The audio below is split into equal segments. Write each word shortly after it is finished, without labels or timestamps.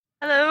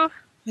Hello.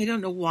 I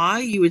don't know why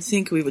you would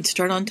think we would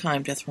start on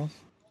time, Deathroll.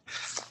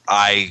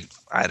 I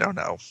don't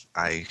know.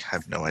 I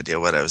have no idea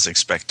what I was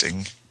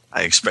expecting.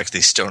 I expect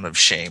the stone of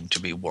shame to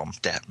be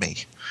wumped at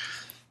me.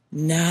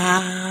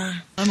 Nah,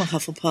 I'm a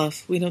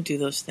Hufflepuff. We don't do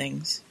those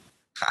things.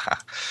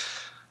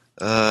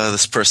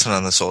 This person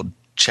on this old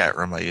chat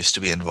room I used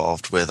to be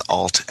involved with,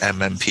 Alt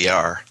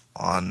MMPR,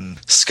 on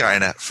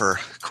Skynet for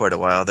quite a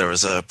while. There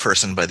was a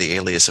person by the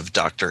alias of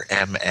Dr.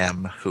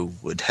 MM who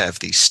would have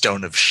the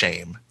stone of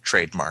shame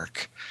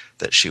trademark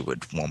that she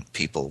would wump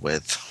people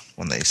with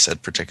when they said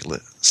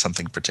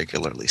something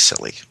particularly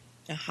silly.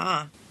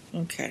 Aha.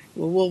 Okay.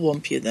 Well, we'll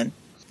wump you then,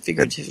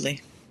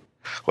 figuratively.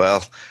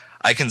 Well,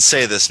 I can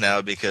say this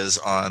now because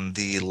on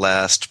the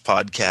last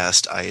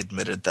podcast I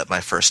admitted that my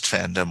first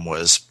fandom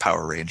was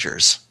Power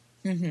Rangers.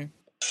 Mm-hmm.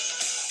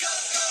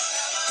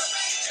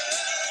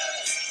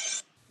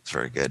 It's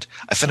very good.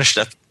 I finished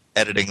up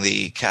editing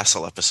the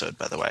Castle episode,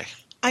 by the way.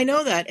 I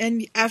know that,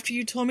 and after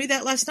you told me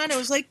that last night, I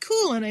was like,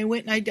 cool, and I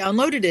went and I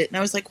downloaded it, and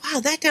I was like, wow,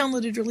 that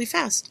downloaded really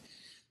fast.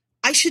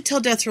 I should tell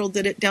Deathroll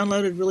that it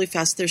downloaded really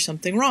fast, there's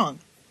something wrong.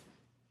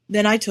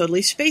 Then I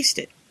totally spaced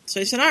it.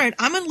 So I said, all right,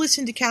 I'm going to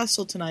listen to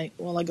Castle tonight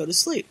while I go to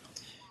sleep.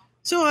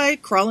 So I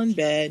crawl in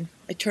bed,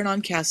 I turn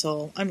on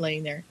Castle, I'm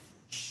laying there.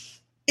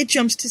 It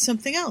jumps to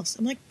something else.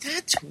 I'm like,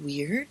 that's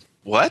weird.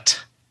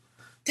 What?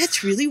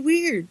 That's really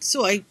weird.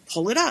 So I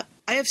pull it up.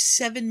 I have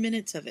 7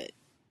 minutes of it.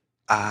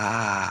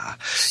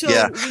 So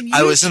yeah.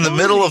 I was in the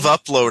middle of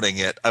uploading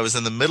it.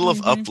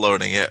 Mm-hmm.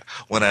 Uploading it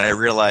when I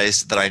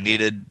realized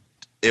that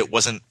it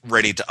wasn't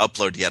ready to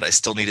upload yet. I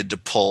still needed to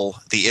pull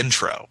the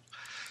intro.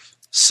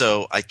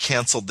 So I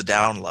canceled the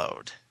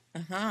download.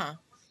 Uh-huh.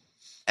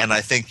 And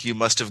I think you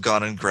must have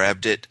gone and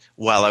grabbed it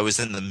while I was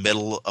in the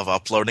middle of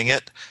uploading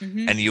it.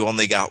 Mm-hmm. And you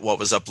only got what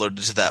was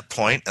uploaded to that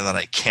point, and then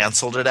I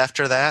canceled it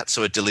after that.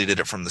 So it deleted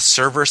it from the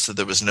server, so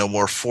there was no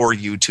more for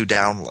you to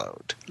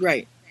download.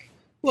 Right.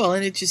 Well,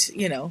 and it just,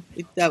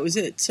 that was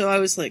it. So I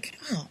was like,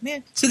 oh,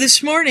 man. So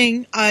this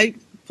morning, I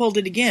pulled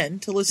it again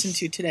to listen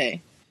to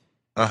today.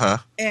 Uh-huh.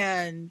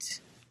 And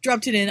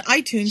dropped it in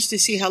iTunes to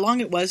see how long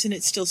it was, and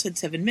it still said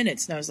 7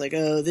 minutes. And I was like,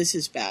 oh, this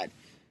is bad.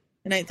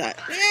 And I thought,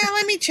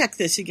 let me check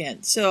this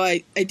again. So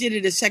I did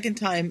it a second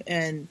time,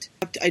 and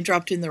I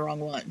dropped in the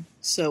wrong one.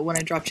 So when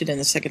I dropped it in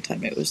the second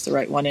time, it was the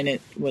right one, and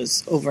it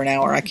was over an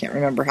hour. I can't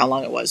remember how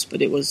long it was,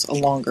 but it was a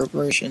longer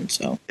version.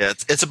 So yeah,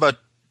 it's about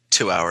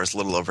 2 hours, a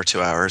little over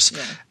 2 hours.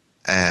 Yeah.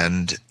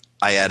 And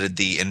I added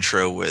the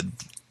intro with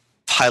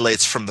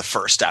highlights from the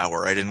first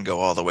hour. I didn't go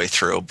all the way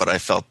through, but I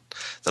felt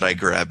that I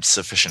grabbed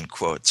sufficient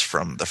quotes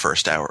from the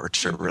first hour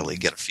to really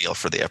get a feel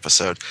for the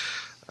episode.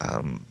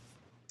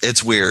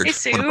 It's weird. Hey,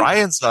 Sue. When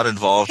Ryan's not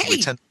involved, we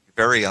Hey. tend to be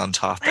very on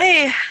topic.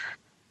 Hey.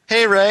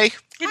 Hey, Ray.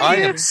 Good I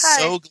to am Hi.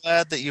 so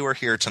glad that you are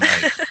here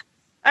tonight.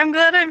 I'm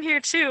glad I'm here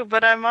too,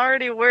 but I'm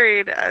already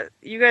worried.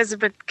 You guys have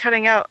been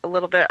cutting out a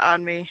little bit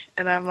on me,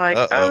 and I'm like,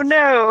 Uh-oh. oh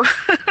no.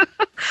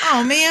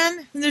 oh,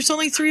 man. There's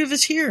only 3 of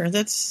us here.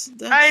 That's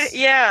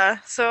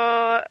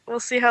So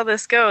we'll see how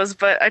this goes,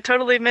 but I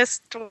totally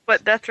missed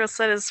what Deathrow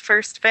said his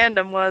first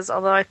fandom was,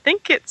 although I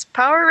think it's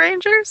Power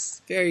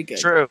Rangers. very good.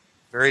 True.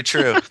 Very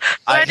true. But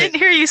I didn't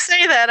hear you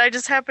say that, I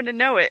just happened to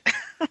know it.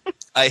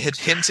 I had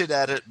hinted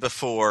at it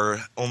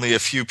before. Only a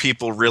few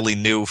people really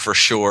knew for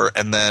sure.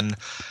 And then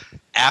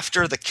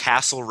after the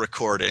Castle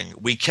recording,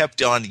 we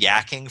kept on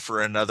yakking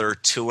for another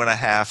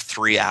 2.5,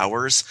 3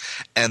 hours.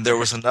 And there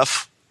was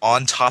enough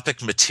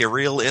on-topic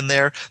material in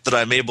there that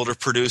I'm able to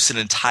produce an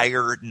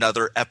entire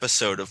another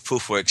episode of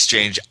Pufwa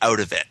Exchange out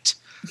of it.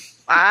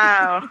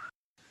 Wow.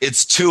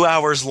 It's 2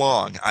 hours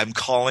long. I'm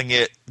calling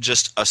it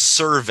just a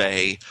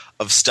survey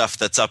of stuff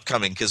that's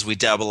upcoming because we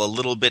dabble a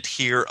little bit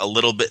here, a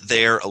little bit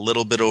there, a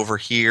little bit over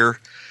here.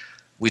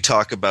 We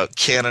talk about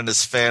canon as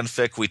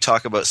fanfic. We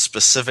talk about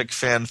specific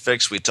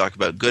fanfics. We talk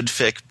about good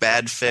fic,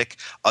 bad fic,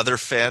 other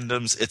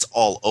fandoms. It's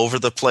all over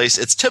the place.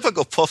 It's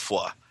typical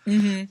Pufwa.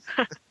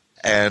 Mm-hmm.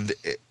 And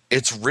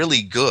it's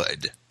really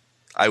good.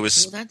 I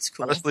was Well, that's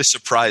cool. honestly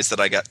surprised that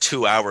I got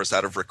 2 hours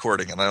out of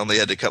recording and I only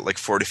had to cut like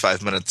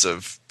 45 minutes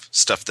of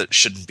stuff that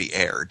shouldn't be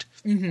aired.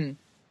 Mm-hmm.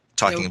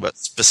 Talking Yeah. about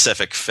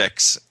specific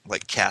fics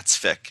like Cat's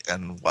fic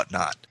and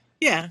whatnot.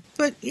 Yeah,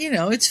 but,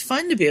 it's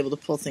fun to be able to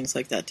pull things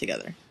like that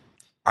together.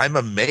 I'm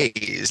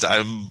amazed.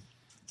 I'm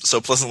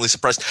so pleasantly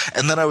surprised.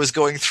 And then I was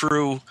going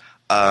through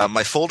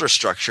my folder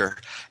structure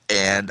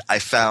and I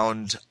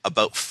found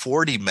about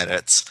 40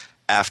 minutes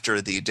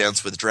after the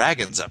Dance with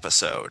Dragons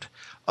episode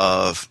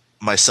of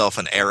myself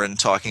and Aaron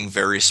talking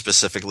very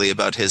specifically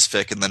about his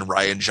fic, and then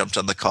Ryan jumped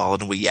on the call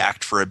and we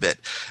yacked for a bit.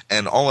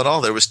 And all in all,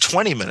 there was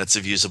 20 minutes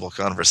of usable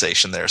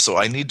conversation there, so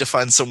I need to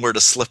find somewhere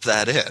to slip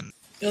that in.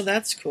 Oh,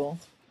 that's cool.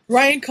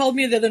 Ryan called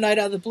me the other night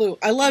out of the blue.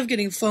 I love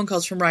getting phone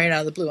calls from Ryan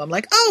out of the blue. I'm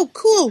like, oh,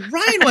 cool,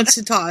 Ryan wants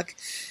to talk.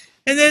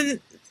 And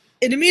then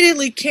it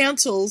immediately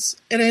cancels,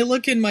 and I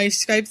look in my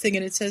Skype thing,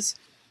 and it says,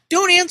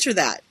 don't answer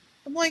that.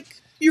 I'm like,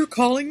 you're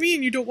calling me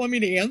and you don't want me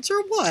to answer?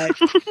 What?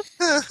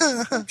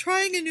 I'm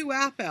trying a new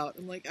app out.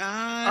 I'm like,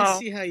 I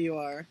see how you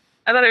are.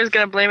 I thought he was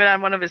going to blame it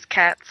on one of his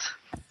cats.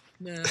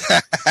 No.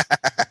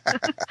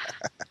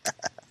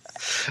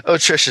 Oh,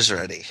 Trish is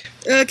ready.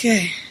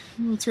 Okay,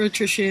 we'll throw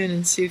Trisha in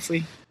and see if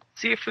we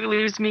See if we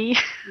lose me.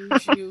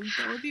 lose you.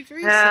 That would be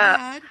very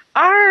Yeah.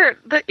 sad.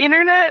 The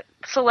internet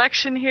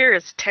selection here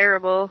is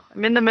terrible.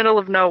 I'm in the middle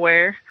of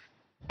nowhere.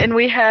 And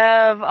we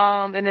have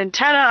an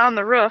antenna on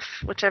the roof,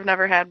 which I've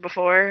never had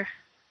before.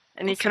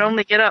 And you can Awesome.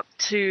 only get up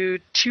to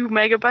 2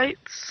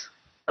 megabytes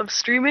of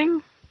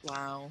streaming.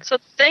 Wow. So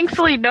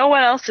thankfully no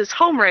one else is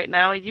home right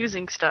now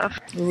using stuff.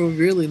 We'll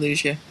really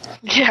lose you.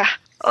 Yeah.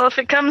 Well, if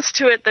it comes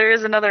to it, there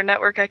is another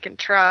network I can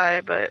try,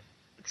 but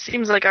it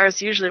seems like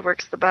ours usually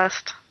works the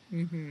best.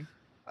 Mm-hmm.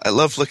 I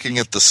love looking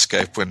at the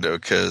Skype window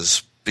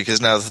because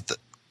now that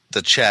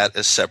the chat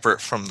is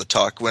separate from the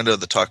talk window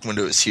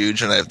is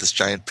huge, and I have this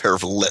giant pair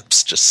of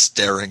lips just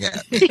staring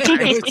at me.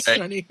 It's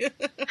funny.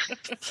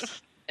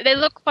 They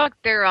look like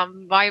they're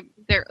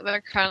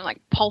they're kind of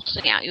like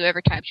pulsing at you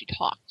every time she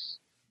talks.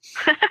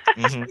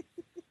 Mhm.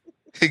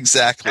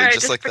 Exactly, All right,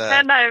 just like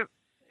pretend that.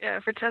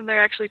 pretend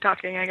they're actually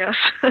talking, I guess.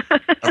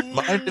 I'm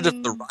reminded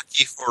of the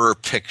Rocky Horror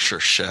Picture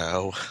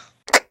Show.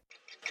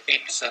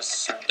 It's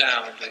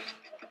astounding.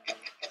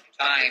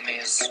 Time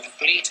is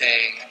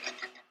fleeting.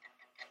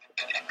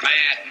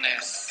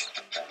 Madness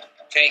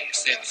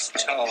takes its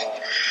toll.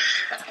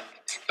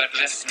 But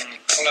listen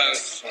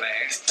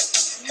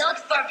closely. Not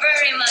for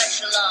very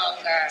much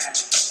longer.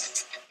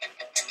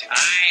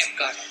 I've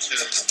got to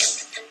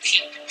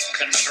keep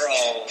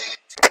control.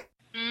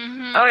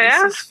 Mm-hmm. Oh,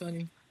 yeah? This is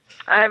funny.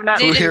 I have not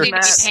They Who just here- seen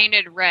need to that. be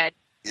painted red.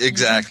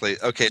 Exactly.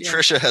 Okay, Yeah.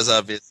 Trisha has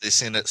obviously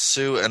seen it.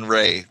 Sue and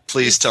Ray,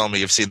 please tell me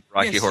you've seen the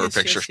Rocky Horror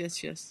Picture Show.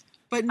 Yes.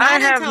 But not I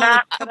have until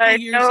not, a but couple I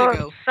years know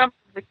ago. some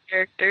of the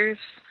characters.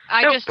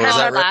 I Nope. just Was saw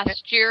that it right?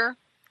 last year.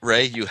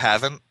 Ray, you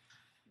haven't?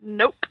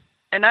 Nope.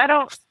 And I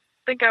don't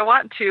think I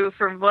want to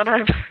from what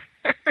I've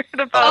heard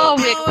about. Oh,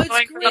 it's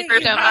going for the great.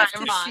 first You have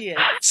time. to see it.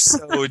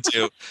 So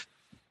do.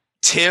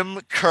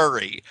 Tim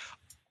Curry.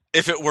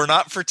 If it were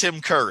not for Tim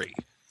Curry,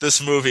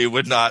 this movie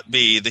would not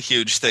be the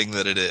huge thing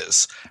that it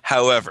is.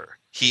 However,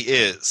 he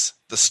is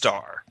the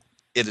star.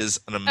 It is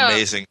an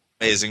amazing,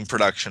 amazing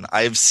production.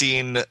 I've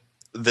seen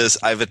this.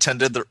 I've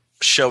attended the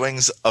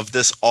showings of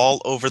this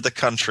all over the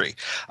country.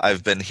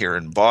 I've been here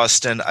in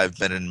Boston. I've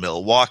been in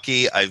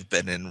Milwaukee. I've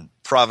been in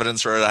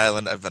Providence, Rhode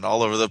Island. I've been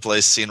all over the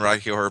place, seen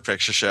Rocky Horror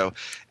Picture Show.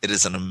 It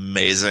is an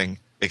amazing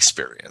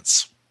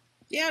experience.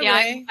 Yeah, Yeah,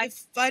 Ray. I-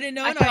 If I'd have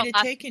known, I I'd felt have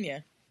that. taken you.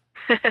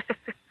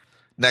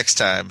 Next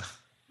time.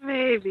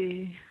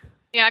 Maybe.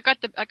 Yeah, I got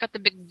the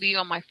big V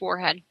on my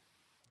forehead.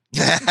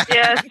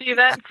 Yeah, see,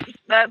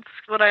 that's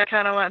what I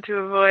kind of want to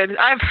avoid.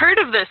 I've heard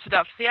of this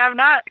stuff. See, I'm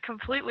not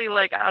completely,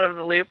 out of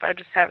the loop. I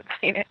just haven't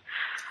seen it.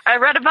 I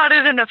read about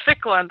it in a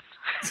fic once.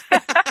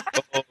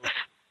 Oh,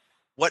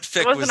 what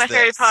fic It wasn't was a this?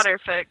 Harry Potter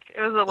fic. It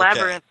was a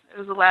labyrinth. It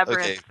was a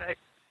labyrinth fic.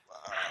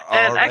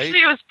 And All right.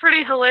 actually, it was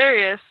pretty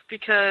hilarious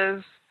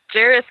because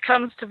Jairus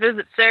comes to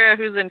visit Sarah,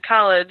 who's in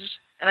college,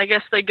 and I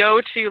guess they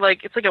go to,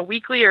 it's like a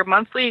weekly or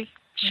monthly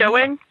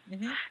showing,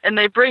 Mhm. and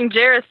they bring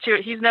Jairus to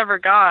it. He's never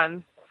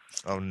gone.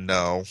 Oh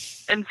no.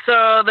 And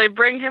so they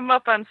bring him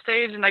up on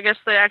stage, and I guess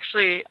they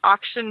actually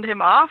auctioned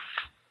him off,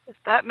 if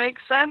that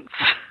makes sense.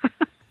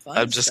 Fun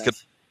I'm just stuff. going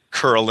to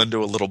curl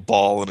into a little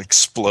ball and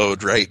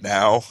explode right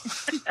now.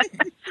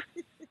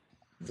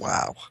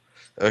 Wow.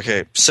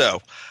 Okay,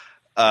 so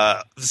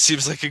this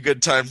seems like a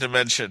good time to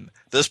mention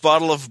this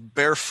bottle of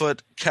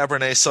Barefoot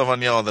Cabernet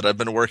Sauvignon that I've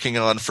been working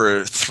on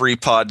for 3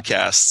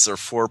 podcasts or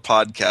 4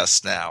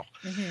 podcasts now.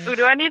 Mhm. Ooh,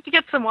 do I need to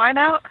get some wine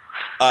out?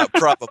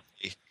 Probably.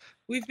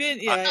 We've been,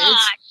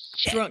 Ah,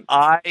 it's drunk.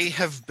 I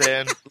have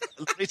been,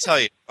 let me tell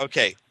you,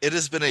 okay, it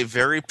has been a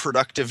very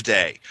productive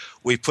day.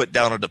 We put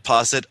down a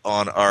deposit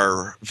on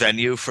our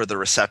venue for the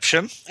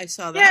reception. I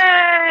saw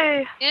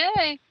that. Yay!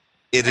 Yay!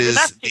 It I did is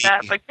not see the,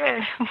 that, but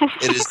yay.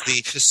 it is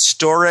the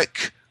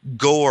historic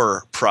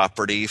Gore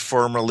property,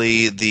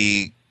 formerly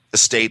the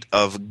estate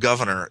of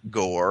Governor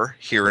Gore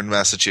here in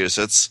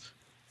Massachusetts.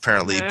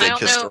 Apparently, I big don't know.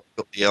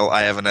 historical deal.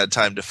 I haven't had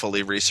time to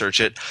fully research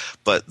it,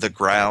 but the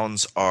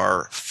grounds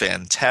are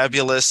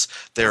fantabulous.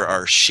 There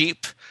are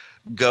sheep,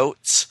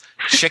 goats,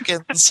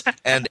 chickens,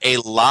 and a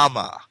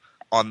llama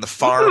on the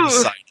farm Ooh.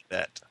 side of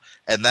it.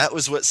 And that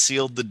was what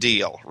sealed the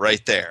deal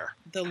right there.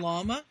 The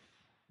llama.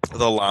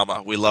 The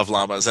llama. We love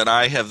llamas. And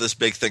I have this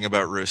big thing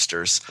about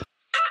roosters.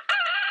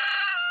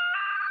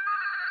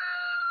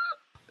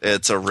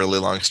 It's a really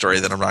long story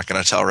that I'm not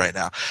going to tell right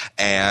now.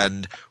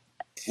 And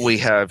we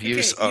have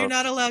use Okay, you're of...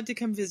 not allowed to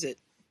come visit.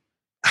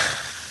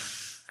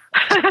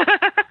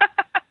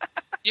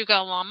 You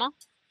got a llama?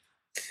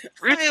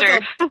 Rooster.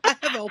 I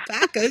have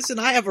alpacas and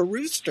I have a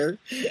rooster.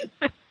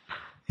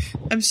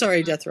 I'm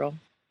sorry, Death Roll.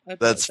 I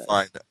That's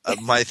apologize.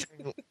 fine. My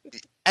thing,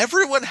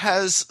 everyone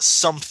has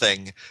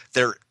something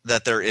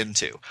that they're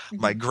into.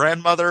 My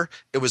grandmother,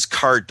 it was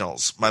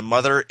cardinals. My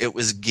mother, it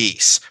was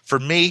geese. For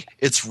me,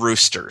 it's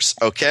roosters.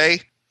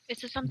 Okay. Is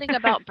this something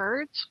about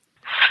birds?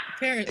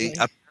 Apparently.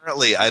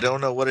 Apparently, I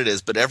don't know what it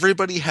is, but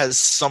everybody has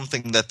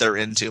something that they're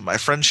into. My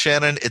friend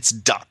Shannon, it's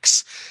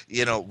ducks.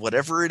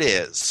 Whatever it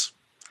is.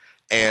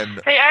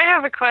 And Hey, I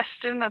have a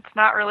question that's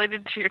not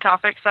related to your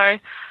topic.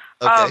 Sorry.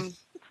 okay,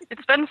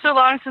 It's been so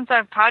long since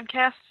I've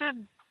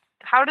podcasted.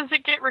 How does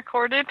it get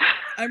recorded?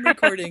 I'm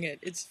recording it.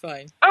 It's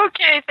fine.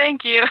 Okay,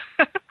 thank you.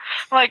 I'm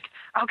like,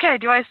 okay,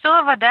 do I still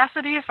have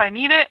Audacity if I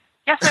need it?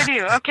 Yes, I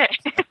do. Okay.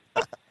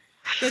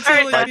 That's All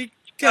only right,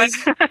 because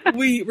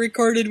we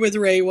recorded with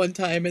Ray one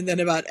time, and then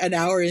about an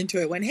hour into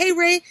it went, "Hey,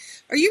 Ray,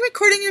 are you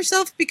recording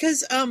yourself?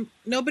 Because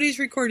nobody's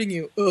recording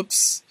you."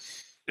 Oops.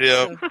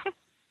 Yeah, So,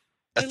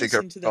 I think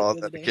listened to I'm that on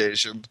the that other day.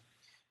 occasion.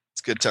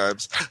 It's good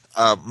times.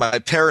 My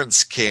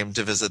parents came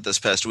to visit this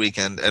past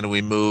weekend, and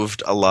we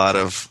moved a lot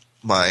of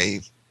my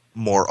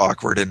more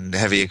awkward and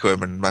heavy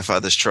equipment in my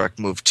father's truck.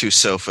 Moved 2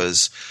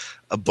 sofas,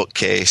 a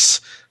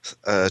bookcase,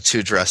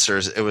 2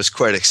 dressers. It was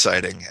quite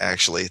exciting,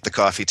 actually. The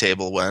coffee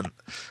table went,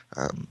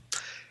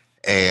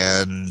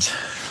 and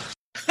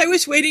I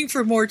was waiting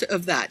for more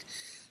of that.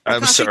 The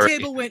I'm coffee sorry.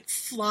 table went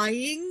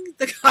flying.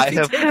 The coffee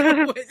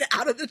table went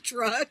out of the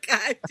truck.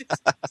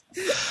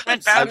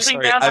 Went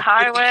bouncing sorry. down the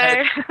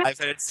highway. I've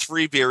had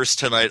 3 beers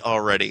tonight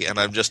already, and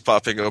I'm just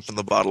popping open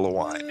the bottle of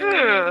wine.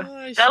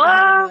 Ooh,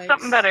 Stella,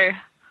 something better.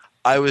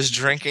 I was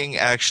drinking,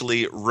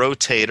 actually,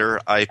 Rotator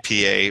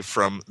IPA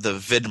from the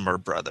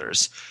Vidmer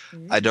Brothers.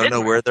 I don't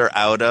know Vidmer. where they're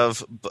out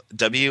of.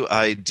 Widmar.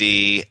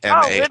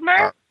 Oh,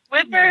 Widmer?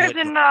 Widmer is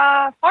in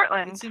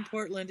Portland. It's in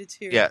Portland. It's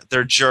here. Yeah,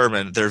 they're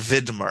German. They're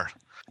Vidmer.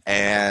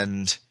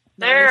 And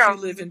Not They're if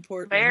you live in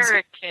Portland.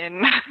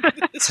 American.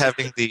 it's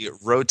having the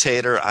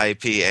Rotator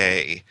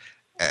IPA,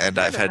 and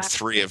I've had that.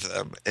 3 of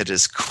them. It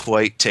is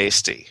quite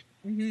tasty.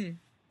 Mm-hmm.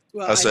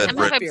 Well, Also I had don't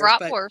I'm Brit- like having beers,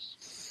 but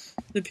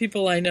bratwurst. the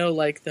people I know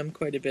like them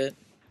quite a bit.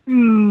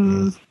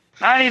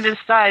 I need to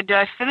decide, do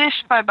I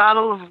finish my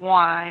bottle of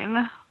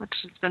wine, which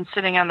has been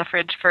sitting on the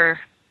fridge for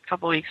a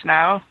couple weeks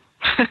now?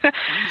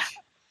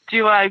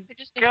 Do I It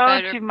just gets go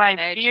better to my with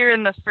age. beer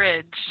in the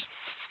fridge?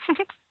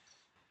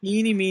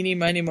 Eeny, meeny,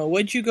 miny, mo.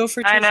 What'd you go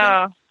for, I Trisha?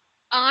 know.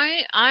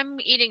 I'm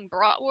eating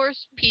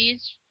bratwurst,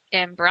 peas,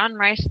 and brown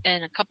rice,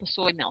 and a cup of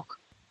soy milk.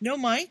 No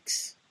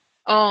mics?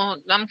 Oh,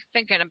 I'm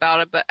thinking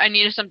about it, but I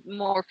needed some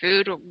more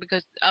food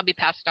because I'll be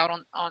passed out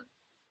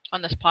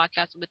on this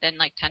podcast within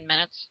like 10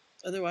 minutes.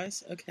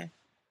 Otherwise? Okay.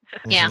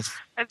 Yeah,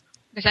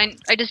 because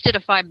I just did a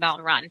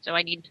 5-mile run, so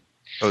I need.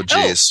 Oh,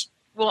 jeez.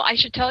 Well, I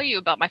should tell you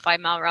about my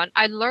 5-mile run.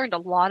 I learned a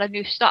lot of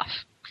new stuff.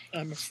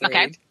 I'm afraid.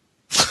 Okay.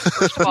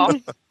 First of all,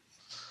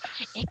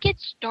 it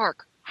gets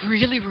dark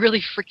really,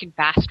 really freaking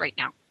fast right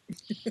now.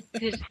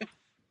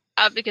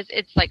 Because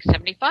it's like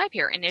 75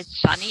 here, and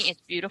it's sunny,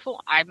 it's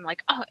beautiful. I'm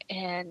like, oh,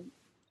 and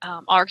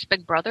Ark's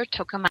big brother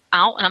took him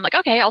out, and I'm like,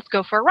 okay, I'll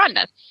go for a run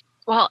then.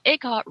 Well, it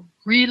got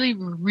really,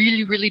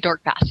 really, really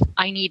dark fast.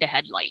 I need a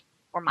headlight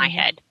for my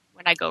head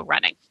when I go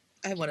running.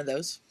 I have one of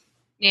those.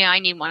 Yeah, I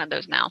need one of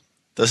those now.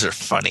 Those are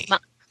funny.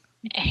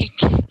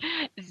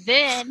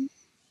 Then,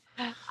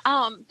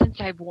 since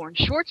I've worn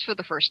shorts for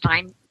the first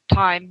time,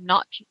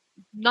 not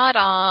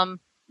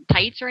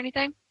tights or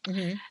anything.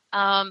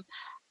 Mm-hmm.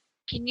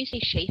 Can you say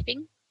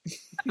chafing?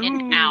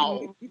 And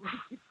ow.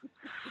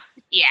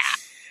 Yeah.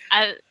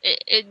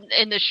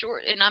 In the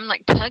short, and I'm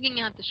like tugging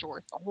at the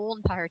shorts the whole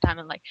entire time.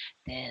 I'm like,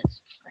 this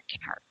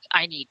freaking hurts.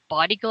 I need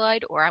Body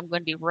Glide, or I'm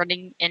going to be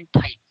running in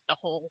tights the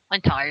whole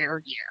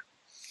entire year.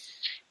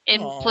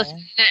 And Aww. plus,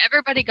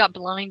 everybody got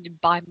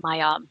blinded by my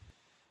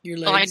Your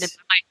blinded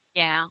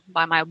legs.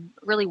 by my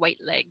really white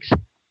legs.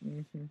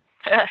 Mm-hmm.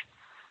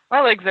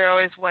 My legs are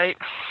always white.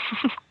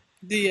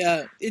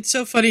 It's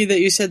so funny that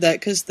you said that,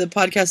 because the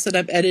podcast that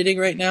I'm editing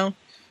right now,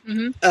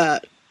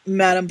 Mm-hmm.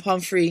 Madame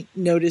Pomfrey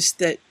noticed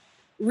that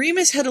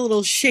Remus had a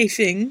little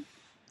chafing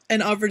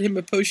and offered him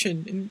a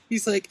potion, and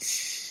he's like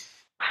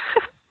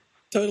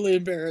totally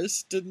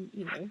embarrassed. Didn't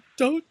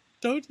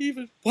don't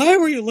even. Why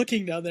were you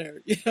looking down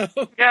there? You know.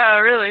 Yeah,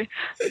 really.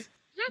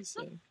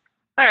 So,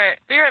 All right,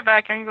 be right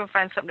back. I'm going to go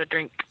find something to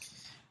drink.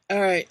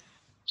 all right.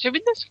 Should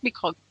this be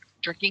called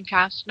Drinking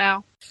Cast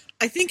now?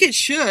 I think it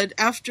should,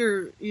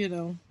 after,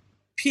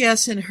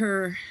 P.S. and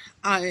her,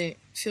 I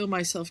feel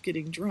myself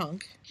getting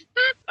drunk.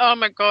 Oh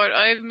my god,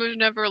 I was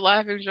never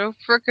laughing so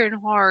freaking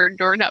hard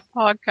during that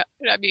podcast.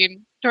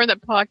 During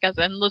that podcast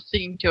and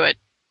listening to it.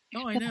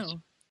 Oh, I know.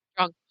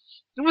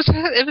 It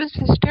was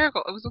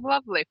hysterical. It was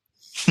lovely.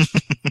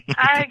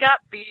 I got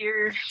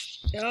beer.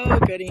 Oh,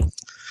 goody.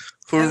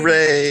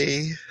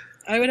 Hooray!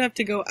 I would have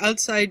to go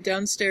outside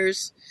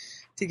downstairs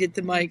to get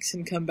the mics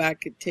and come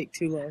back. It'd take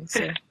too long,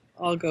 so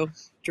I'll go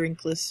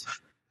drinkless.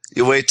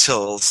 You wait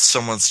till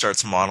someone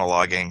starts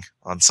monologuing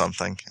on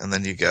something, and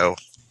then you go,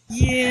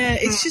 Yeah,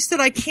 it's just that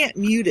I can't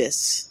mute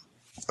us.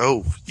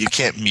 oh, you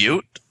can't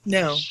mute?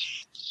 No.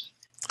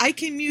 I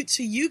can mute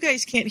so you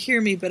guys can't hear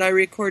me, but I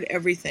record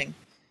everything.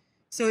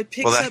 So it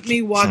picks up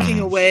me walking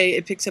away,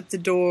 it picks up the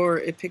door,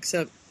 it picks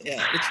up...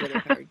 Yeah, it's really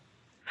hard.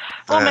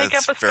 We'll make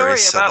That's up a very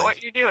story about silly.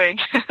 what you're doing.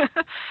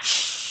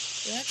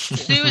 That's cool.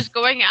 Sue is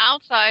going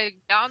outside,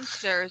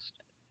 downstairs,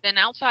 then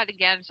outside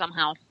again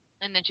somehow.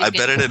 And then she's I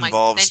bet it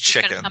involves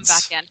gonna come chickens.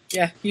 back in.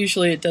 Yeah,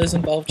 usually it does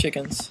involve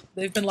chickens.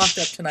 They've been locked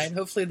up tonight.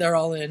 Hopefully they're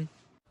all in.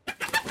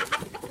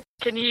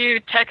 Can you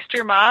text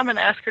your mom and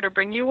ask her to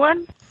bring you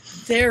one?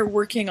 They're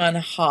working on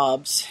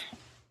Hobbs.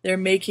 They're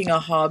making a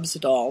Hobbs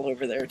doll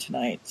over there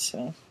tonight,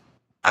 so...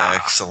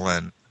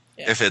 Excellent.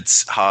 Yeah. If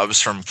it's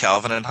Hobbes from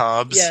Calvin and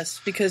Hobbes? Yes,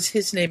 because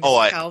his name is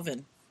Oh,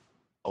 Calvin.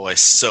 Oh, I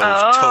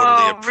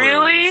totally approve.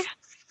 Really?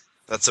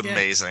 That's Yeah.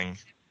 amazing.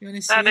 You want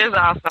to see That it? is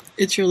awesome.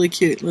 It's really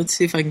cute. Let's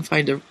see if I can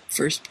find a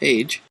first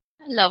page.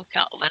 I love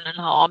Calvin and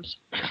Hobbes.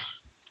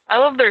 I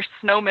love their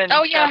snowmen.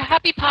 Oh yeah, stuff.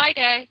 Happy Pie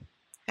Day.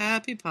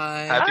 Happy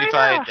Pie. Happy Oh,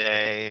 Pie yeah.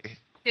 Day.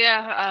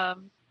 Yeah,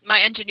 my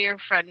engineer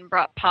friend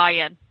brought pie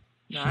in.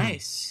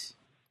 Nice.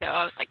 So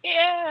I was like,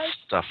 yeah.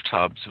 Stuffed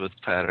Hobbes with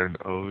pattern.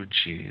 Oh,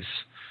 jeez.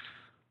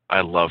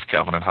 I love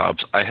Calvin and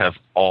Hobbes. I have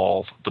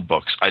all the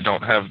books. I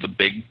don't have the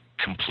big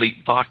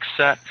complete box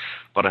set,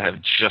 but I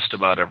have just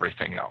about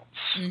everything else.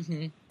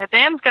 Mm-hmm. Yeah,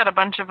 Dan's got a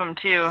bunch of them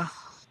too.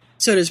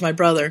 So does my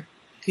brother.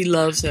 He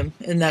loves him,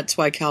 and that's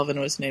why Calvin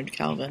was named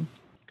Calvin.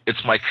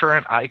 It's my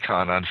current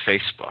icon on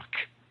Facebook.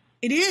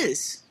 It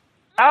is.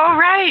 Oh,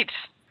 right.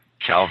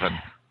 Calvin.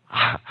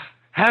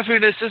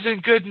 Happiness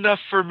isn't good enough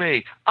for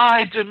me.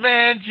 I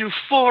demand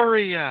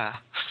euphoria.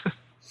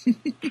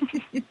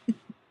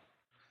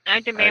 I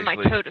demand my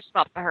Actually- toe to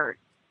stop the hurt.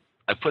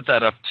 I put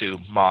that up to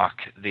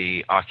mock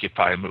the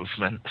Occupy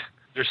movement.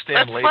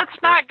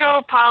 Let's not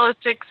go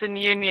politics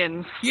and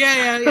unions.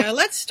 Yeah.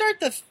 Let's start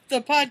the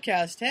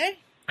podcast, hey?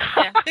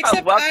 Yeah.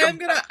 Except Welcome.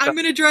 I'm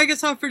gonna drag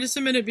us off for just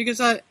a minute because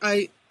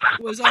I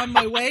was on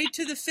my way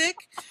to the FIC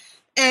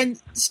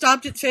and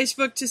stopped at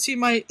Facebook to see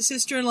my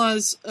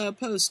sister-in-law's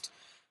post.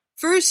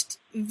 First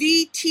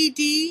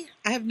VTD,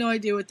 I have no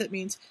idea what that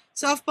means.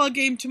 Softball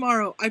game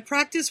tomorrow. I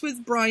practice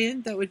with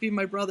Brian, that would be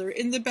my brother,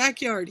 in the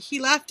backyard. He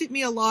laughed at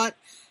me a lot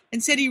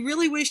and said he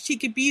really wished he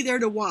could be there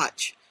to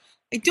watch.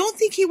 I don't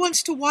think he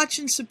wants to watch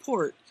and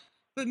support,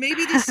 but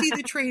maybe to see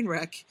the train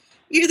wreck.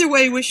 Either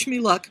way, wish me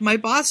luck. My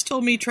boss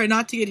told me try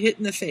not to get hit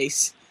in the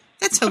face.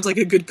 That sounds like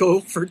a good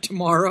goal for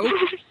tomorrow.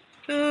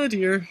 Oh,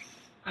 dear.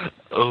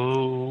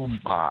 Oh,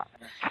 my.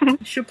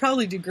 She'll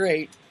probably do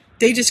great.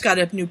 They just got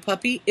a new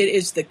puppy. It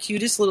is the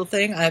cutest little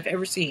thing I've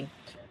ever seen.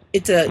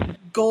 It's a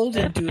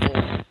golden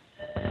doodle.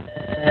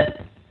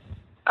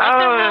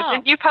 Oh,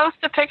 did you post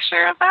a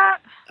picture of that?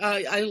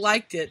 I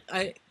liked it.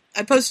 I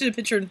posted a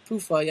picture in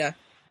Poofwa, yeah.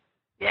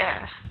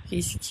 Yeah.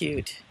 He's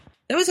cute.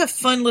 That was a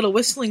fun little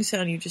whistling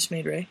sound you just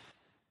made, Ray.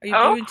 Are you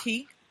Oh. brewing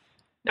tea?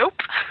 Nope.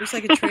 It was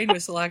like a train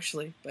whistle,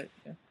 actually. But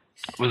yeah.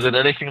 Was it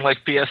anything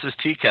like P.S.'s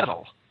tea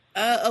kettle?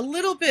 A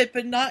little bit,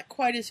 but not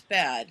quite as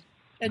bad.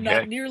 And not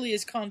Okay. nearly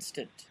as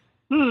constant.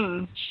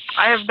 I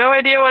have no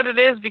idea what it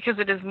is because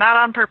it is not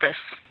on purpose.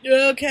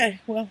 Okay,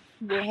 well,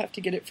 we'll have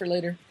to get it for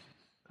later.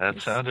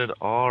 That sounded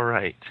all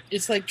right.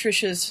 It's like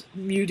Trisha's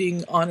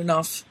muting on and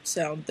off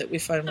sound that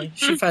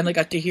she finally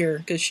got to hear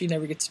because she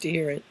never gets to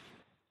hear it.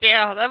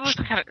 Yeah,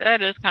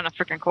 that is kind of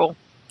freaking cool.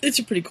 It's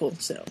a pretty cool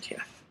sound,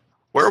 yeah.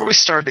 Where are we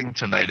starting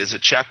tonight? Is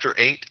it Chapter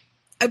 8?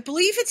 I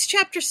believe it's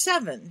chapter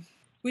 7,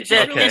 which Is is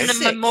it really in the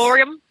 6.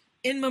 memoriam?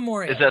 In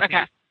memoriam. Is that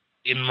Okay.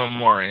 In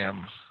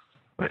Memoriam?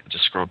 Wait,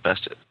 just scroll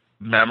past it.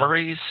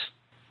 Memories?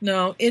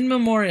 No, in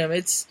memoriam.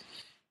 It's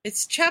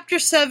chapter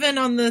 7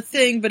 on the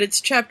thing, but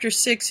it's chapter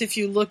 6 if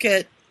you look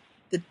at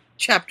the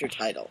chapter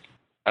title.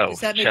 Oh, Does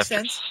that make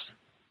sense?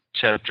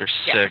 Chapter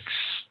Yeah. 6.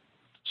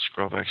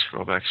 Scroll back.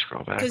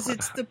 Because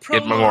it's the In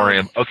prologue.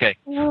 Memoriam. Okay.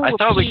 I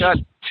thought we Ooh, got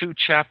to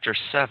Chapter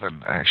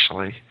 7,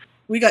 actually.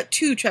 We got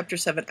 2 chapter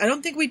 7. I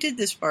don't think we did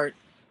this part.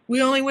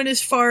 We only went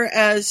as far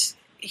as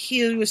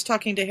he was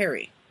talking to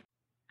Harry.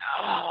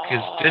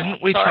 Because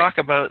didn't we sorry. talk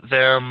about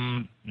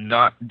them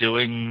not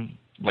doing,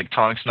 like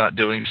Tonks not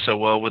doing so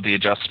well with the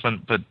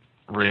adjustment, but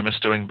Remus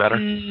doing better?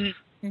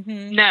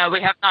 Mm-hmm. No,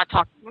 we have not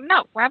talked.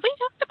 No, have we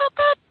talked about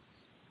that?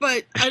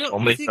 But I It's don't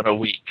only think... been a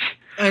week.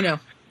 I know.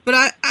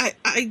 But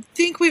I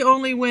think we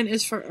only went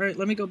as far... All right,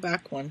 let me go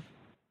back one.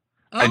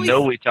 I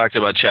know we talked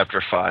about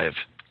Chapter 5.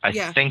 I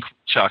Yeah. think we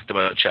talked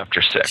about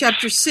Chapter 6.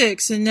 Chapter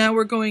 6, and now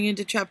we're going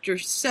into chapter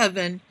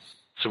 7.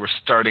 So we're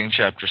starting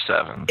Chapter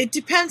 7. It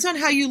depends on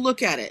how you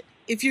look at it.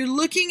 If you're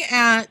looking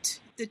at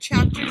the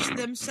chapters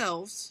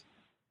themselves,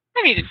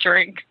 I need a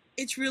drink.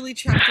 it's really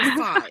chapter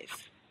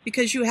 5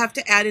 because you have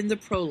to add in the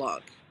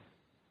prologue.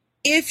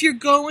 If you're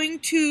going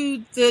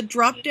to the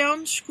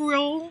drop-down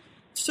scroll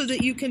so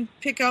that you can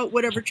pick out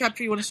whatever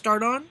chapter you want to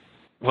start on,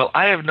 Well,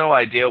 I have no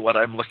idea what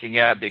I'm looking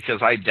at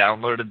because I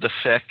downloaded the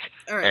fic,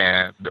 all right.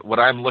 and what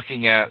I'm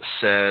looking at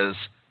says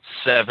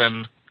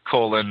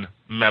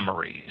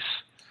 7:memories.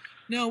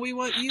 No, we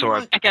want you So I-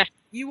 want Okay.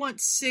 you want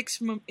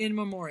 6 in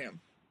memoriam.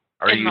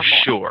 Are In you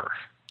Memoriam. sure?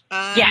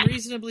 I'm Yes.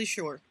 reasonably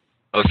sure.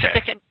 Okay.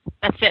 Second.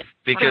 That's it.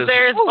 Because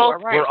there's Ooh,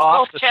 both, right. we're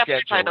off both the chapter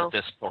schedule titles.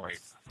 at this point.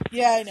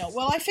 Yeah, I know.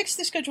 Well, I fixed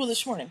the schedule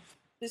this morning,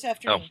 this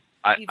afternoon.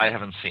 I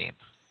haven't seen.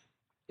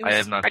 It I was-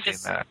 have not I seen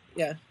just- that.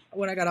 Yeah,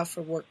 when I got off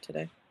for work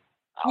today.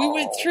 We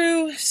went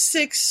through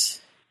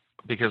 6.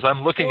 Because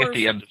I'm looking Or at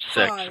the end of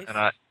 6, 5.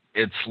 and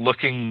it's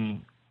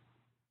looking...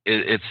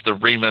 It's the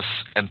Remus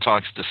and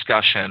Tonks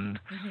discussion,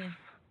 Mhm.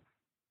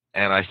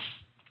 and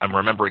I'm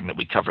remembering that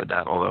we covered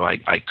that, although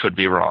I could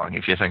be wrong.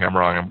 If you think I'm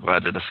wrong, I'm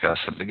glad to discuss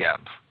it again.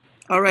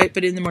 All right,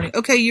 but in the morning.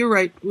 Okay, you're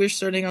right. We're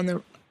starting on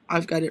the...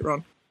 I've got it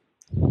wrong.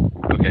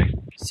 Okay.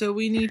 So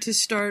we need to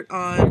start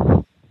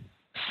on...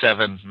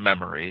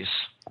 7:memories.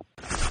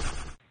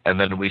 and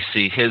then we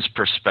see his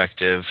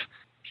perspective.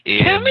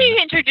 Can we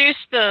introduce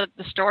the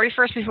story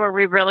first before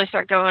we really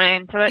start going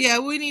into it? Yeah,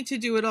 we need to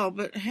do it all,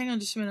 but hang on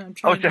just a minute. I'm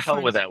Oh, trying to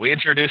hell with that. We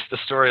introduced the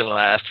story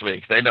last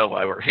week. They know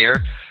why we're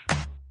here.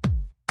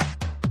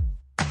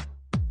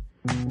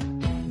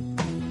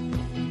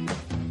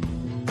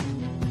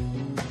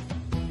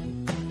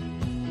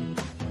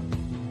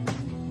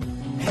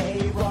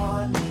 Hey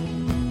Ron,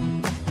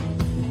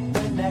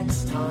 the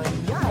next time.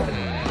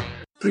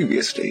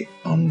 Previously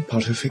on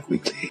Potterfic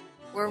Weekly.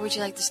 Where would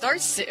you like to start,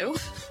 Sue?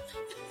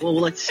 Well,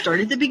 let's start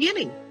at the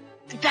beginning.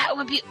 That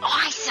would be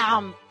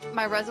awesome.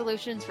 My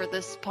resolutions for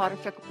this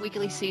Potterfic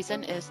Weekly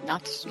season is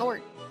not to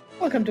snort.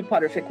 Welcome to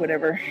Potterfic,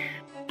 whatever.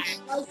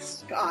 Oh,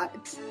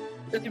 Scott.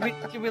 Did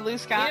we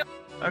lose Scott?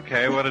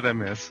 Okay, what did I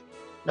miss?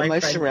 Am I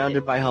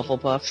surrounded by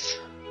Hufflepuffs?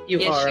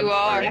 Yes, you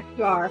are. Yes,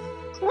 you are.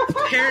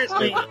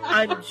 Apparently,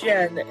 I'm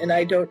Jen, and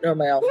I don't know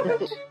my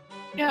alphabet.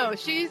 No,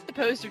 she's the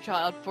poster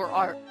child for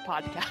our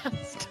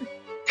podcast.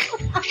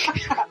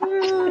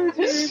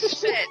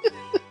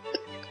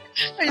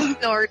 I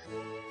snort.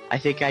 I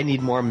think I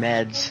need more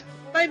meds.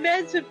 My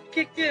meds have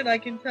kicked in, I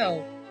can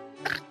tell.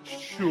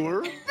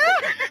 Sure.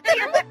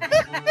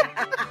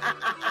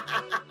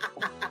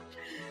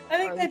 I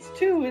think that's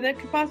 2, and that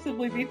could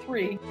possibly be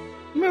 3.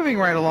 Moving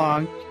right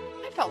along.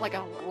 I felt like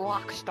a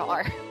rock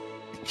star.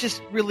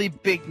 Just really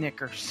big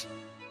knickers.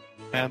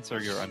 Pants are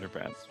your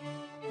underpants,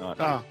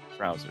 not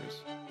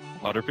trousers.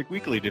 Potterfic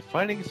Weekly,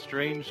 defining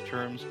strange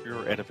terms for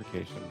your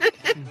edification.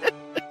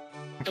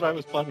 But I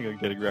was planning on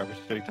getting Ravish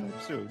anytime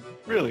soon.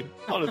 Really,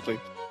 honestly.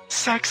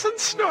 Saxon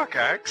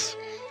Snorkax,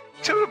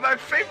 two of my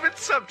favorite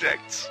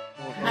subjects.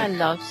 I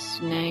love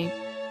Snape.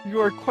 You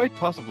are quite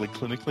possibly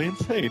clinically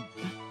insane.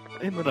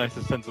 In the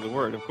nicest sense of the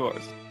word, of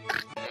course.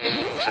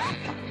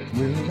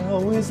 We'll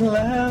always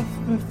laugh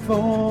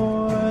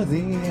before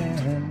the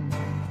end.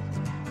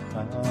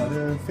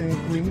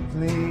 Potterfic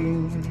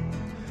Weekly,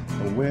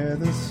 where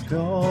the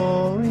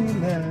story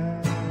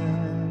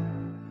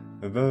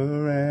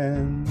never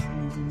ends.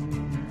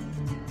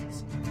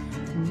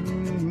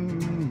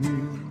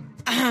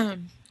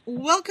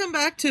 Welcome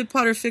back to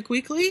Potterfic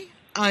Weekly.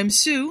 I'm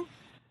Sue.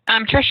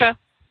 I'm Trisha.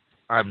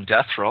 I'm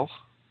Deathroll.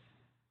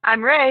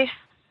 I'm Ray.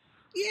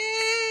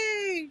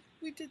 Yay!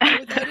 We did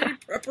that without any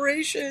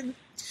preparation.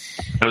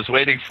 I was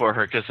waiting for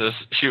her because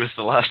she was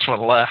the last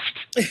one left.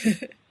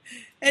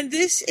 And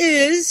this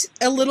is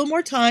A Little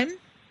More Time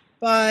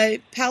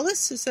by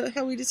Palace. Is that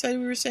how we decided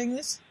we were saying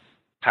this?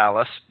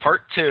 Palace,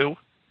 Part 2.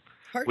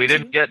 We Two.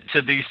 didn't get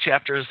to these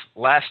chapters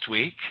last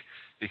week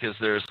because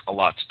there's a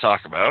lot to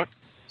talk about.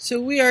 So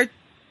we are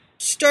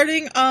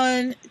starting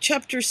on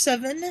Chapter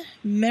 7,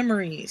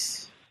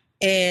 Memories.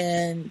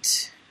 And...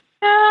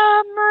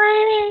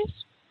 Memories.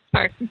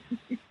 Sorry.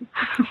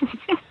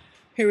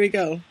 Here we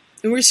go.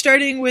 And we're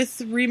starting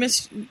with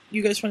Remus.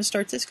 You guys want to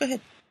start this? Go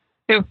ahead.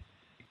 Who?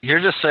 You're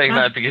just saying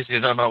that because you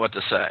don't know what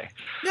to say.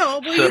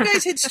 No, well, you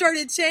guys had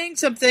started saying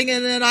something,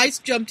 and then I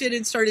jumped in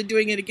and started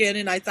doing it again,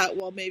 and I thought,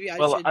 well, maybe I should...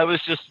 Well, I was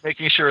just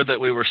making sure that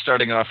we were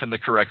starting off in the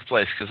correct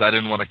place, because I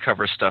didn't want to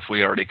cover stuff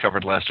we already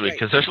covered last week,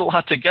 because there's a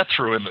lot to get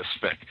through in this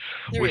fic.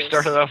 We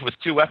started off with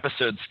 2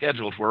 episodes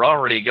scheduled. We're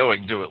already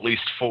going to at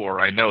least 4.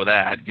 I know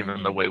that,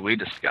 given the way we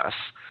discuss.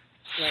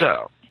 Right.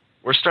 So,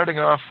 we're starting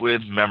off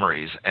with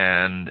Memories,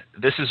 and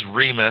this is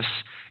Remus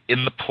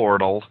in the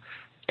portal,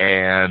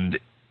 and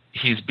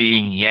he's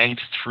being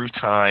yanked through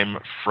time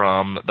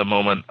from the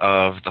moment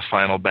of the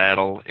final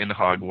battle in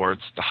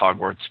Hogwarts, the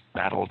Hogwarts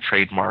battle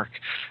trademark,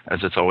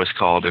 as it's always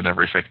called in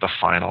every fic, the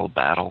final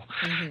battle.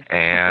 Mm-hmm.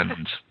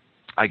 And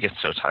I get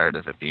so tired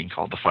of it being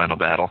called the final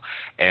battle.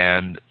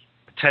 And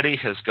Teddy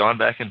has gone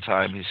back in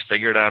time. He's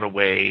figured out a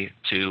way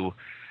to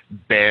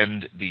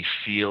bend the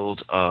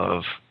field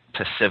of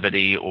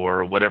passivity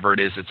or whatever it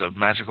is. It's a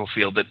magical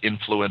field that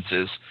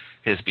influences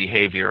his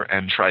behavior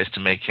and tries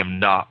to make him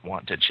not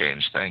want to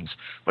change things.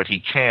 But he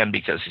can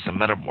because he's a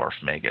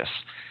metamorph magus.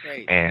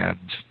 Right. And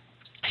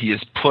he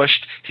is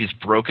pushed. He's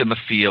broken the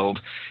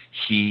field.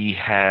 He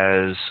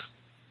has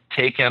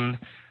taken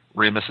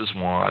Remus's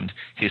wand.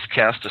 He's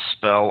cast a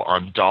spell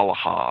on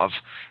Dolohov,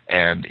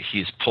 and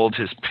he's pulled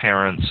his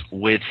parents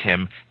with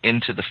him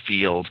into the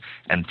field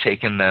and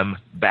taken them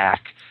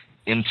back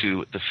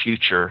into the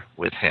future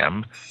with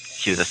him.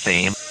 Cue the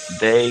theme.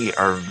 They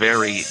are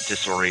very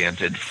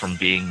disoriented from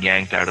being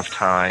yanked out of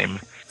time,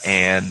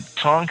 and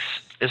Tonks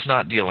is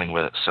not dealing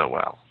with it so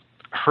well.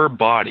 Her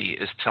body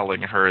is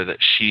telling her that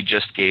she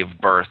just gave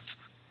birth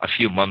a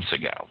few months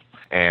ago,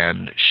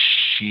 and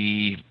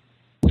she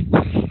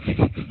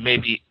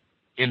maybe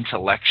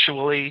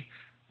intellectually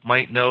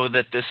might know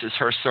that this is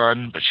her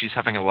son, but she's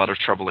having a lot of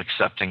trouble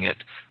accepting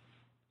it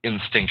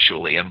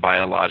instinctually and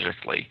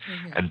biologically,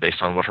 and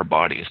based on what her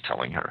body is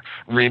telling her.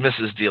 Remus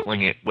is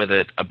dealing with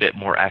it a bit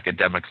more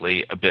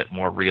academically, a bit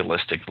more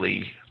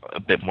realistically, a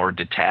bit more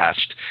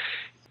detached,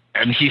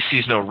 and he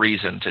sees no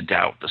reason to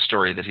doubt the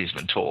story that he's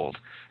been told,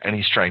 and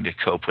he's trying to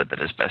cope with it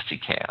as best he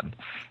can.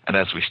 And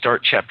as we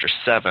start Chapter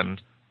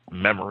 7,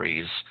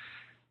 Memories,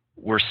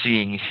 we're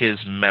seeing his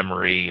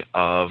memory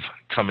of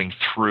coming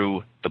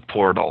through the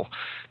portal,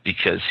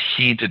 because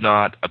he did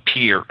not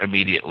appear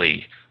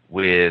immediately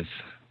with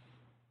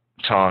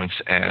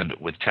Tonks and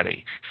with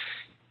Teddy.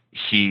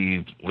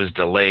 He was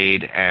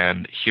delayed,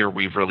 and here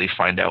we really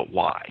find out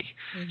why.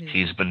 Mm-hmm.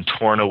 He's been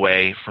torn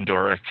away from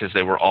Dora because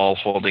they were all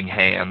holding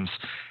hands,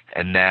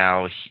 and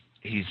now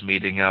he's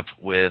meeting up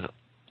with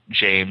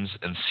James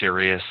and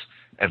Sirius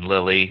and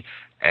Lily,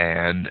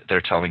 and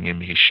they're telling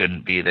him he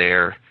shouldn't be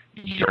there.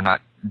 Mm-hmm. You're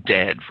not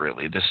dead,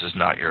 really. This is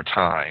not your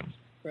time.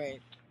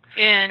 Right.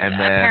 And then,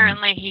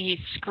 apparently he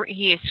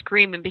is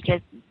screaming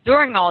because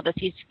during all this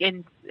he's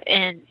in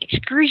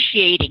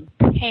excruciating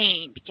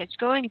pain, because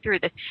going through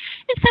this,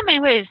 in so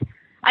many ways,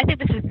 I think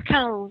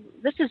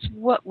this is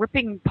what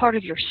ripping part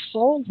of your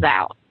souls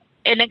out.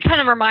 And it kind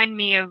of reminded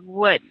me of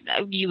what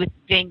you would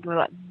think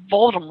what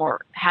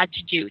Voldemort had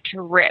to do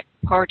to rip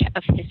part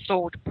of his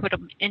soul to put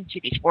him into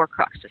these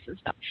Horcruxes and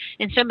stuff.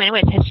 In so many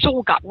ways, his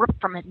soul got ripped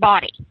from his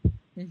body.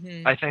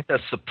 Mm-hmm. I think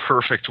that's the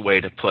perfect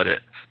way to put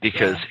it,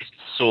 because his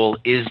soul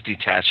is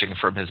detaching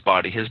from his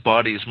body. His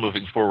body is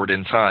moving forward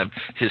in time.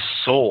 His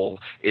soul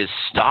is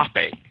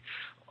stopping,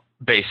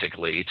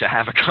 basically, to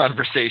have a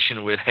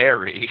conversation with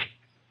Harry.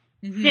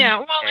 Mm-hmm. Yeah,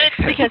 well, it's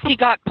because he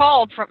got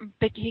called from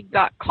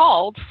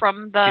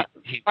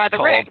by the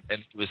ring.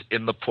 And he was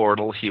in the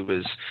portal. He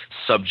was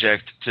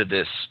subject to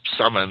this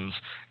summons,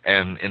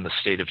 and in the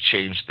state of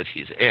change that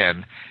he's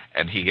in,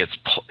 and his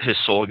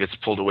soul gets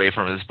pulled away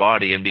from his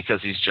body, and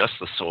because he's just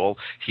the soul,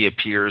 he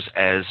appears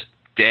as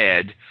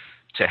dead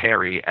to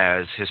Harry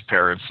as his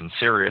parents and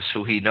Sirius,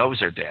 who he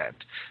knows are dead,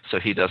 so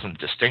he doesn't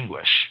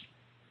distinguish.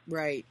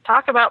 Right.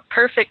 Talk about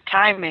perfect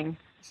timing.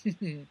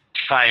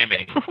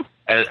 Timing.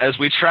 As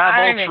we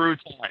travel through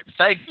time.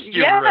 Thank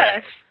you,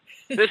 Rick.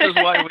 This is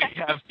why we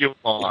have you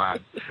on.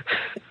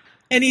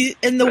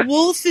 And the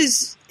wolf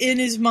is in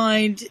his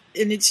mind,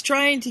 and it's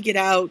trying to get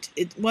out.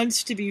 It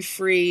wants to be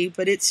free,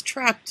 but it's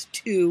trapped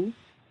too.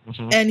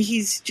 Mm-hmm. And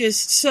he's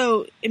just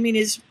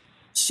his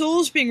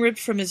soul's being ripped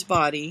from his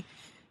body,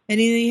 and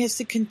he has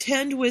to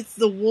contend with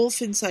the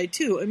wolf inside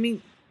too. I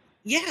mean,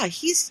 yeah,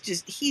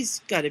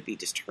 he's got to be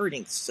just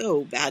hurting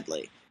so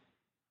badly.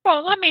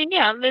 Well, I mean,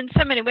 yeah, in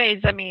so many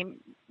ways. I mean,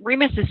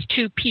 Remus is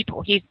two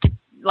people. He's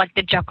like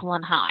the Jekyll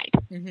and Hyde,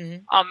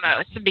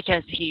 almost,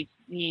 because he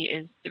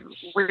is the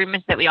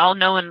Remus that we all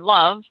know and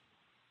love.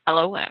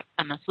 Hello,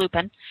 I'm a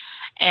Lupin,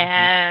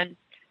 and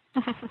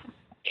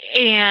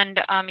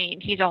and I mean,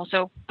 he's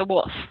also the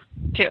wolf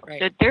too.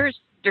 Right. So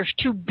there's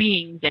two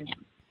beings in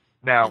him.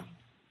 Now,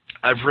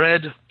 I've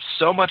read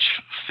so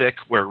much fic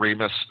where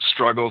Remus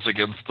struggles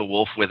against the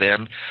wolf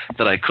within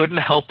that I couldn't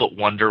help but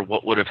wonder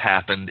what would have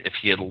happened if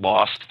he had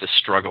lost the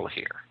struggle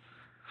here.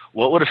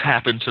 What would have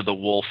happened to the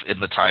wolf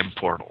in the time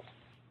portal?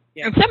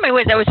 Yeah. In so many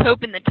ways, I was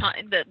hoping the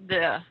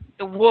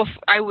wolf.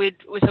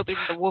 Was hoping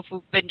the wolf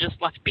would have been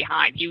just left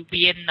behind. He would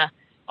be in the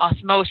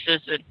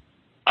osmosis. And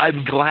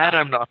I'm glad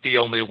I'm not the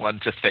only one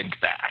to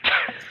think that.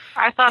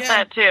 I thought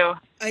that too.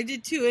 I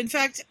did too. In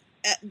fact,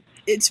 I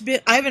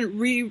haven't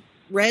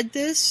reread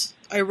this.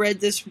 I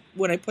read this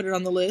when I put it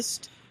on the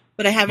list,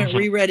 but I haven't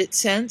reread it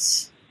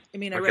since. I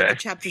mean, I read the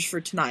chapters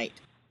for tonight,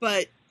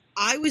 but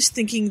I was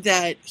thinking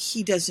that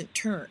he doesn't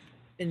turn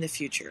in the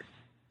future.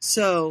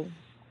 So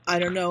I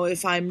don't know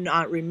if I'm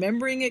not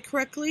remembering it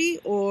correctly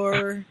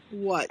or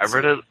what. I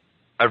read it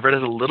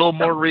a little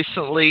more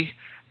recently,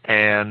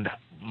 and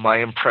my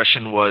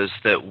impression was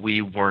that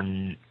we were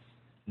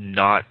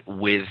not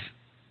with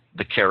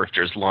the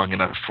characters long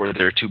enough for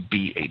there to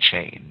be a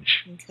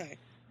change. Okay.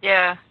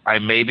 Yeah. I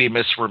may be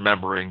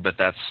misremembering, but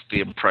that's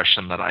the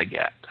impression that I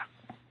get.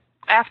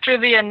 After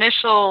the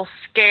initial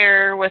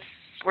scare where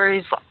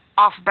he's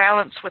off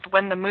balance with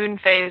when the moon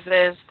phase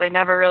is, they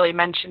never really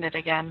mention it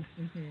again.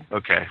 Mm-hmm.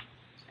 Okay.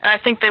 And I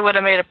think they would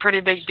have made a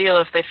pretty big deal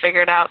if they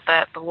figured out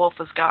that the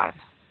wolf is gone.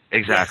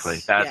 Exactly.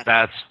 Yes.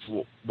 That's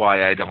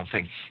why I don't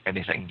think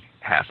anything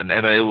happened.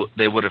 And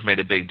they would have made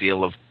a big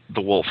deal of the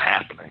wolf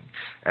happening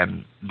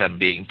and them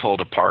being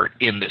pulled apart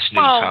in this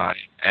new time.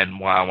 And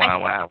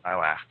wow.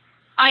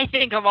 I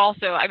think of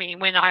also, I mean,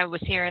 when I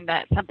was hearing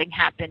that something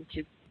happened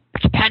to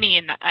Penny,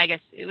 and I guess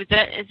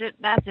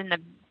that's in the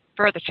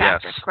further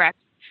chapters, correct?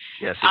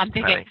 Yes. I'm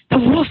thinking, the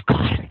wolf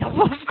got her.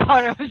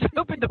 I was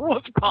hoping the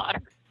wolf got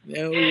her.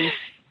 No.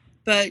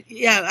 But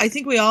yeah, I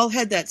think we all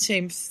had that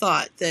same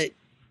thought that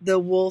the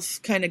wolf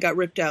kind of got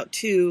ripped out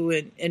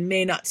too and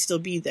may not still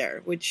be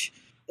there, which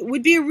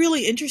would be a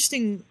really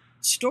interesting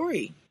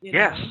story.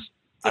 Yes.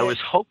 I was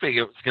hoping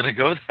it was going to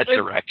go that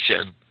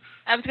direction.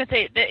 I was going to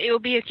say that it will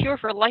be a cure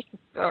for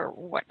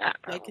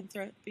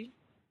lycanthropy.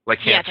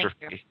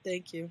 Lycanthropy.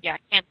 Thank you. Yeah, I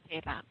can't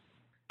say that.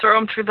 Throw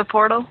him through the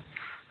portal?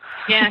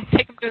 Yeah,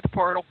 take him through the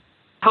portal.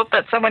 Hope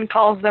that someone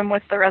calls them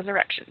with the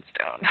resurrection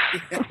stone.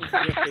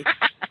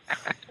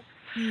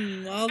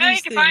 All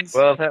these things.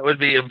 Well, that would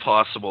be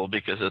impossible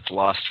because it's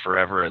lost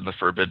forever in the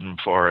Forbidden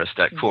Forest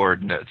at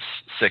coordinates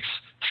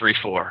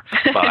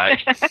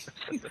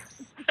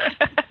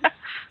 6345.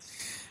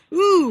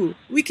 Ooh,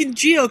 we can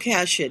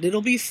geocache it.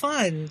 It'll be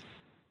fun.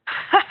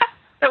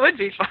 That would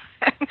be fun.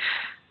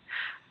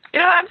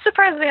 I'm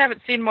surprised we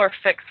haven't seen more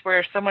fics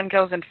where someone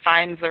goes and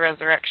finds the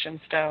resurrection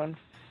stone.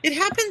 It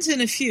happens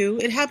in a few.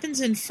 It happens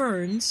in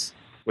Ferns.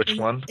 Which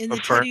one? In of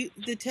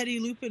the Teddy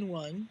Lupin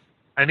one.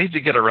 I need to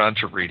get around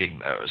to reading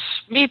those.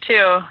 Me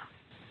too.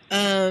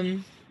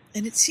 And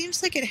it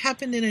seems like it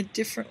happened in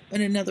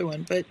another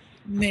one, but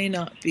may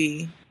not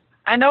be.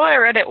 I know I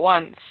read it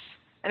once,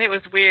 and it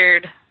was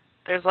weird.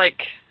 There's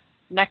like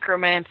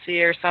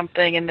necromancy or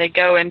something, and they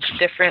go into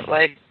different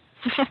like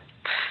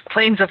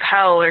planes of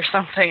hell or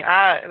something.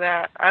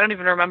 I don't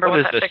even remember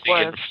what that fic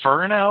was.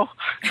 Inferno?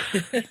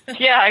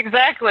 Yeah,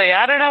 exactly.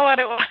 I don't know what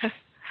it was.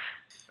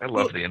 I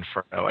love the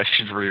Inferno. I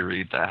should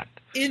reread that.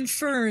 In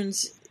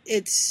Ferns,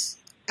 it's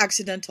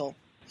accidental.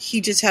 He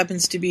just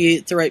happens to be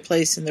at the right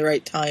place in the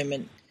right time,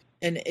 and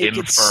it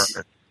gets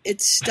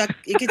stuck.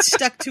 It gets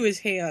stuck to his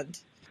hand,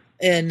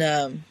 and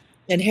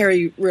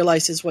Harry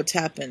realizes what's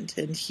happened,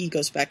 and he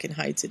goes back and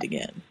hides it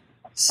again.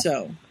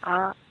 So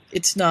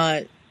it's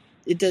not.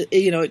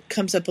 It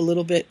comes up a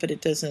little bit, but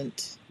it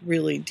doesn't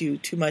really do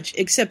too much,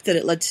 except that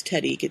it lets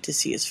Teddy get to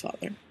see his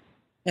father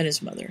and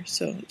his mother.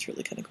 So it's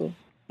really kind of cool.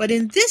 But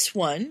in this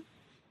one,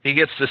 he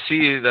gets to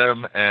see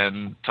them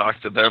and talk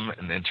to them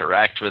and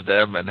interact with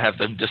them and have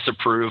them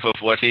disapprove of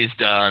what he's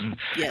done.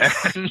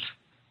 Yes. And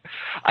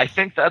I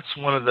think that's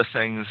one of the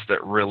things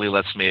that really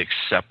lets me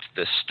accept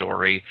this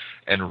story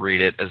and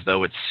read it as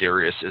though it's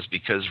serious, is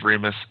because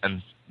Remus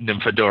and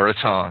Nymphadora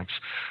Tonks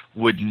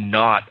would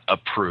not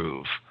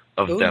approve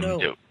of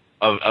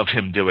of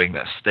him doing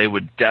this. They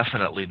would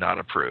definitely not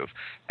approve.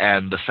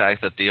 And the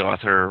fact that the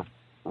author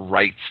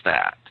writes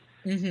that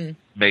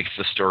makes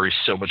the story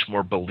so much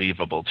more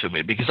believable to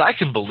me, because I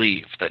can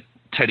believe that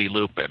Teddy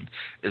Lupin,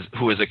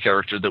 who is a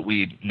character that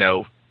we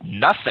know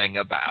nothing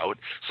about,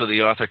 so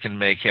the author can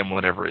make him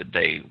whatever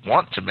they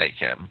want to make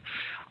him.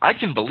 I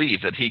can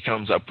believe that he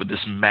comes up with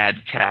this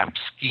madcap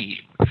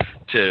scheme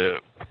to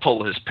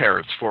pull his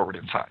parents forward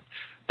in time.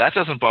 That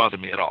doesn't bother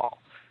me at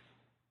all.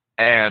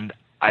 And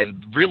I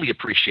really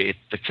appreciate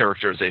the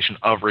characterization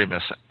of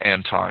Remus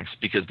and Tonks,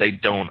 because they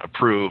don't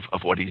approve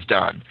of what he's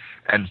done.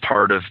 And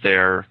part of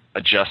their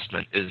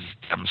adjustment is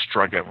them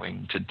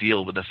struggling to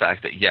deal with the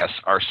fact that, yes,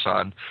 our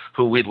son,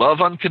 who we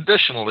love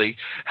unconditionally,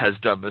 has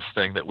done this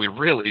thing that we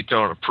really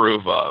don't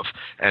approve of.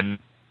 And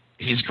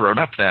he's grown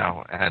up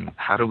now. And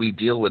how do we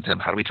deal with him?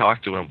 How do we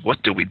talk to him?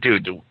 What do we do?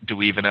 Do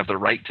we even have the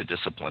right to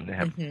discipline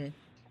him? Mm-hmm.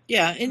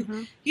 Yeah,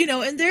 and,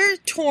 and they're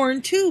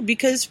torn, too,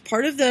 because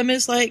part of them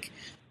is like,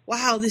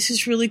 wow, this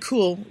is really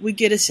cool. We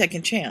get a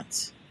second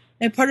chance.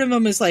 And part of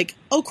them is like,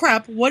 oh,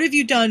 crap, what have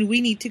you done? We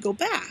need to go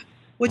back.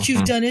 What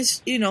you've done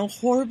is,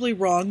 horribly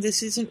wrong.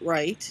 This isn't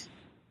right.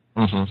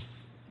 And,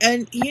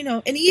 and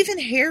even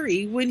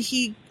Harry, when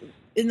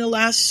in the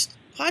last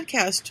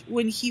podcast,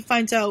 when he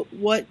finds out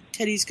what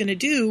Teddy's going to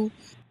do,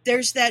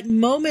 there's that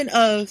moment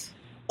of,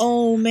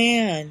 oh,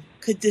 man,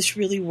 could this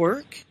really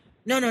work?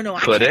 No, I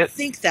can't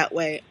think that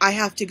way. I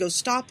have to go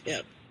stop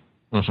him.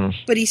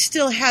 But he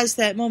still has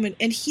that moment,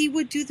 and he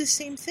would do the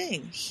same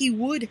thing. He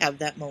would have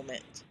that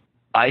moment.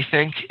 I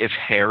think if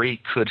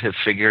Harry could have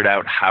figured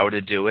out how to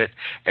do it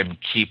and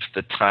keep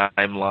the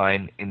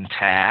timeline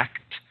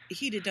intact,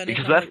 he'd have done it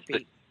in a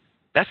heartbeat.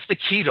 That's the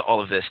key to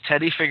all of this.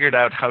 Teddy figured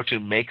out how to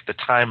make the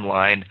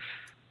timeline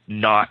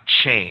not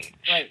change.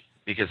 Right.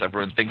 Because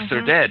everyone thinks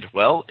they're dead.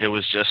 Well, it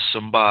was just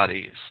some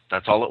bodies.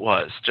 That's all it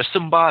was. Just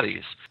some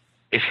bodies.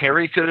 If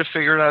Harry could have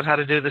figured out how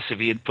to do this, if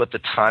he had put the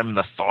time and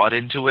the thought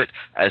into it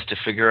as to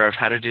figure out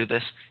how to do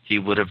this, he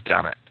would have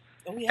done it.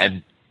 Oh, yeah.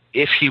 And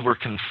if he were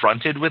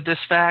confronted with this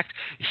fact,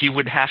 he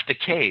would have to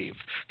cave,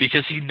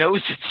 because he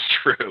knows it's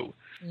true.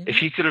 If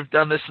he could have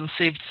done this and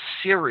saved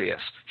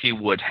Sirius, he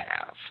would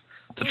have.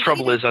 The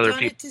trouble is other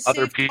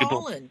people.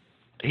 Colin.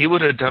 He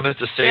would have done it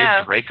to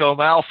save Draco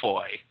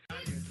Malfoy.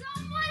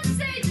 Someone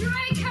say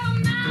Draco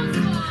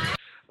Malfoy!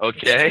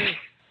 Okay?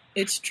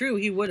 It's true,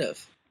 he would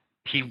have.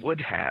 He would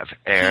have,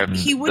 and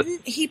he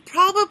wouldn't. He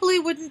probably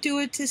wouldn't do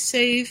it to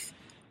save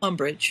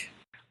Umbridge.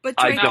 But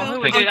Draco, I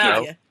don't think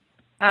so.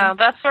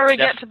 That's where we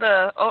get to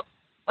the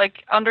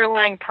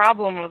underlying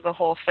problem of the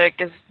whole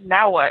fic is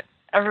now what?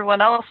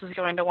 Everyone else is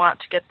going to want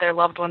to get their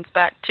loved ones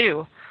back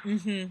too.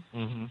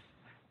 And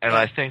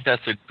I think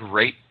that's a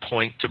great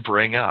point to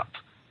bring up.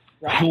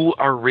 Right. Who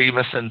are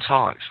Remus and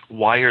Tonks?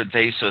 Why are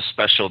they so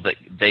special that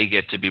they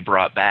get to be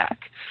brought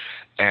back?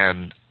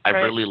 And I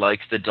really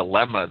like the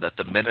dilemma that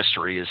the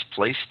Ministry is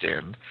placed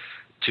in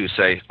to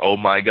say, oh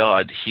my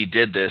God, he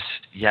did this.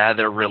 Yeah,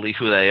 they're really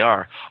who they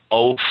are.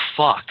 Oh,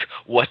 fuck.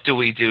 What do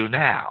we do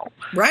now?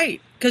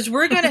 Right. Because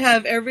we're going to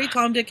have every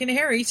Tom, Dick, and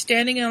Harry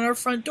standing on our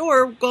front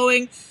door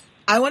going,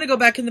 I want to go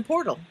back in the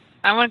portal.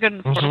 I want to go in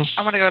the portal.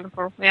 I want to go in the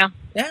portal. Yeah.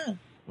 Yeah.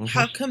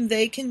 How come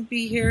they can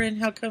be here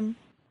and how come...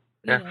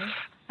 You know?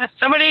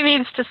 Somebody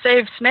needs to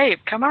save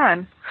Snape. Come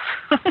on.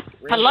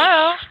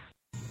 Hello?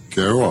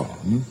 Go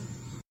on.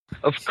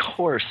 Of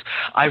course.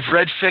 I've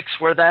read fics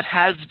where that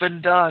has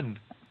been done.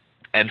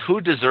 And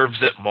who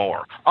deserves it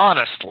more?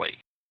 Honestly.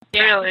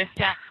 Really?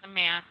 Yeah,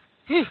 man.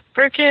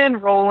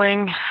 Frickin'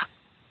 rolling.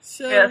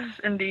 So, yes,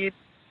 indeed.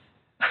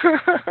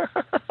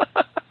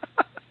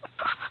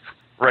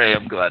 Ray,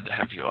 I'm glad to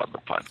have you on the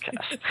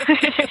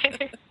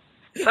podcast.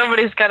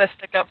 Somebody's got to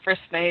stick up for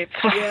Snape.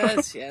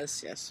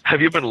 Yes.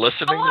 Have you been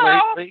listening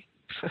lately?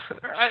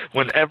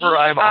 Whenever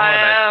I'm on,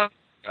 I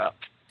stick up.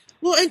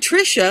 Well, and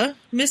Trisha,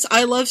 Miss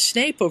I Love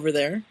Snape over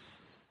there.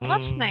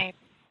 Love Snape.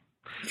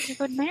 He's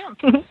a good man.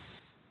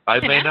 I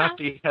may not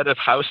be head of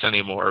house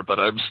anymore, but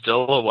I'm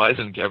still a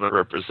Wiseengambit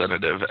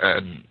representative,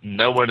 and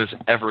no one is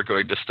ever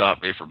going to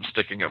stop me from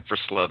sticking up for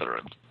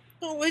Slytherin.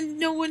 Oh, and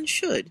no one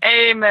should.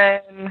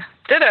 Amen.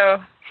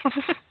 Ditto.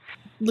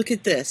 Look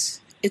at this.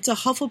 It's a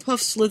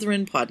Hufflepuff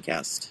Slytherin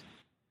podcast.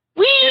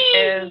 Whee!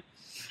 It is.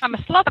 I'm a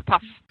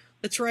Slutherpuff.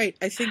 That's right.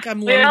 I think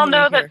I'm We learning all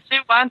know here. that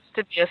Sue wants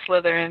to be a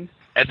Slytherin.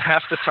 And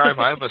half the time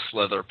I'm a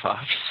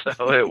Slitherpuff,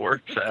 so it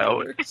works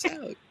out.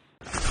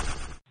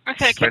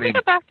 Okay, can we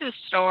go back to the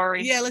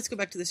story? Yeah, let's go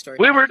back to the story.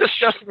 We were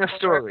discussing a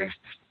story.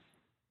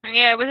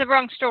 Yeah, it was the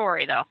wrong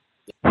story, though.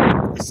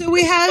 So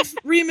we have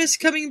Remus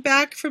coming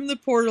back from the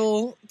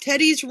portal.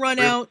 Teddy's run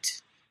out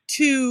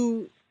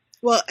to...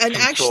 Well, and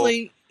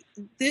actually,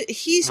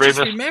 he's Remus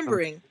just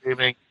remembering.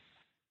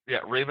 Yeah,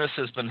 Remus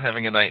has been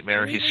having a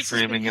nightmare. He's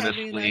screaming in his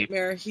sleep.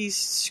 He's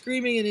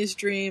screaming in his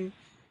dream.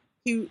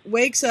 He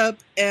wakes up,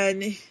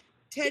 and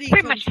Teddy pretty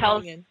comes much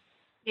tells, running in.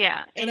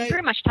 Yeah, And he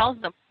pretty much tells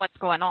them what's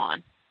going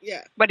on.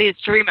 Yeah. What his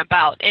dream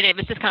about. And it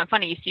was just kind of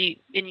funny.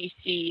 You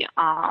see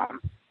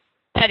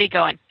Teddy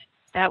going,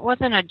 that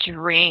wasn't a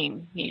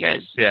dream. He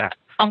goes, Yeah.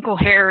 Uncle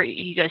Harry,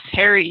 he goes,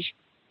 Harry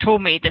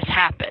told me this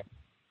happened.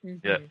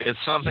 Yeah, it's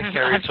something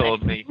Harry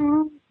told me.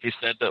 He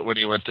said that when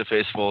he went to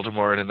face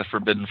Voldemort in the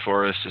Forbidden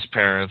Forest, his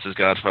parents, his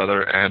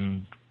godfather,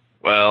 and,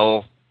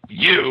 well,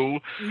 you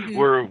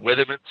were with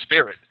him in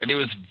spirit. And he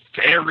was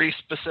very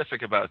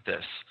specific about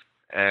this.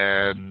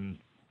 And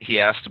he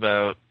asked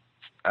about,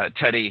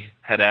 Teddy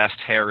had asked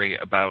Harry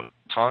about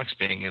Tonks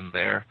being in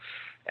there,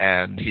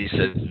 and he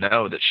said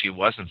no, that she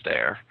wasn't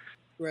there,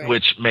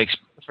 which makes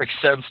perfect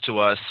sense to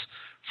us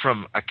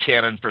from a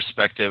canon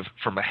perspective,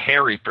 from a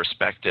Harry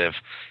perspective.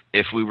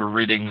 If we were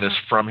reading this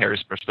from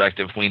Harry's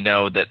perspective, we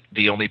know that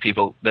the only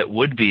people that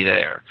would be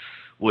there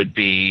would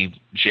be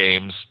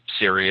James,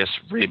 Sirius,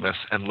 Remus,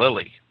 and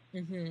Lily.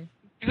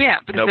 Yeah,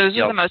 because those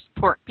are the most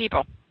important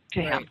people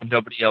to him.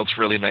 Nobody else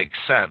really makes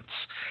sense.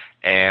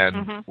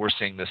 And we're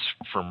seeing this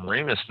from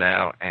Remus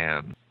now,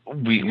 and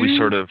we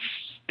sort of,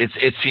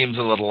 it seems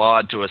a little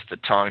odd to us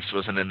that Tonks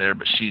wasn't in there,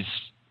 but she's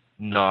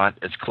not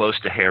as close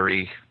to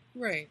Harry.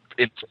 Right.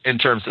 In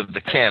terms of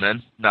the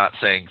canon, not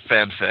saying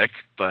fanfic,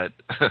 but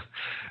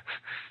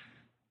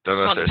don't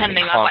know if there's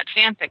depending on what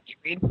fanfic you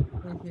read.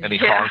 Any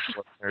Honks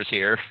listeners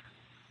here.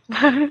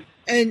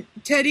 And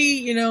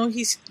Teddy,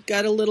 he's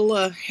got a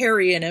little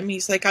Harry in him.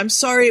 He's like, I'm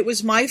sorry, it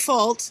was my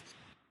fault.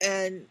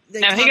 And he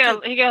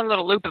got a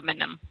little lupum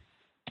in him.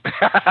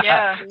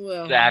 Yeah.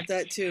 Well, exactly.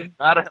 that too.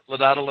 Not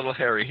a little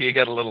Harry. He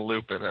got a little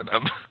Lupin in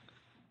him.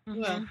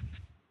 Well,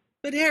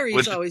 but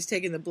Harry's always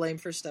taking the blame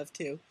for stuff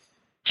too.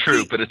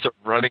 True, but it's a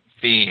running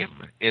theme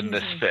in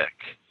this fic.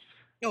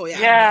 Oh, yeah.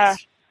 Yeah.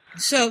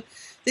 So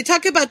they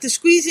talk about the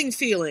squeezing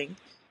feeling,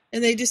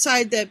 and they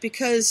decide that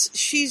because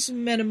she's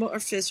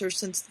metamorphosis, or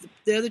since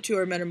the other two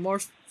are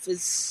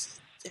metamorphosis,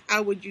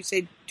 how would you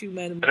say two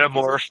metamorphosis?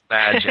 Metamorph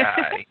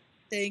magi.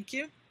 Thank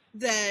you.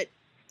 That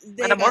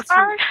they got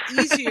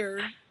through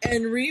easier.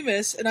 And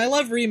Remus, and I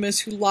love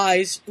Remus, who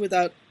lies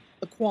without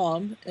a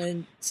qualm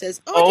and says,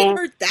 it didn't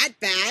hurt that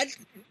bad.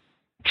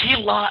 He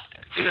lied.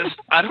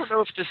 I don't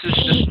know if this is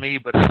just me,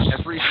 but in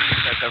every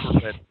scene I've ever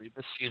read,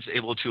 Remus seems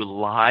able to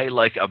lie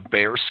like a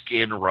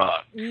bearskin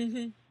rug.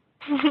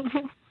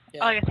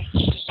 Oh,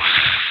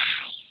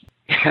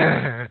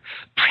 yeah.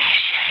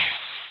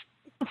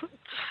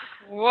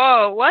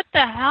 Whoa, what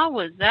the hell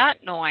was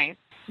that noise?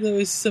 That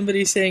was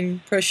somebody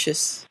saying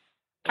precious.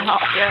 Oh,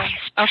 yeah.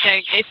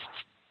 Okay.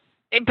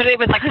 But it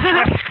was like,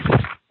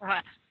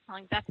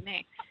 like that's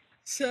me.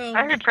 So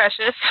I heard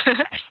precious.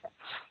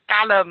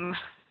 Got him.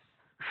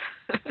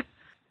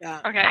 Yeah.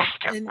 Okay.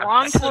 And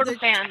wrong so sort of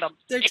fandom.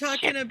 They're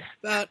talking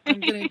about, I'm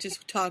going to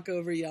just talk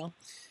over y'all.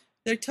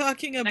 They're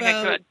talking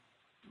about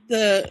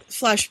the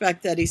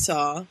flashback that he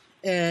saw,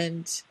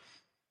 and,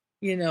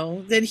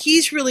 then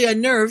he's really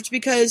unnerved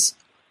because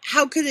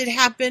how could it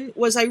happen?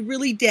 Was I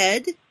really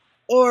dead?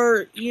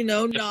 Or,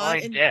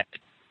 not? And, dead.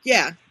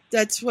 Yeah,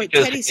 that's what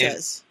Because Teddy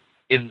says.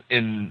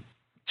 In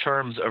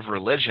terms of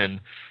religion,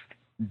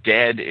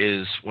 dead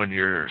is when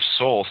your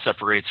soul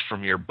separates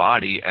from your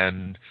body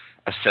and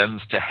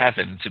ascends to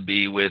heaven to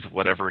be with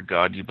whatever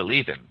God you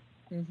believe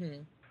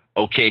in.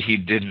 Okay, he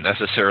didn't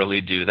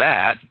necessarily do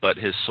that, but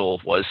his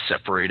soul was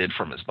separated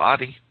from his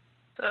body.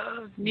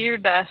 So, near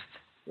death.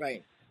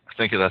 Right. I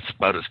think that's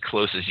about as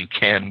close as you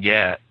can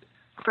get.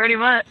 Pretty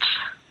much.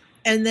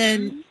 And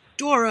then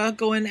Dora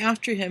going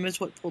after him is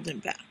what pulled him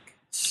back.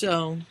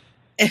 So,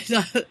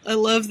 and I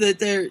love that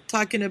they're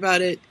talking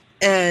about it,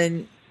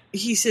 and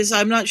he says,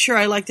 I'm not sure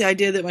I like the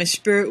idea that my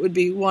spirit would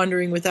be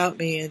wandering without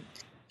me. And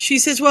she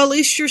says, well, at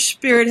least your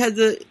spirit had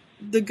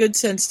the good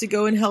sense to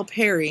go and help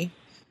Harry.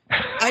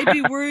 I'd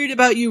be worried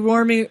about you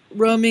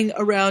roaming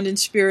around in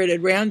spirit at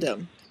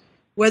random.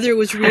 whether it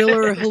was real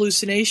or a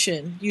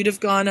hallucination, you'd have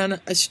gone on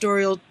a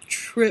storyal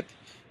trip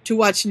to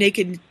watch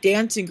naked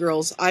dancing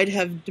girls, I'd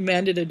have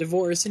demanded a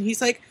divorce. And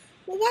he's like,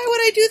 well, why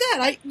would I do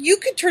that? You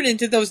could turn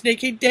into those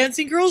naked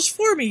dancing girls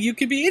for me. You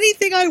could be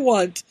anything I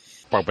want.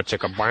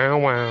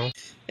 Wow.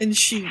 And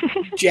she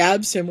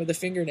jabs him with a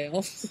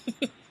fingernail.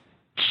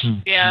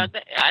 Yeah,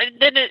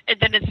 then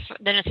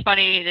it's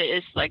funny.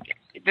 It's like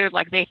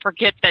they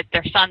forget that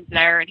their son's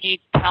there, and he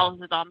tells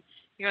them,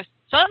 he goes,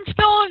 "Son's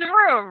still in the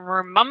room,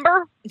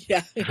 remember?"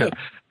 Yeah.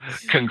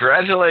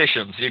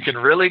 Congratulations, you can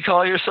really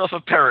call yourself a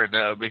parent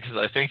now because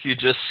I think you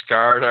just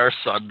scarred our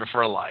son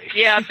for life.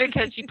 Yeah,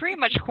 because she pretty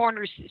much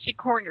corners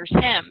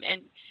him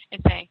and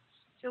saying,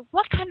 "So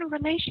what kind of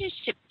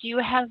relationship do you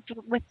have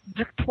with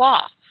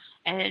Victoire?"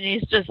 And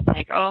he's just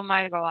like, "Oh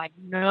my God,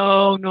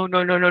 no.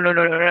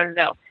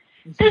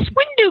 This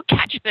window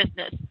catch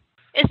business.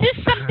 Is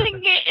this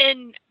something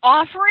in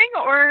offering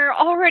or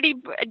already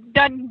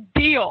done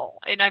deal?"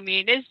 And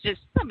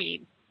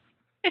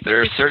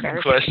there are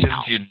certain questions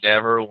you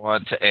never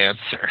want to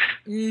answer.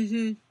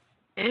 Mm-hmm.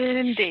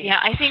 Indeed. Yeah,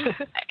 I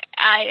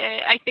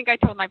think I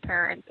told my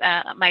parents.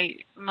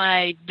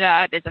 My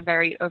dad is a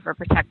very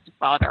overprotective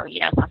father.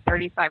 Yes, I'm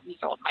 35 years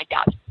old. My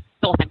dad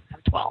still thinks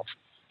I'm 12.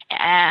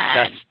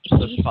 And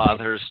that's the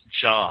father's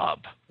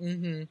job.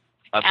 Mm-hmm.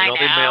 I'm the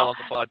only male on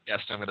the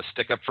podcast. I'm going to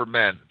stick up for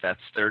men. That's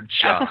their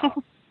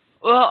job.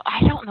 Well,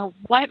 I don't know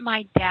what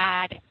my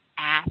dad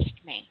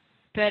asked me,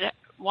 but at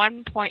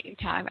one point in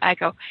time, I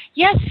go,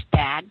 "Yes,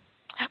 Dad,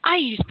 I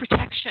use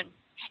protection.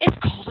 It's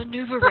called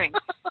maneuvering."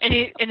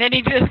 and then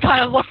he just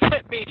kind of looked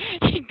at me.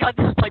 He got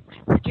this like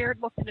scared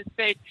look in his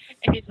face,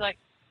 and he's like,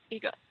 he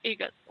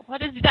goes,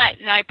 "What is that?"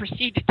 And I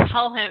proceed to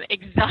tell him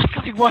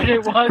exactly what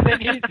it was,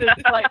 and he's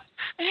just like,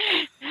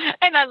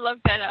 and I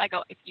looked at it. I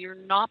go, "If you're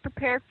not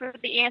prepared for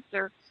the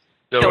answer,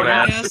 don't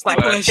ask the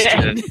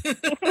question."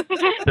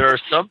 There are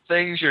some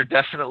things you're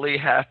definitely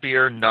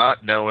happier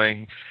not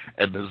knowing,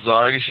 and as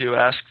long as you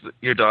ask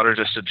your daughter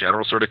just a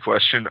general sort of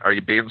question, "Are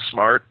you being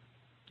smart?"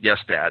 "Yes,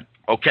 Dad."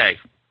 "Okay."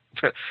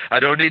 I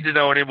don't need to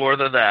know any more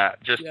than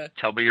that. Just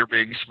tell me you're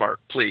being smart,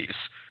 please.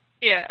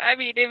 Yeah,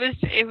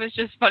 it was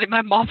just funny.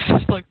 My mom's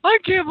just like, "I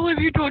can't believe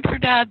you told your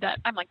dad that."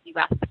 I'm like, "You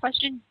asked the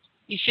question.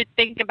 You should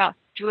think about,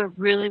 do I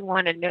really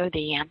want to know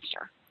the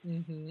answer?"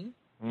 Mm-hmm.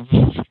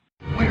 Mm-hmm.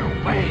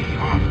 We're way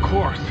off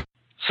course.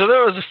 So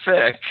there was a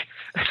fic.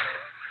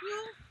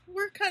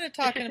 We're kind of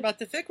talking about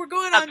the fic. We're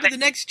going on to the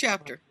next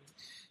chapter.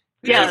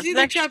 Yeah, it's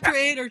either chapter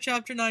 8 or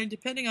chapter 9,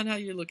 depending on how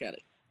you look at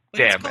it. But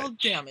Damage. It's called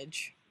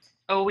Damage.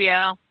 Oh,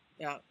 yeah.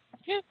 Yeah.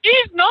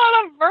 He's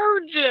not a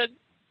virgin.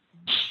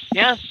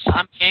 Yes,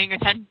 I'm paying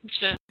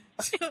attention.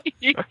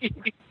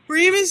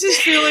 Remus is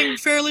feeling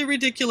fairly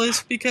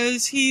ridiculous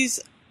because he's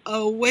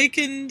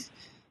awakened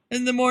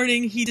in the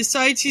morning. He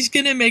decides he's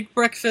going to make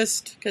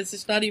breakfast because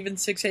it's not even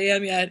 6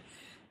 a.m. yet.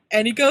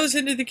 And he goes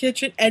into the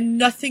kitchen and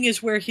nothing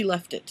is where he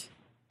left it.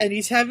 And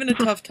he's having a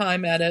tough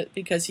time at it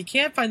because he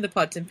can't find the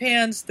pots and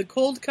pans. The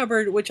cold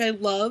cupboard, which I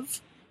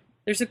love.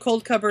 There's a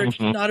cold cupboard,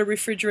 not a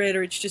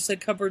refrigerator. It's just a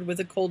cupboard with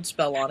a cold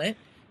spell on it.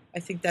 I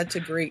think that's a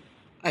great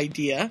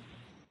idea.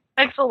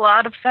 Makes a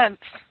lot of sense.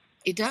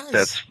 It does.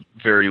 That's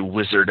very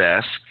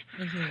wizard-esque.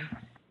 Mm-hmm.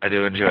 I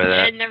do enjoy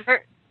that. And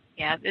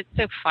it's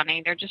so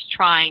funny. They're just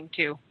trying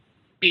to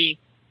be.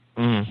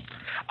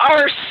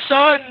 Our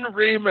son,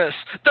 Remus,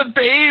 the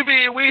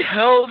baby we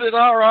held in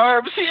our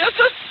arms, he has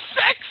a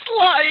sex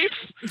life.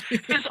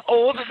 He's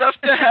old enough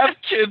to have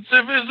kids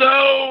of his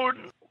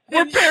own.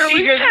 We're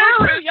barely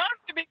parents.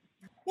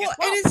 Well,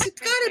 and it's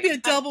got to be a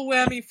double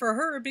whammy for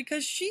her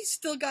because she's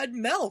still got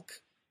milk.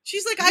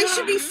 She's like, I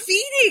should be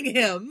feeding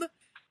him.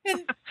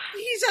 And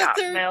he's out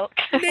there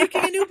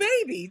making a new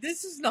baby.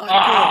 This is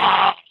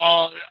not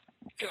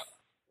good.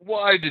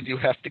 Why did you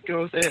have to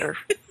go there?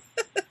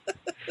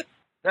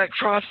 That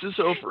crosses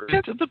over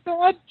into the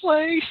bad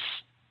place.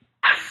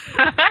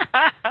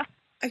 I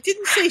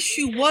didn't say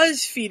she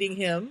was feeding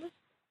him.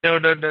 No,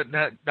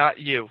 not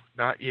you.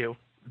 Not you.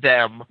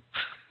 Them.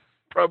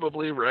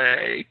 Probably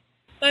Ray.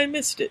 I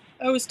missed it.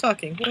 I was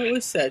talking. What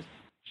was said?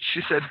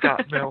 She said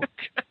got milk.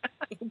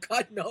 Oh,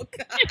 got milk.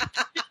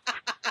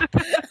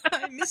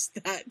 I missed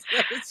that.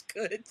 That was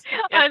good.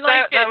 I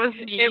like that was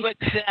it was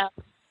them.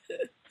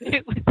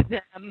 It was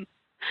them.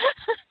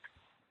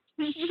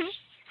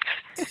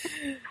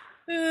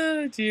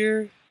 Oh,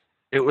 dear.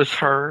 It was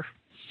her.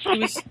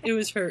 It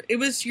was her. It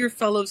was your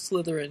fellow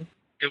Slytherin.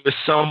 It was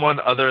someone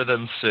other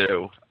than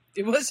Sue.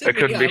 It wasn't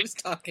me. I was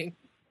talking.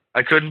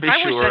 I couldn't be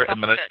sure,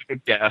 and then I took a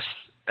guess,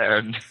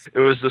 and it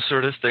was the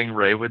sort of thing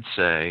Ray would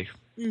say.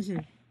 Mm-hmm.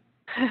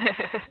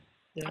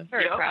 Yeah. I'm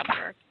very proud of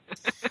her.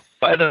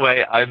 By the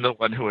way, I'm the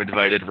one who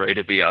invited Ray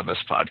to be on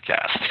this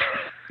podcast.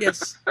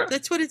 Yes,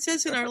 that's what it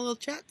says in our little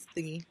chat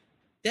thingy.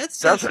 Death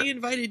says he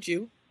invited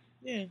you.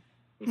 Yeah.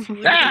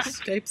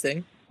 Skype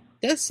thing.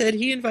 Death said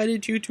he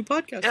invited you to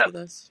podcast with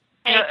us.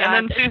 Yeah,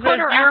 and then Sue says,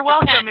 "You're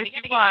welcome if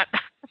you want."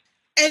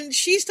 And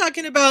she's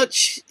talking about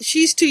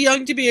she's too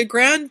young to be a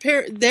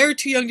grandparent. They're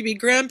too young to be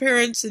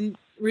grandparents, and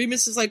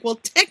Remus is like, "Well,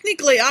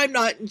 technically, I'm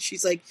not." And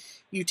she's like,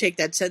 you take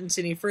that sentence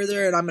any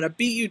further and I'm going to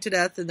beat you to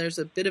death. And there's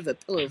a bit of a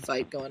pillow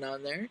fight going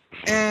on there.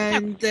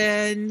 And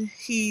then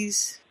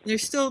they're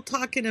still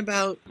talking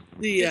about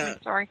the,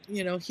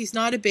 he's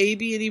not a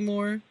baby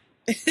anymore.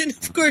 And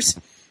of course,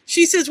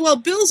 she says, well,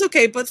 Bill's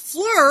okay, but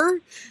Fleur,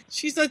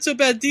 she's not so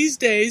bad these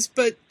days,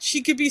 but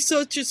she could be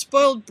such a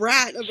spoiled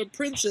brat of a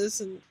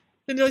princess. And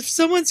if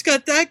someone's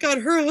got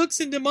her hooks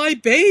into my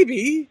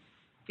baby,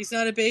 he's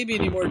not a baby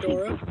anymore,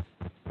 Dora.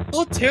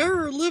 I'll tear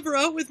her liver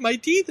out with my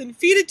teeth and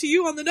feed it to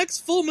you on the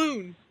next full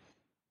moon.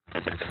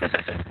 I'm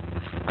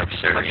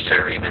sure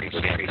Remus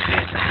can't say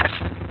that.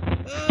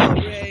 Oh,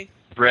 Ray.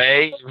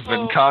 Ray, you've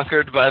been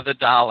conquered by the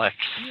Daleks.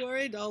 You are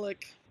a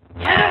Dalek.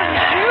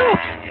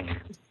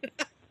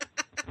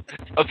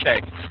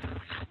 Okay.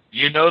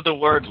 You know the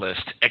word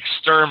list.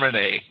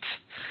 Exterminate.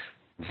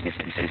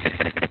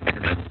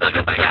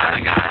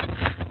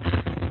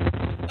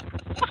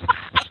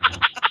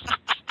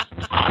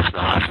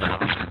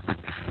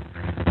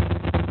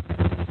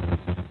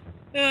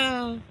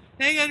 Oh,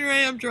 hang on,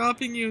 Ray. I'm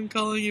dropping you and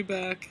calling you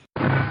back.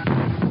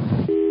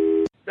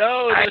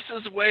 No, this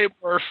is way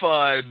more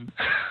fun.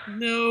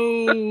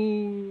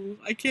 No,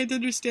 I can't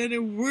understand a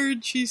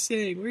word she's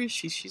saying. Where is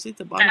she? She's at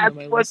the bottom of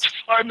my What's list.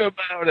 fun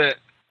about it?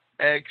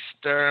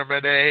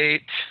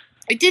 Exterminate.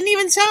 It didn't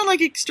even sound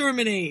like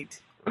exterminate.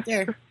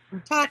 There,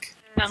 talk.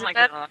 Sound like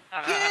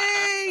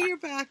Yay, you're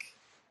back.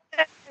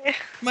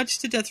 Much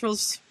to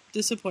Deathrill's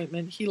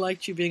disappointment, he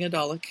liked you being a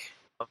Dalek.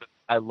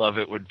 I love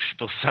it when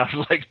people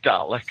sound like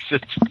Daleks.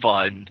 It's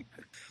fun.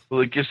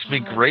 Well, it gives me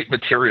great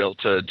material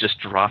to just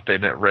drop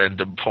in at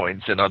random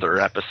points in other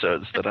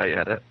episodes that I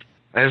edit.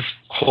 I have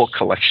a whole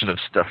collection of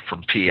stuff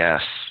from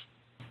PS.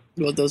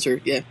 Well, those are,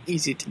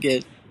 easy to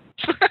get.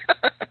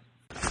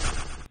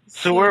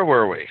 So where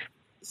were we?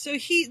 So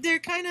they're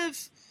kind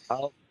of...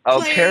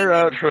 I'll tear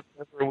out her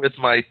liver with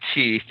my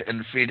teeth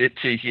and feed it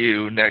to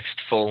you next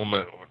full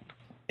moon.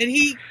 And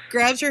he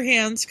grabs her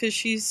hands because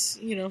she's,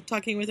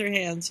 talking with her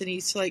hands. And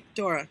he's like,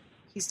 Dora,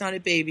 he's not a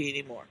baby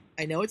anymore.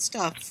 I know it's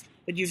tough,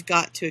 but you've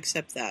got to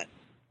accept that.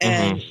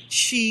 And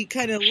she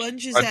kind of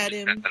lunges at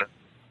him.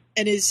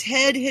 And his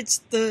head hits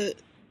the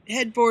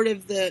headboard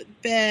of the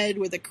bed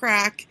with a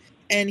crack.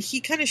 And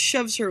he kind of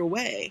shoves her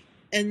away.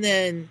 And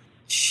then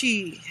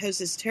she has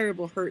this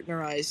terrible hurt in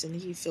her eyes. And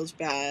he feels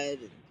bad.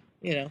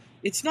 And,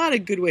 it's not a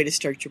good way to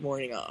start your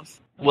morning off.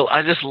 Well,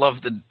 I just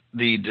love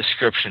the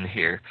description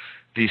here.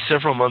 The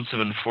several months of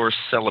enforced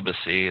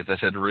celibacy that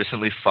had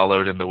recently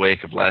followed in the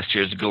wake of last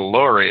year's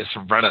glorious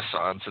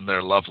renaissance in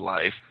their love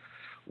life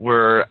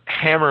were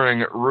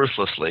hammering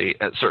ruthlessly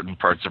at certain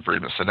parts of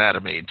Remus'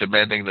 anatomy,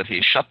 demanding that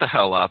he shut the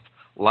hell up,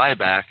 lie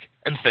back,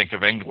 and think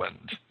of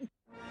England.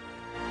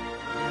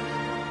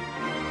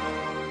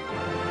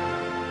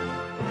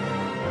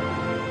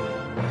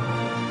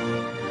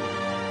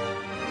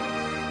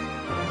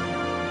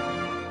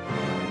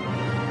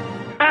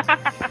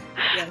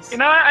 Yes. You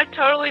know what? I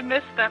totally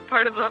missed that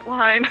part of the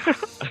line.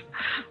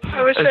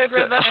 I wish I'd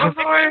read that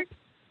before.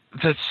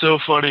 That's so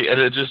funny, and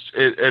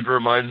it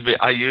reminds me,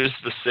 I use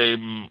the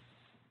same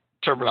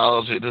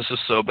terminology, this is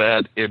so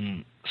bad,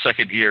 in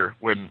second year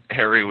when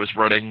Harry was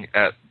running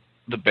at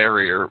the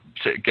barrier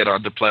to get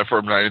onto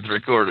platform 9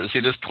 3/4.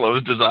 He just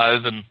closed his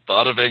eyes and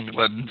thought of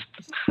England.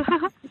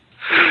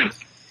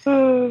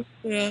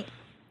 Yeah.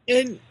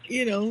 And,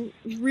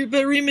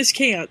 but Remus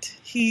can't.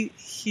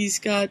 He's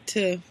got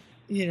to,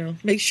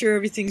 make sure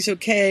everything's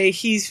okay.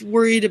 He's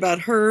worried about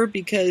her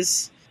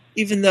because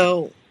even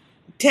though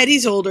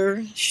Teddy's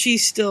older, she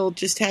still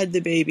just had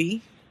the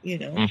baby,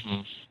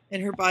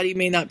 and her body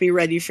may not be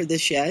ready for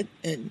this yet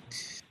and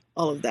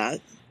all of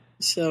that.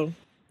 So,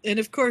 and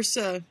of course...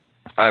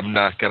 I'm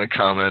not going to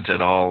comment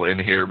at all in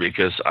here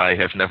because I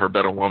have never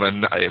been a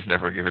woman. I have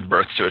never given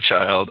birth to a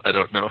child. I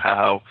don't know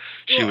how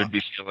she would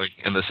be feeling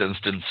in this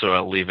instance, so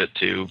I'll leave it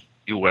to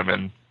you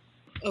women.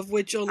 Of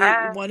which only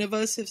one of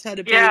us has had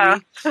a baby. Yeah.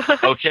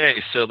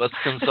 Okay, so let's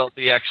consult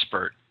the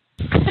expert.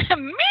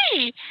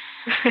 Me?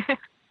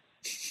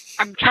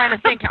 I'm trying to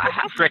think.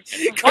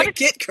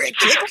 Cricket.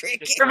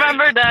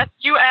 Remember that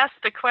you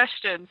asked the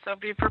question, so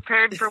be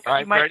prepared for what you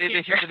I'm might ready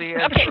to hear the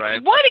answer. Okay,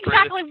 what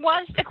exactly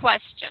was the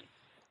question?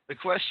 The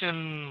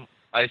question,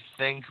 I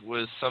think,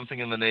 was something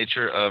in the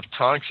nature of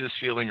Tonks is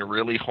feeling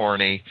really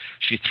horny.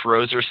 She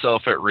throws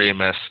herself at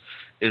Remus.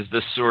 Is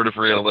this sort of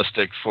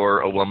realistic for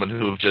a woman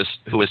who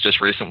has just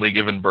recently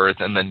given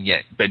birth and then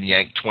been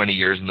yanked 20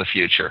 years in the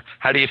future?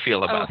 How do you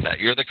feel about that?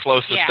 You're the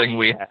closest thing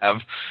we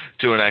have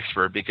to an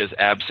expert because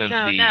absent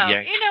the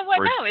yank. You know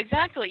what? No,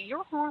 exactly.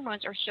 Your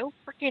hormones are so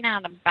freaking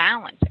out of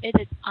balance. It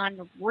is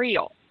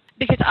unreal.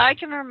 Because I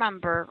can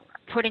remember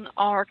putting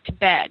Auric to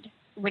bed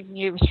when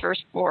he was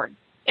first born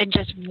and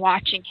just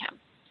watching him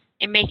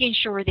and making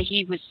sure that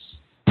he was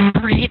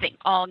breathing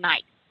all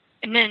night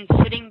and then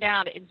sitting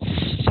down and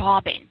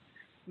sobbing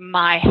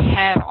my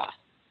head off.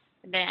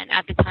 And then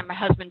at the time, my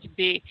husband to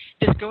be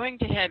just going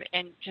to him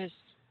and just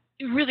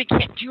you really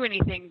can't do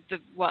anything the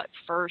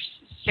first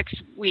 6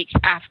 weeks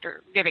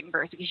after giving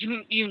birth because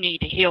you need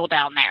to heal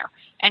down there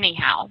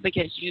anyhow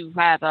because you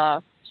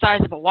have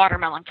size of a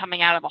watermelon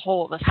coming out of a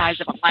hole the size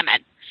of a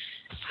lemon.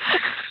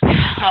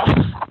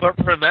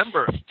 But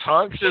remember,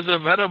 Tonks is a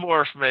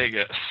metamorph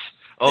magus,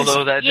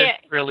 although that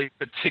didn't really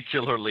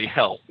particularly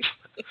help.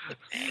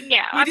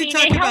 Yeah, we did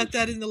talk about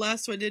that in the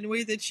last one, didn't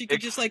we? That she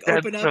could just like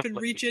open up and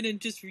reach in and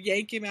just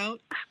yank him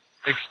out.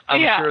 I'm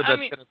sure that's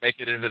going to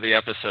make it into the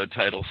episode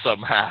title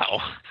somehow.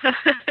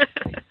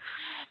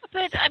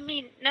 But I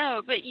mean,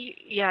 no. But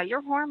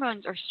your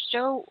hormones are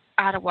so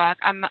out of whack.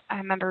 I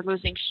remember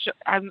losing.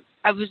 I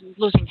was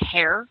losing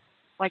hair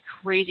like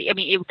crazy. I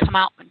mean, it would come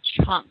out in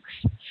chunks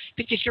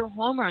because your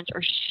hormones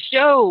are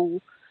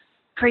so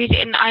crazy.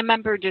 And I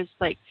remember just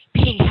like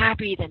being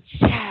happy, then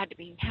sad,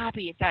 being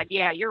happy and sad.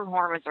 Yeah, your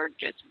hormones are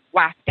just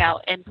whacked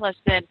out. And plus,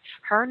 then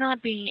her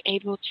not being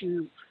able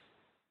to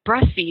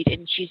breastfeed,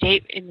 and she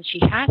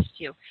has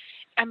to.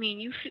 I mean,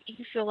 you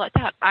feel like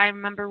that. I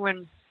remember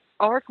when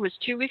Ulrich was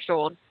 2 weeks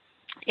old,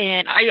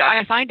 and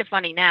I find it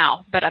funny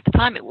now, but at the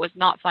time it was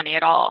not funny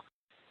at all.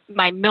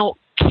 My milk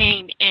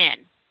came in,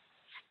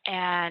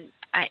 and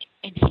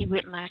he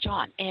wouldn't latch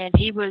on, and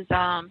he was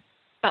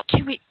about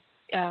 2 weeks.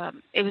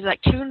 It was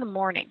like 2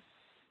 a.m.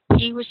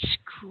 He was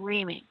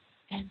screaming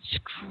and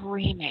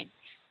screaming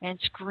and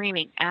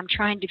screaming, and I'm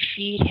trying to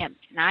feed him,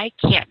 and I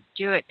can't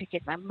do it because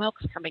my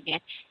milk's coming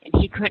in,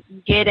 and he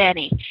couldn't get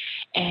any,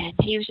 and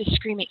he was just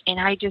screaming, and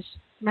I just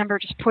remember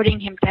just putting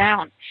him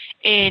down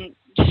and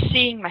just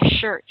seeing my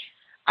shirt.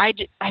 I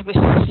was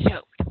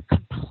soaked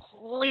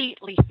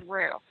completely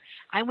through.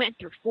 I went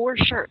through 4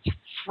 shirts,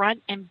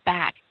 front and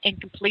back, and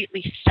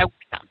completely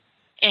soaked them.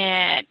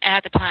 And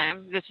at the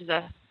time, this is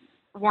a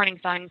warning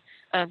sign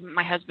of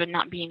my husband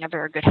not being a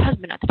very good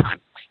husband at the time,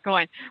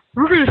 going,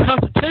 we're going to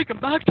have to take him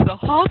back to the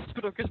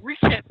hospital because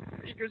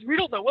we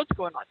don't know what's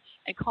going on.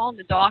 And calling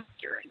the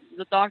doctor, and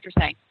the doctor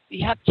saying, do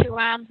you have 2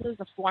 ounces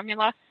of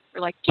formula?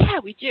 We're like, yeah,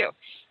 we do.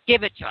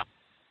 Give it to him.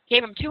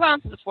 Gave him 2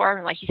 ounces of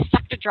formula, like he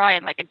sucked it dry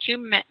in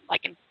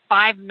in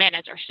 5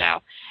 minutes or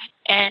so,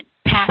 and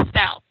passed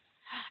out.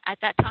 At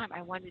that time,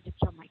 I wanted to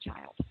kill my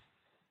child.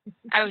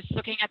 I was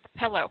looking at the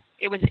pillow.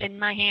 It was in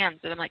my hands,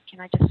 and I'm like, can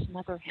I just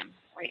smother him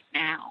right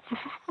now?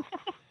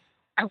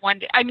 I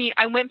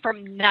went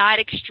from not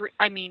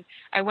extreme.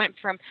 I went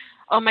from,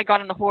 oh my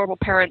God, I'm a horrible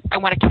parent. I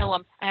want to kill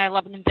him, and I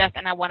love him to death,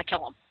 and I want to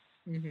kill him.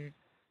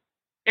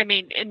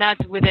 Mm-hmm. And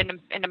that's within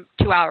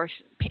a 2 hours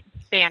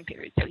span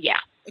period. So yeah.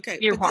 Okay.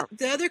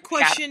 The other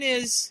question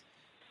is,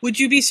 would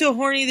you be so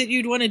horny that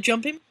you'd want to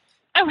jump him?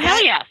 Oh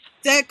hell yes.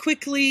 That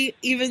quickly,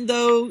 even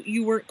though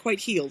you weren't quite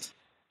healed.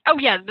 Oh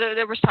yeah,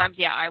 there was times.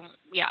 I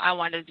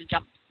wanted to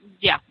jump.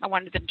 Yeah, I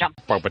wanted to jump.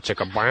 Wow.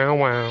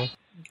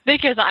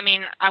 Because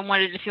I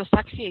wanted to feel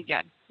sexy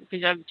again.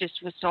 Because I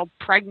just was so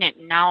pregnant,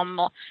 and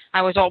now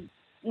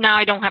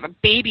I don't have a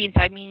baby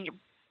inside me. And your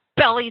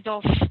belly's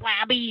all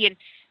flabby, and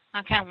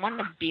I kind of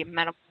wanted to be a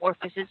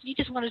metamorphosis. You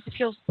just wanted to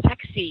feel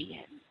sexy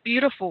and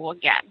beautiful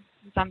again.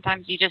 And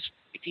sometimes if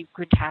you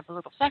could have a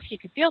little sex, you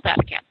could feel that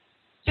again.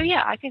 So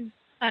yeah, I can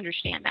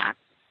understand that.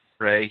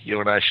 Ray, you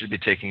and I should be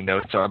taking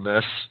notes on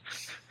this.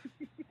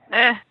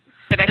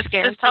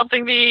 It's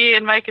helping me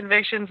in my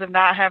convictions of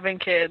not having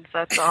kids,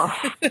 that's all.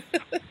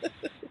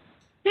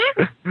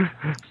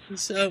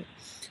 So,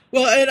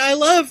 well, and I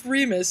love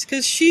Remus,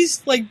 because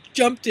she's, like,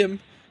 jumped him,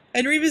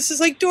 and Remus is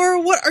like,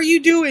 Dora, what are you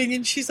doing?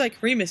 And she's like,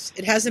 Remus,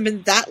 it hasn't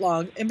been that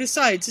long, and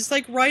besides, it's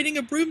like riding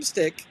a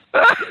broomstick.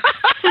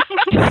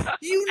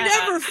 You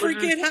never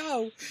forget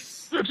how.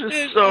 Which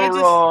is so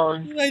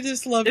wrong. I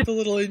just love the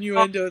little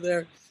innuendo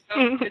there.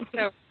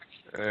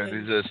 And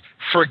he says,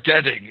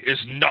 forgetting is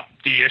not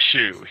the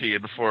issue, he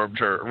informed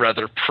her,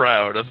 rather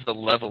proud of the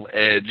level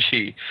edge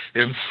he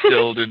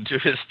instilled into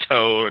his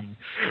tone.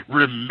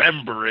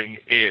 Remembering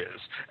is.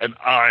 And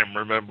I'm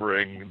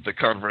remembering the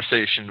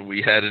conversation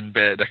we had in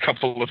bed a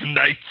couple of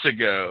nights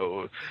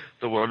ago.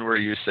 The one where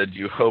you said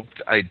you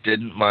hoped I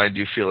didn't mind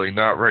you feeling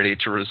not ready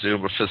to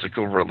resume a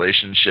physical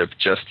relationship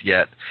just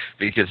yet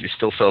because you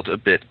still felt a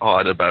bit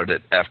odd about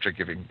it after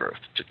giving birth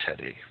to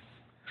Teddy.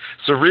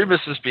 So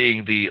Remus is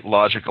being the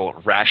logical,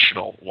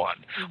 rational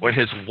one when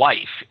his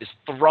wife is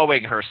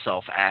throwing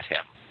herself at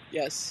him.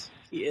 Yes,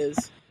 he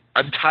is.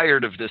 I'm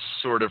tired of this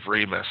sort of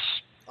Remus.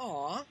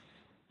 Aw.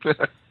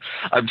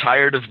 I'm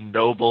tired of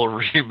noble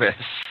Remus.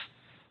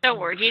 Don't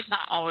worry, he's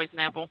not always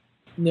noble.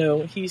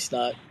 No, he's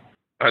not.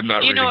 I'm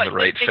not reading the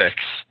right fix.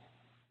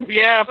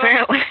 Yeah,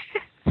 apparently.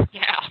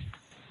 Yeah.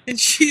 And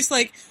she's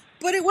like,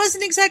 but it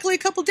wasn't exactly a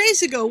couple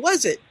days ago,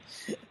 was it?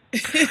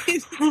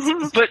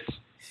 But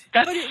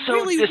that's so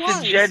really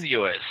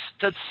disingenuous.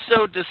 That's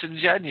so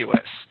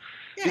disingenuous.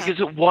 Yeah. Because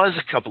it was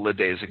a couple of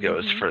days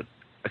ago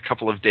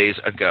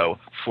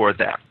for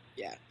them.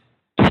 Yeah.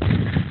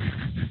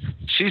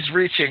 She's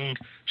reaching,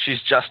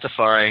 she's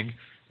justifying,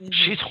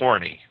 she's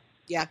horny.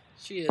 Yeah,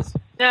 she is.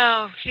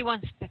 No, she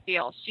wants to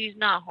feel. She's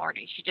not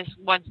horny. She just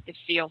wants to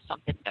feel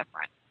something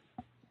different.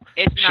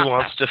 She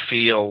wants to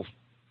feel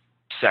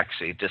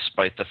sexy,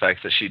 despite the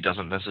fact that she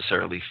doesn't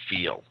necessarily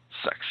feel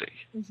sexy.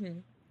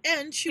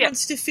 And she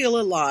wants to feel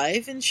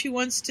alive, and she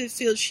wants to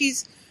feel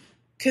she's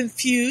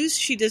confused.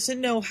 She doesn't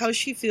know how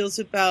she feels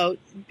about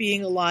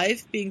being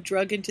alive, being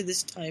drugged into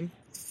this time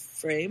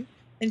frame.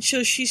 And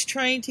so she's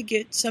trying to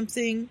get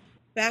something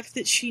back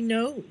that she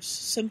knows.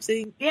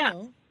 Something, you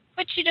know.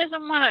 But she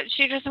doesn't want to.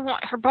 She doesn't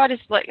want her body's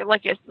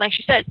like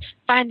she said,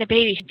 find the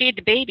baby, feed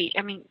the baby.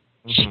 I mean,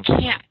 she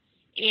can't,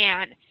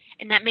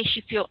 and that makes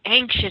you feel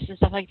anxious and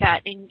stuff like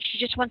that. And she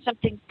just wants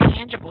something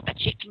tangible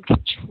that she can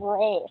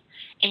control,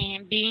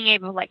 and being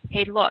able, like,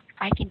 hey, look,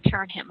 I can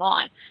turn him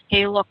on.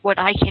 Hey, look what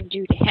I can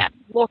do to him.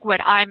 Look what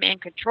I'm in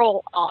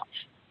control of,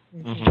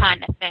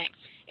 kind of thing.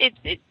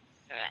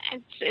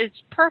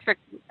 It's perfect.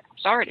 I'm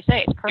sorry to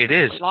say, it's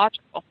perfectly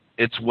logical.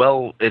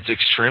 It's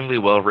extremely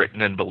well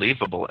written and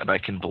believable, and I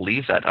can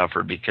believe that of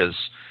her because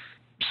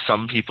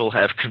some people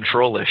have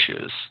control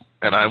issues,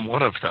 and I'm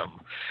one of them.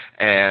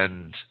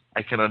 And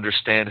I can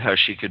understand how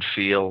she could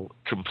feel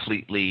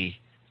completely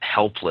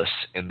helpless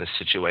in this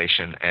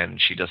situation,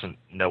 and she doesn't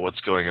know what's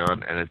going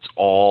on, and it's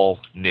all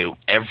new.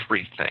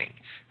 Everything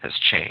has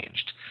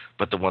changed,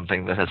 but the one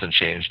thing that hasn't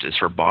changed is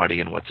her body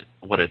and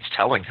what it's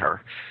telling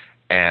her,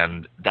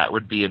 and that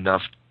would be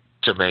enough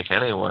to make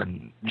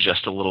anyone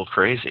just a little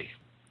crazy.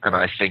 And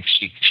I think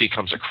she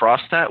comes across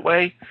that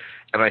way,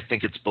 and I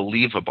think it's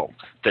believable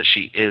that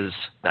she is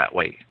that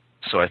way.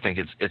 So I think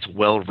it's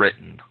well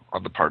written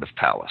on the part of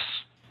Pallas.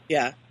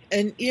 Yeah,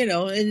 and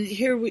and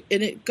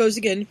it goes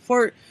again.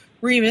 Poor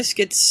Remus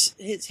gets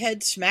his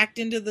head smacked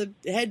into the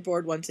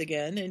headboard once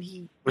again,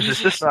 and which is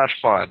just not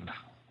fun.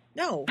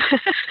 No,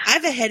 I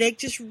have a headache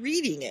just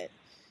reading it.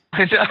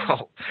 I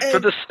know. For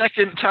the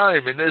second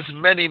time in as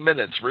many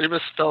minutes,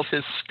 Remus felt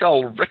his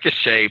skull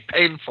ricochet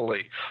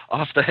painfully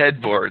off the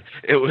headboard.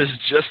 It was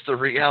just the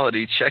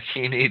reality check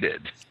he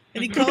needed.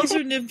 And he calls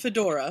her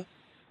Nymphadora,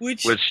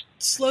 which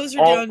slows her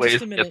down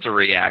just a minute. Always gets a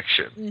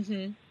reaction.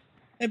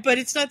 Mm-hmm. But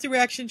it's not the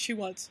reaction she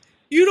wants.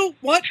 You don't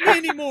want me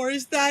anymore,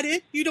 is that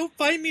it? You don't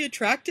find me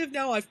attractive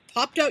now I've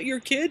popped out your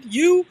kid?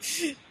 You?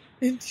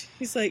 And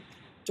he's like,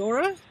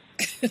 Dora,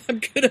 I'm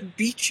going to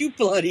beat you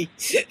bloody.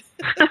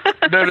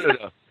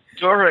 No.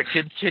 Dora,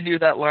 continue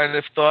that line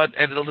of thought,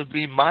 and it'll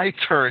be my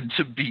turn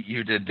to beat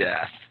you to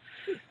death.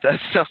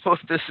 That's not what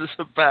this is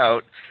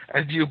about,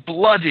 and you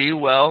bloody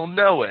well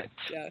know it.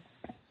 Yeah.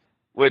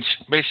 Which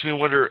makes me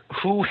wonder,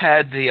 who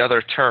had the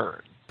other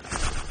turn?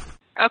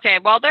 Okay,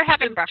 well, they're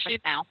having breakfast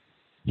now.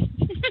 I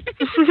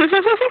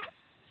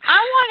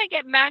want to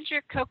get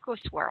Magic Cocoa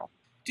Swirl.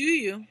 Do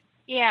you?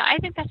 Yeah, I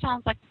think that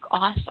sounds like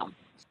awesome.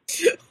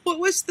 What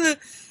was the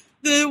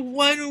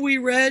one we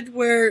read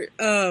where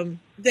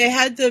they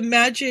had the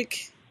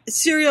magic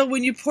cereal,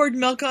 when you poured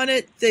milk on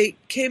it, they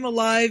came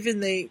alive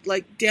and they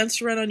like danced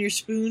around on your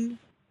spoon?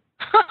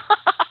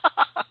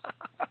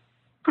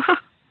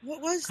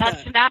 What was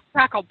that? Snap,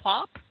 Crackle,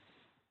 Pop?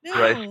 No.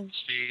 Rice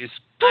cheese.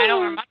 I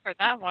don't remember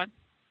that one.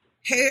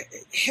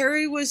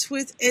 Harry was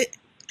with it,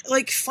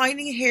 like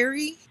Finding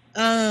Harry.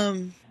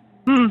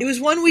 It was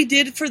one we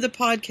did for the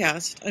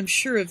podcast. I'm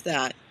sure of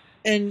that.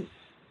 And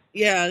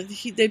yeah,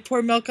 they'd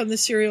pour milk on the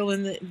cereal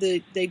and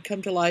they'd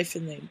come to life,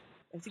 and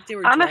I think they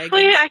were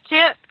honestly dragons. I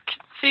can't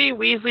see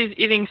Weasley's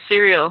eating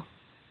cereal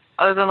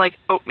other than like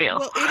oatmeal.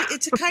 Well,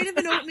 it's a kind of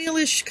an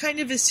oatmeal-ish kind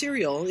of a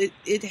cereal.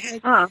 It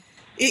had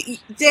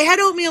they had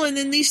oatmeal and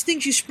then these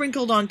things you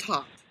sprinkled on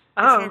top.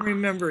 If I'm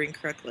remembering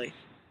correctly.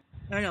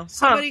 I don't know.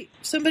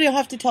 Somebody will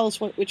have to tell us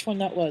which one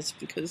that was,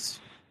 because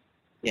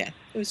yeah,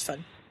 it was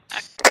fun.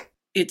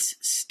 It's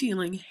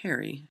Stealing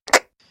Harry.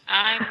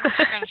 I'm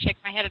going to shake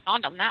my head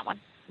on that one.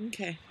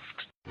 Okay.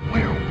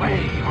 We're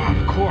way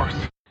off course.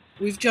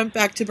 We've jumped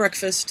back to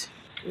breakfast,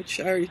 which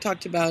I already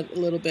talked about a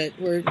little bit,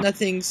 where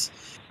nothing's,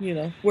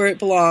 where it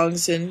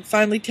belongs. And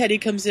finally Teddy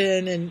comes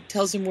in and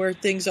tells him where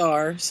things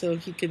are so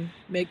he can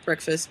make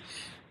breakfast.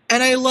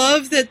 And I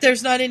love that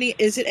there's not any,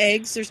 is it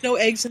eggs? There's no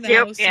eggs in the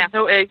house. Yeah,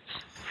 no eggs.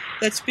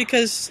 That's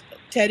because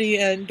Teddy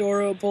and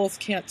Dora both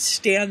can't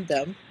stand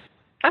them.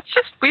 That's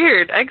just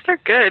weird. Eggs are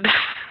good.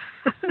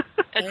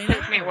 It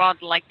took me a while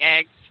to like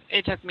eggs.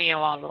 It took me a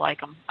while to like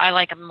them. I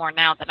like them more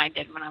now than I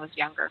did when I was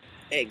younger.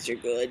 Eggs are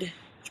good.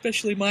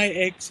 Especially my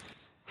eggs.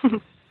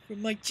 From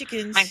my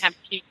chickens. Mine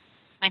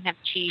have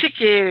cheese.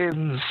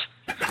 Chickens!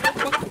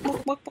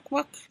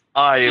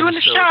 I am so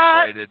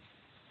excited.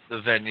 The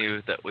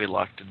venue that we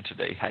locked in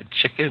today had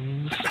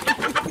chickens.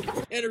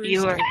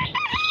 You are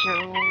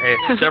so...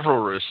 And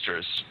several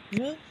roosters.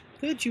 Well,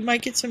 good. You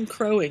might get some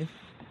crowing.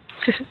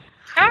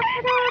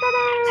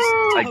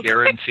 I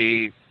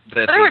guarantee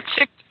that there were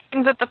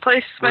chickens at the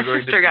place my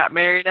sister got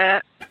married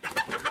at.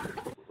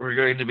 We're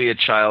going to be a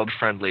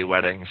child-friendly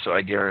wedding, so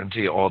I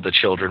guarantee all the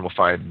children will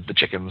find the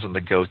chickens and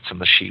the goats and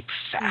the sheep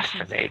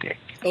fascinating.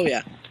 Oh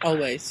yeah,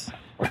 always.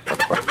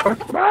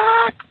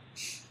 I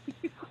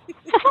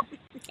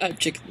have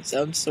chicken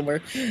sounds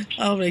somewhere.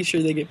 I'll make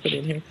sure they get put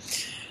in here.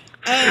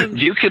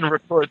 You can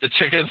record the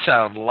chicken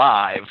sound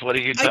live. What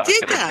are you talking I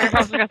did that. about? I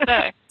was going to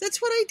say.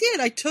 That's what I did.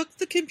 I took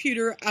the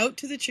computer out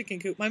to the chicken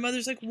coop. My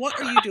mother's like, "What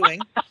are you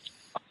doing?"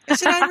 I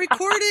said, "I'm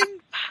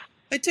recording."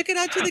 I took it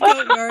out to the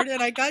goat yard,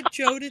 and I got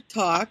Joe to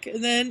talk,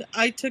 and then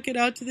I took it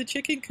out to the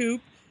chicken coop,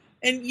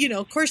 And,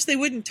 of course they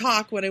wouldn't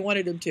talk when I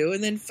wanted them to.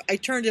 And then I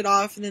turned it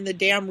off, and then the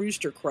damn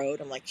rooster crowed.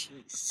 I'm like,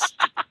 jeez,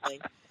 stupid thing.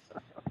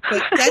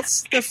 But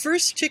that's the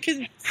first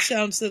chicken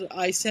sounds that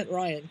I sent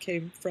Ryan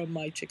came from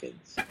my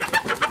chickens.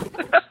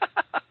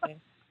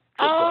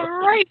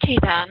 Alrighty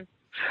then.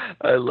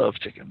 I love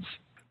chickens.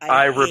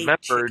 I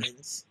remembered.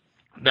 Chickens.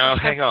 No,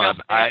 hang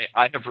on. I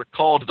have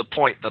recalled the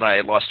point that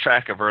I lost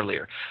track of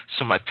earlier.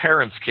 So my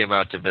parents came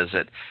out to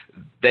visit.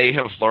 They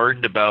have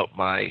learned about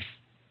my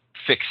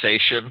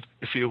fixation,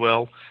 if you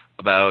will,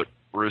 about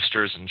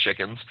roosters and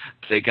chickens.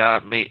 They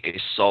got me a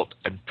salt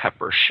and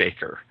pepper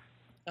shaker.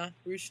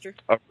 Rooster?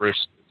 Of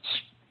roosters.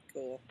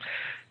 Cool.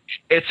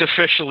 It's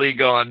officially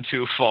gone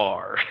too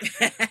far.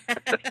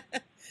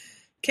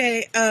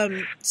 Okay,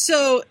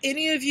 so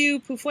any of you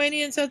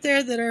Pufuanians out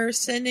there that are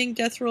sending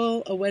Death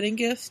Roll a wedding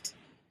gift,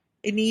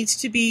 it needs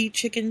to be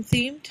chicken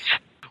themed.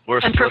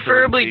 And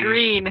preferably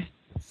green.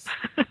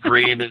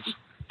 Green is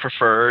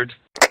preferred.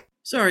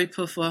 Sorry,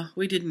 Pufwa,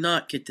 we did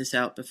not get this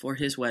out before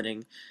his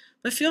wedding,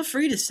 but feel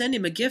free to send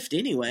him a gift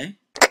anyway.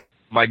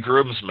 My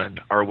groomsmen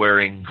are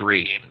wearing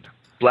green.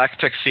 Black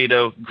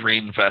tuxedo,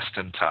 green vest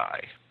and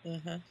tie.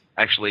 Uh-huh.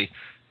 Actually,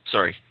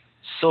 sorry,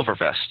 silver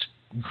vest,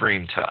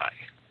 green tie.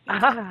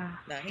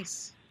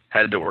 Nice.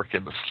 Had to work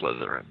in the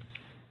Slytherin.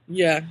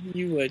 Yeah,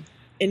 you would.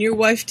 And your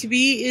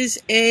wife-to-be is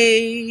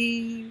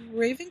a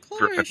Ravenclaw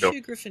or is she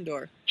a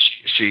Gryffindor?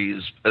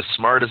 She's as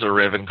smart as a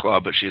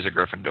Ravenclaw, but she's a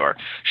Gryffindor.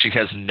 She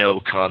has no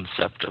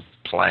concept of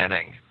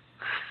planning.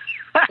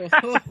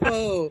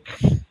 Oh,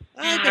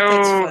 I bet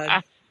that's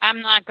fun.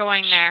 I'm not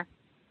going there.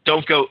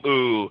 Don't go,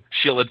 ooh,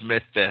 she'll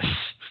admit this.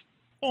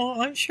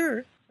 Oh, I'm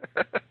sure.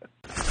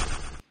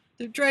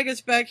 To drag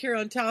us back here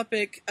on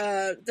topic,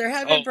 they're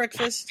having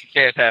breakfast. You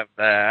can't have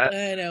that.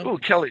 I know. Ooh,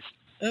 Kelly's.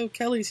 Oh,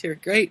 Kelly's here.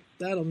 Great.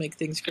 That'll make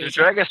things crazy. To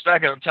drag us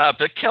back on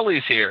topic,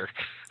 Kelly's here.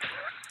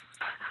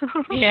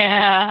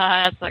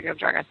 Yeah, that's not going to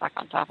drag us back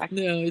on topic.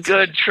 No, it's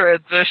good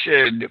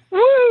transition.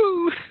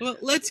 Woo! Well,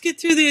 let's get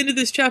through the end of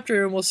this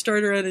chapter, and we'll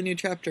start her on a new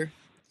chapter.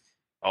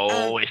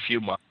 Oh, if you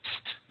must.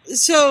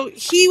 So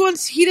he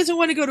doesn't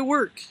want to go to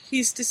work.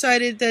 He's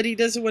decided that he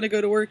doesn't want to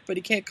go to work, but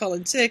he can't call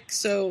in sick.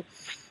 So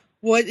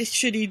what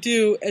should he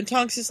do? And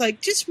Tonks is like,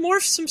 just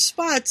morph some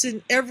spots,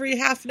 and every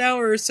half an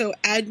hour or so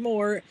add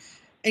more,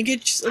 and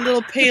get just a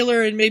little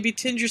paler, and maybe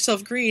tinge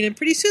yourself green, and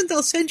pretty soon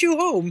they'll send you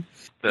home.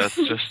 That's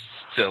just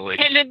silly.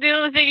 And the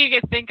only thing you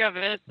can think of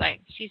is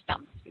like, she's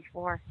done this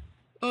before.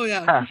 Oh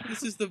yeah,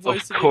 this is the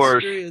voice of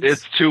course, experience.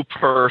 it's too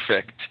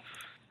perfect.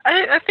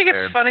 I think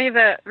it's funny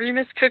that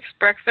Remus cooks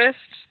breakfast,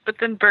 but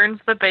then burns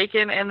the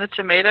bacon and the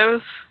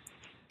tomatoes.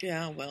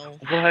 Yeah, well.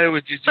 Why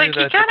would you do like,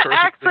 that? He kind of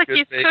acts like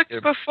he's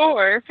cooked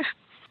before.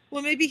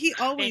 Well, maybe he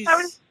always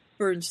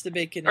burns the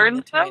bacon and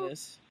the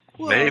tomatoes.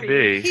 Well,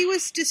 maybe. He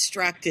was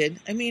distracted.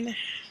 I mean,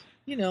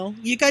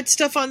 you got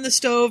stuff on the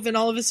stove, and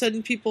all of a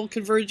sudden people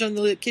converge on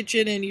the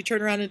kitchen, and you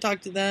turn around and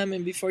talk to them,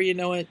 and before you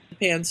know it, the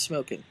pan's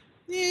smoking.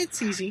 Yeah,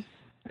 it's easy.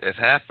 It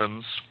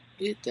happens.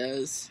 It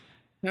does.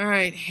 All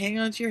right, hang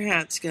on to your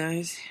hats,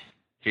 guys.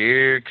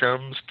 Here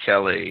comes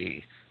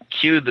Kelly.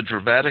 Cue the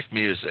dramatic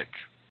music.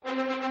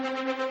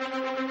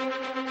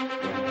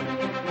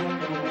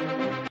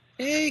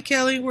 Hey,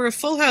 Kelly, we're a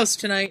full house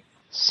tonight.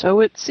 So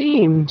it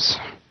seems.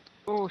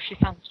 Oh, she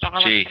sounds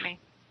Dalek to me.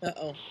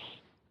 Uh-oh.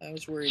 I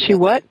was worried. She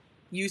what? That.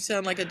 You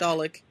sound like a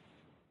Dalek.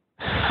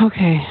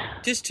 Okay.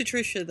 Just to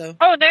Tricia, though.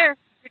 Oh, there.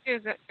 You're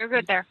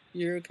good there.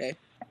 You're okay.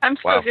 I'm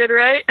still good,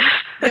 right?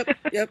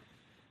 Yep.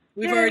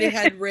 We've already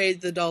had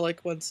Raid the Dalek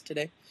once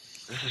today.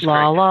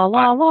 La la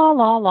la la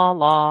la la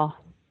la.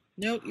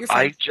 No, you're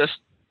fine.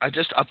 I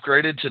just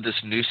upgraded to this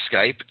new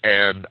Skype,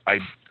 and I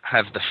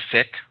have the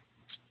FIC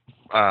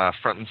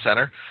front and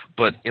center,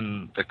 but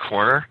in the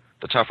corner,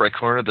 the top right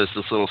corner, there's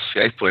this little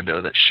Skype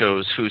window that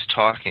shows who's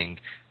talking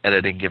at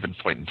any given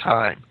point in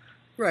time.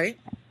 Right.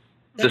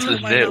 This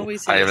is new.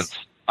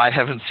 I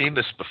haven't seen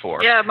this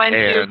before. Yeah, mine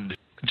too. And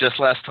just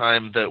last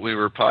time that we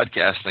were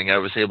podcasting, I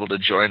was able to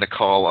join a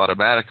call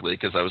automatically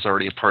because I was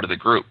already a part of the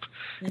group.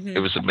 Mm-hmm. It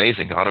was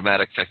amazing.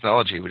 Automatic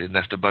technology. We didn't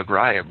have to bug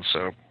Ryan.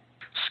 So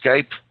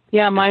Skype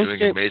mine is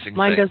doing amazing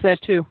mine things. does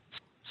that too.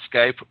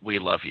 Skype, we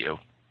love you.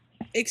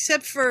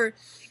 Except for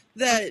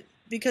that,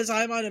 because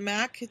I'm on a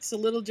Mac, it's a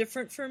little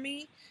different for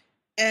me.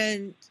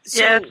 And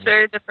so yeah, it's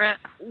very different.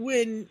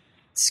 When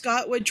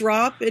Scott would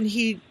drop, and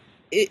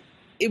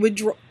it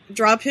would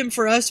drop him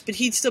for us, but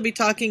he'd still be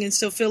talking and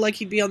still feel like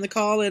he'd be on the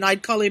call, and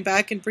I'd call him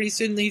back, and pretty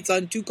soon he's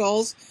on 2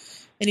 calls,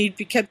 and he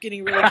kept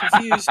getting really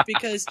confused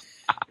because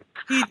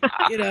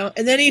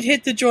and then he'd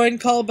hit the join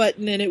call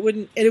button, and it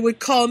would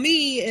call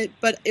me,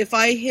 but if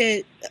I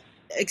hit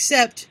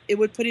accept, it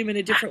would put him in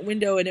a different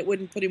window, and it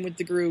wouldn't put him with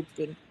the group,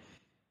 and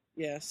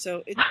yeah,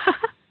 so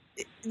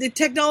the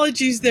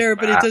technology's there,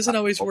 but it doesn't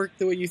always work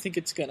the way you think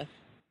it's gonna.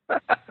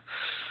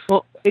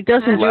 Well, it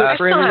doesn't do it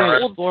for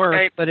Internet old Explorer,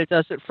 Skype. but it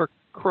does it for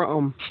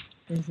Chrome.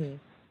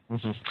 Mm-hmm.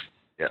 Mm-hmm.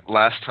 Yeah,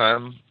 last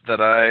time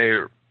that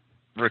I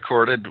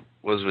recorded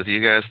was with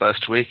you guys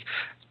last week,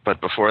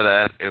 but before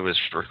that it was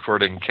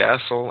recording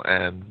Castle,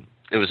 and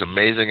it was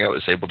amazing. I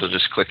was able to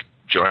just click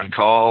join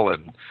call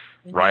and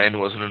Ryan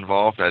wasn't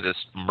involved. I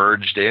just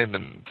merged in,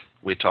 and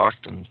we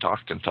talked and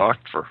talked and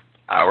talked for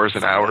hours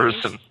and hours.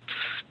 And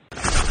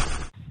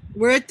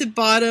we're at the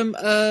bottom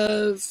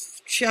of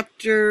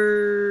chapter.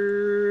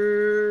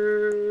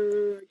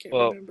 I can't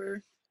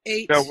remember.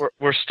 8. No,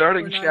 we're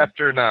starting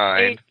chapter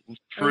 9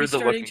 through the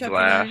Looking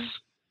Glass. 9?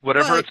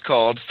 Whatever it's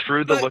called,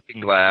 through the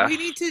Looking Glass. We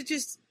need to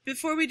just,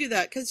 before we do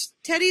that, because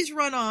Teddy's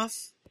run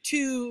off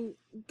to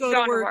go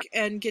to work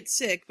and get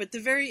sick, but the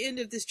very end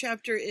of this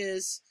chapter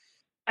is...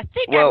 I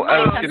think I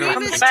was going to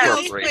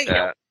incorporate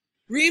that.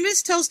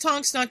 Remus tells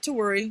Tonks not to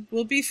worry.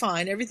 We'll be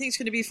fine. Everything's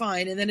going to be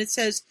fine. And then it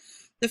says,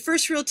 the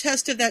first real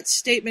test of that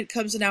statement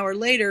comes an hour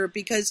later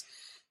because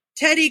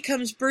Teddy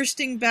comes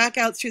bursting back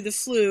out through the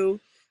flue,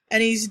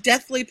 and he's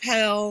deathly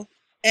pale,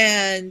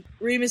 and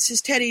Remus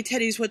says,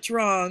 Teddy's what's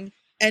wrong?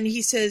 And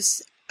he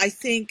says, I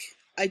think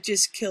I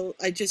just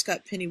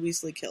got Penny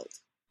Weasley killed.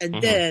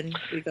 And then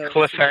we go...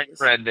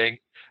 Cliffhanger ending.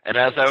 And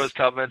as I was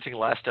commenting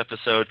last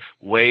episode,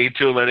 way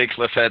too many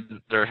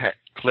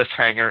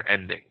cliffhanger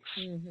endings.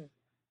 Mm-hmm.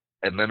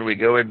 And then we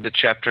go into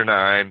chapter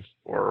 9,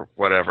 or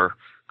whatever,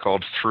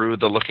 called Through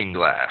the Looking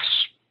Glass.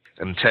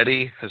 And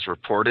Teddy has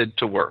reported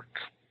to work.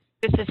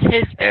 This is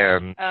his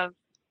way of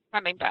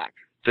coming back.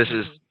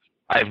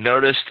 I've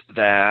noticed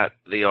that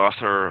the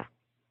author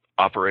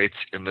operates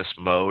in this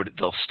mode.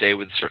 They'll stay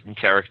with certain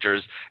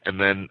characters,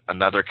 and then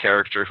another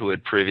character who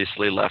had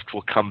previously left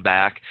will come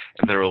back,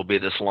 and there will be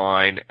this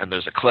line, and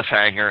there's a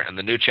cliffhanger, and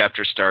the new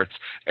chapter starts,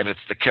 and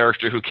it's the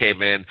character who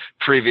came in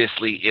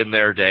previously in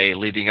their day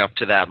leading up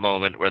to that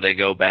moment where they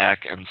go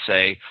back and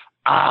say,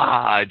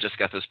 I just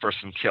got this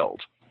person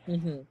killed.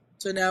 Mm-hmm.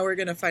 So now we're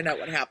going to find out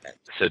what happened.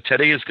 So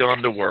Teddy has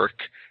gone to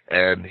work,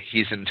 and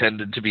he's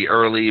intended to be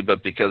early,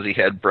 but because he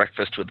had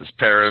breakfast with his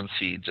parents,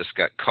 he just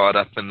got caught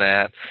up in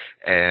that,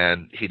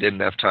 and he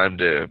didn't have time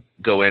to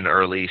go in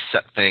early,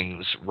 set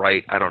things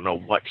right. I don't know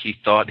what he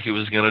thought he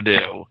was going to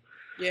do.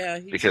 Yeah,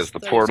 because the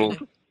portal...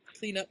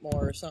 Clean up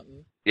more or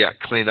something. Yeah,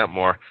 clean up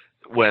more.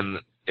 When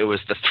it was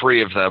the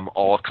three of them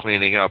all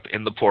cleaning up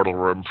in the portal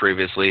room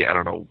previously, I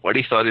don't know what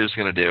he thought he was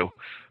going to do,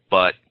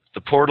 but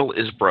the portal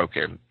is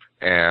broken.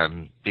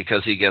 And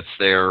because he gets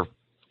there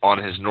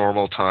on his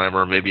normal time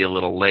or maybe a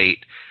little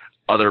late,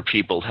 other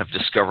people have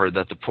discovered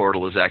that the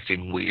portal is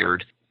acting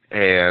weird,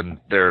 and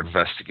they're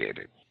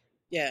investigating.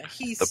 Yeah,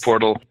 The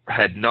portal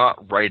had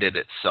not righted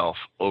itself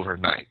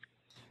overnight.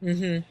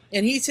 Mm-hmm.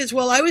 And he says,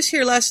 well, I was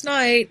here last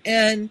night,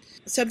 and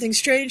something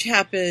strange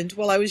happened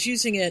while I was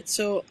using it,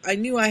 so I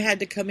knew I had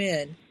to come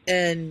in.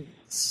 And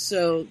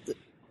so,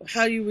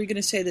 how are we going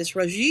to say this?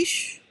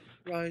 Rajesh?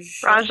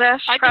 Rajesh,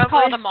 I just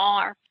called him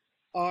R.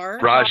 R?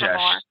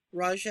 Rajesh.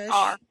 Rajesh?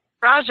 R.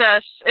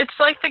 Rajesh. It's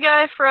like the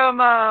guy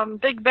from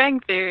Big Bang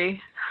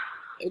Theory.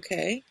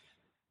 Okay.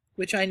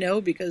 Which I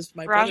know because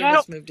my Rajesh? brother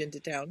just moved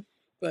into town,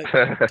 but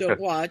don't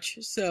watch,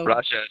 so...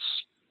 Rajesh.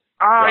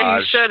 Oh,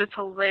 Raj. you should. It's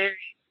hilarious.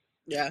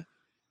 Yeah.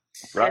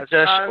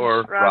 Rajesh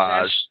or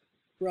Raj?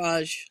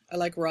 Raj. I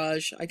like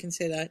Raj. I can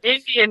say that.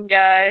 Indian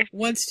guy.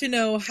 Wants to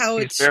know how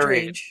He's it's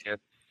very strange. Indian.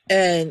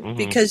 And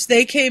because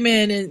they came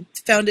in and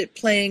found it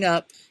playing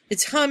up,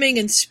 it's humming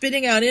and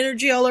spitting out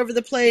energy all over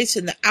the place,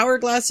 and the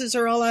hourglasses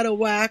are all out of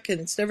whack, and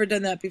it's never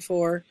done that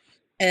before.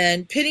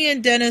 And Penny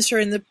and Dennis are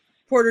in the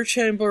porter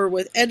chamber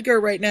with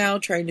Edgar right now,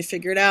 trying to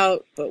figure it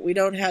out, but we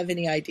don't have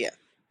any idea.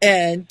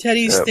 And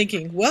Teddy's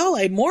thinking, well,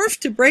 I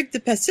morphed to break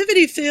the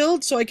passivity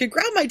field so I could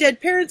grab my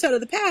dead parents out of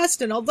the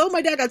past, and although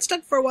my dad got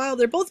stuck for a while,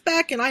 they're both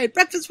back, and I had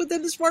breakfast with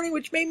them this morning,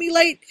 which made me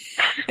late.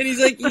 And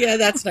he's like, yeah,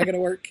 that's not going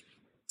to work.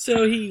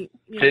 So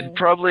They'd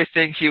probably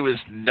think he was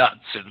nuts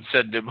and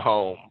send him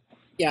home.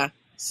 Yeah.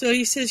 So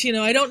he says,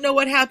 I don't know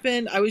what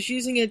happened. I was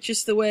using it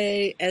just the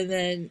way, and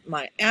then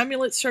my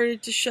amulet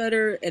started to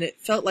shudder, and it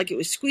felt like it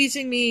was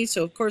squeezing me,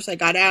 so of course I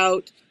got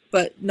out,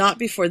 but not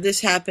before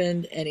this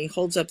happened, and he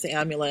holds up the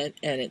amulet,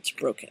 and it's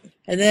broken.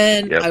 And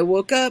then I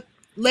woke up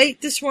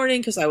late this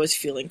morning because I was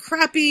feeling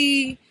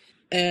crappy,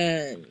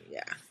 and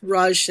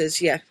Raj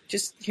says,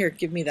 just here,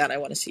 give me that, I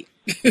want to see.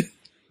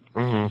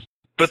 Mm-hmm.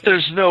 But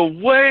there's no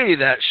way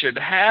that should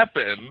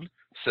happen,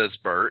 says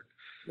Bert.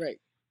 Right.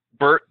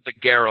 Bert, the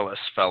garrulous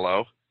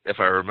fellow, if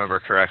I remember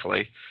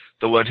correctly,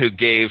 the one who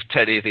gave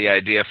Teddy the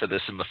idea for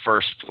this in the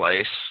first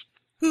place.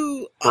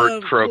 Who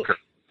Bert Croker.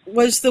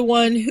 Was the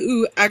one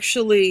who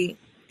actually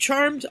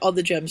charmed all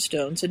the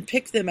gemstones and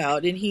picked them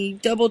out, and he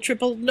double,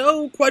 triple,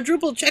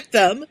 quadruple checked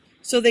them,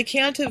 so they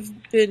can't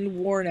have been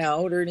worn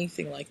out or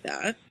anything like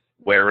that.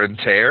 Wear and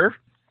tear?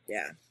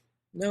 Yeah.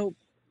 Nope.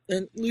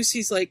 And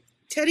Lucy's like,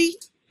 Teddy,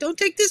 don't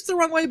take this the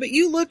wrong way, but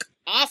you look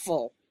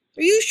awful.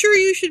 Are you sure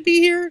you should be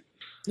here?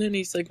 And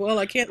he's like, well,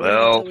 I can't leave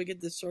until we get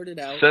this sorted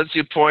out. Since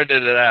you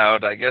pointed it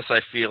out, I guess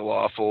I feel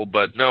awful,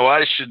 but no,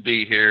 I should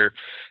be here.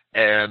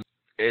 And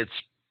it's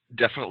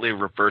definitely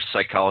reverse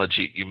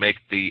psychology. You make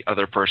the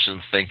other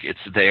person think it's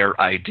their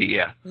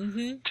idea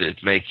to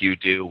make you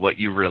do what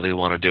you really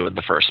want to do in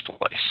the first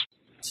place.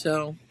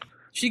 So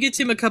she gets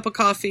him a cup of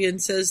coffee and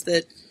says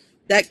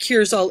that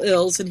cures all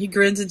ills, and he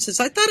grins and says,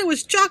 I thought it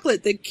was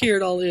chocolate that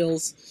cured all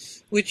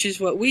ills, which is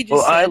what we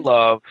just said. I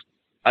love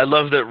I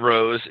love that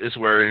Rose is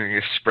wearing an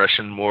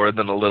expression more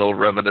than a little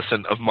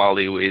reminiscent of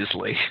Molly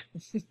Weasley.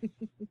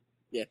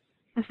 Yeah.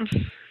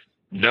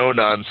 No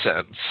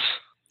nonsense.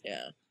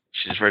 Yeah.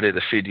 She's ready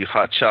to feed you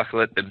hot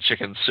chocolate and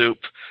chicken soup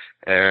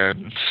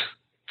and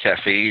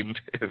caffeine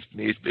if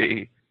need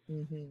be.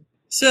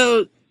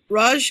 So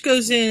Raj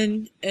goes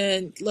in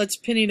and lets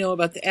Penny know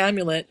about the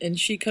amulet, and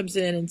she comes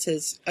in and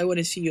says, I want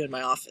to see you in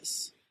my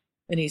office.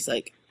 And he's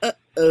like,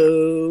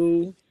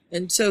 uh-oh.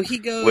 And so he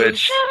goes...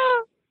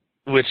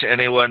 Which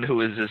anyone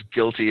who is as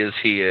guilty as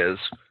he is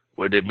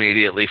would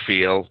immediately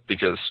feel,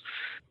 because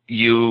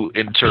you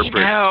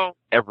interpret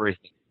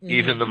everything,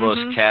 even the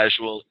most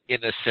casual,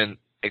 innocent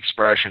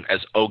expression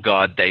as, oh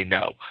God, they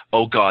know.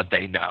 Oh God,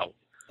 they know.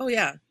 Oh,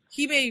 yeah.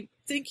 He may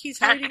think he's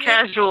hiding Act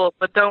casual,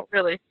 but don't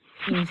really.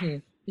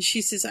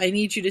 She says, I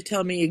need you to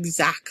tell me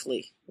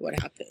exactly what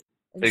happened.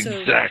 And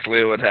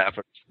Exactly what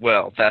happened.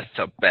 Well, that's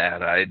a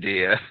bad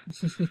idea.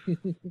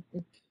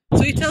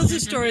 So he tells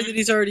the story that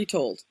he's already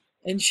told.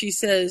 And she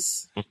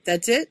says,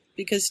 that's it?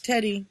 Because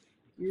Teddy,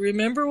 you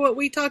remember what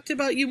we talked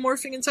about you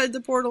morphing inside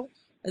the portal?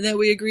 And that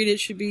we agreed it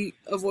should be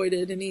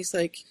avoided. And he's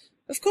like,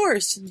 of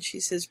course. And she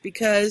says,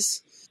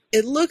 because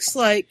it looks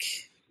like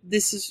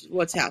this is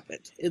what's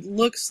happened. It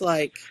looks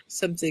like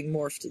something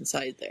morphed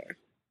inside there.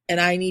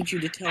 And I need you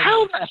to tell me.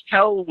 How the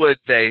hell would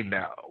they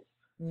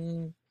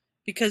know?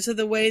 Because of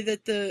the way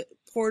that the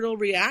portal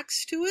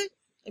reacts to it?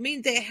 I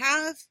mean, they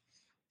have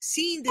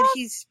seen that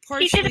he's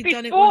partially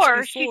done it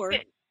once before.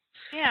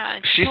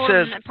 She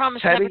says,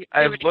 Teddy,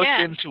 I've looked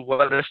into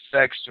what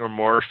effects your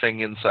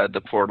morphing inside the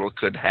portal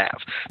could have.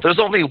 There's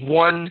only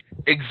one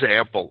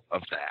example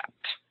of that.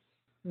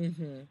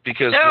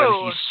 Because when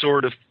he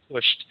sort of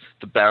pushed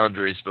the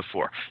boundaries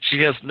before,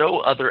 she has no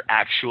other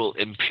actual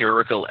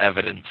empirical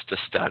evidence to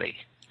study.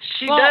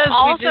 She does.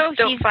 Also, we just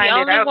don't he's find the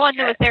it only out one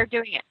who yet. was there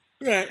doing it.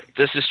 Right.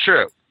 This is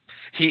true.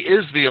 He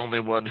is the only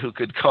one who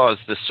could cause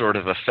this sort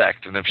of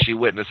effect, and if she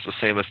witnessed the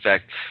same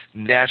effect,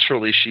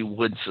 naturally she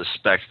would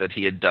suspect that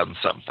he had done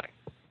something.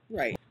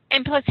 Right.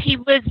 And plus, he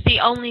was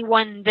the only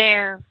one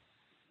there.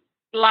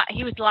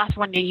 He was the last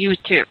one to use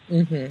too.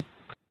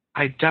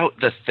 I doubt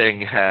the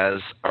thing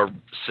has a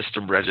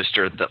system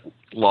register that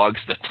logs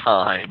the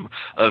time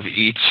of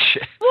each.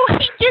 Well,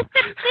 he just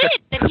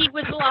admitted that he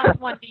was the last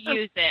one to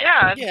use it.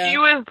 Yeah, he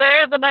was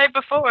there the night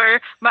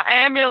before. My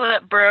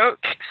amulet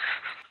broke.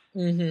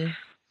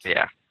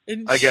 Yeah,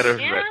 I get it.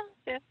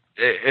 Yeah.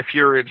 If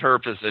you're in her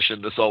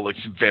position, this all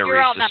looks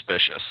very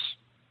suspicious.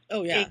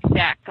 Oh, yeah.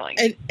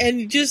 Exactly.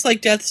 And just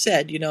like Death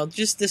said,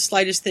 just the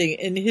slightest thing.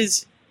 And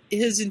his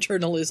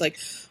internal is like,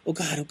 oh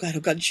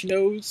God, she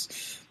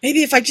knows.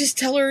 Maybe if I just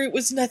tell her it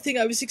was nothing,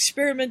 I was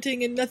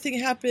experimenting and nothing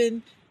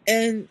happened,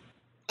 and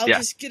I'll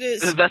just get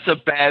a... That's a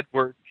bad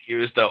word to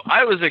use, though.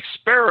 I was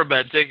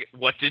experimenting.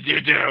 What did you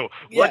do?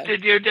 What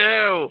did you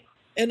do?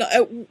 And,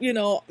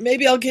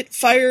 maybe I'll get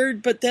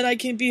fired, but then I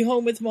can be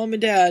home with Mom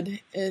and Dad.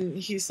 And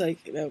he's like,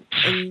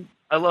 And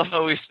I love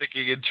how he's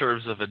thinking in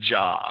terms of a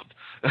job.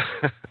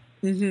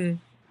 And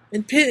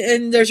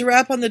there's a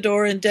rap on the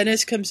door, and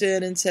Dennis comes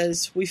in and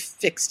says, we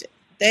fixed it.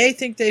 They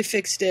think they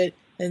fixed it,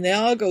 and they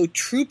all go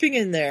trooping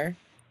in there.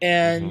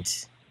 And,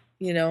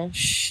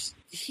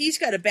 he's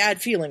got a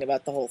bad feeling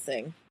about the whole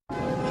thing. I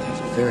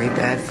have a very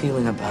bad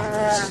feeling about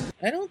this.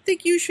 I don't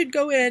think you should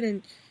go in.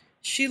 And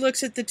she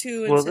looks at the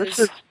two and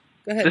says...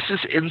 Go ahead. This is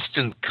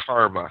instant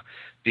karma,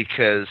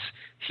 because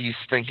he's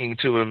thinking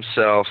to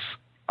himself,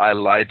 I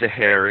lied to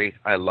Harry,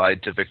 I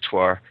lied to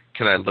Victoire,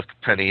 can I look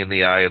Penny in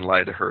the eye and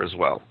lie to her as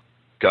well?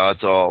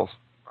 God's all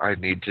I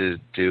need to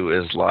do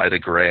is lie to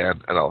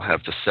Gran, and I'll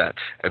have the set.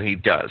 And he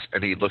does.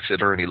 And he looks at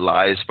her and he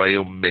lies by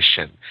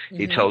omission.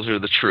 He tells her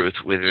the truth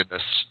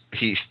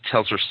he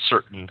tells her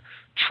certain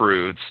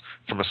truths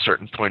from a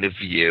certain point of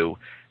view,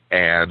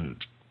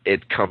 and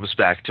it comes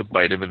back to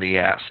bite him in the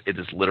ass. It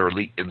is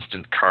literally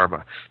instant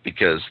karma,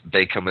 because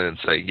they come in and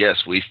say,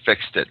 yes, we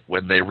fixed it,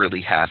 when they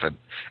really haven't.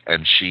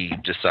 And she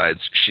decides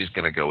she's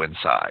going to go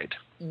inside.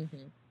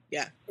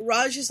 Yeah.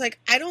 Raj is like,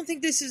 I don't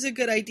think this is a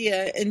good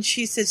idea. And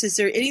she says, is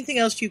there anything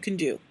else you can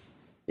do?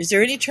 Is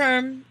there any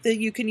charm that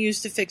you can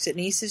use to fix it? And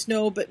he says,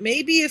 no, but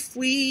maybe if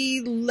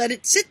we let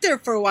it sit there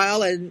for a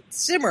while and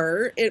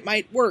simmer, it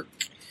might work.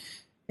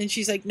 And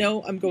she's like,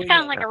 no, I'm going It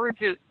sounds like a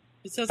reboot.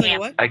 It sounds like a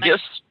what? I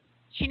guess...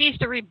 She needs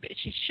to reboot.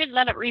 She should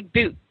let it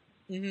reboot.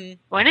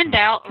 When in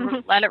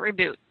doubt, let it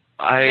reboot.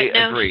 I She's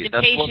agree.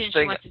 That's one impatient.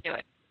 thing. She wants to do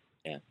it.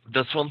 Yeah.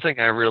 That's one thing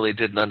I really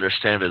didn't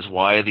understand, is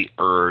why the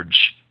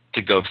urge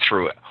to go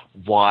through it.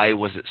 Why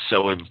was it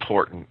so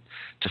important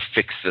to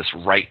fix this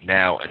right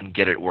now and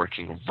get it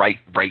working right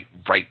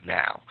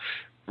now?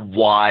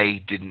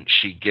 Why didn't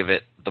she give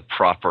it the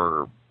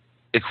proper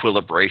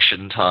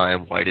equilibration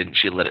time? Why didn't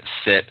she let it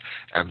sit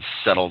and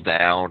settle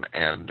down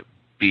and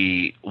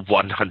be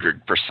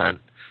 100%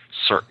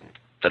 certain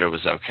that it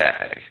was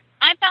okay?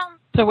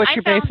 So what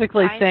you're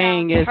basically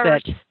saying is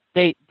that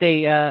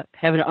they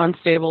have an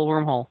unstable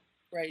wormhole.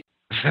 Right.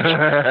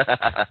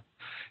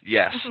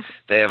 Yes,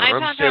 they have an I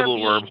found unstable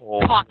her being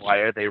wormhole. cocky. Why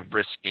are they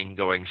risking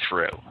going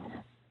through?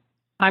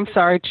 I'm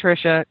sorry,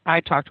 Tricia.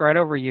 I talked right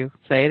over you.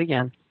 Say it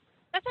again.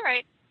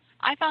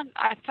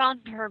 I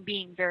found her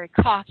being very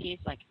cocky.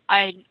 It's like,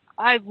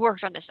 I've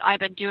worked on this. I've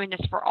been doing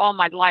this for all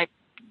my life.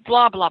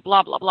 Blah blah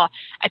blah blah blah.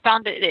 I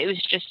found that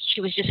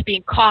she was just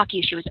being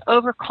cocky. She was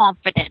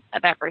overconfident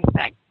of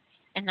everything,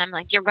 and I'm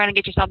like, you're going to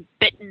get yourself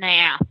bit in the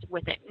ass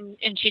with it,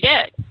 and she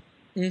did.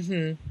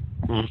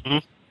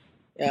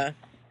 Yeah.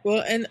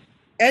 Well, and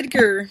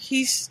Edgar,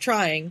 he's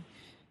trying.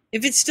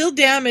 If it's still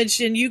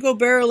damaged and you go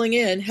barreling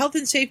in, health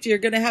and safety are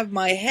going to have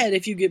my head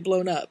if you get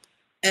blown up.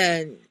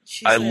 And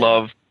I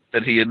love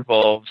that he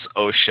involves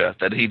OSHA.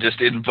 That he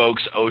just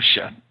invokes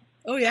OSHA.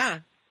 Oh yeah.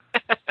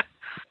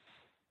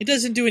 It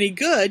doesn't do any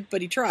good,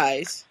 but he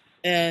tries.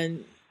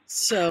 And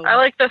so I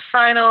like the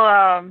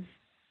final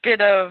bit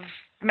of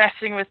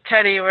messing with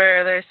Teddy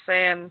where they're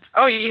saying,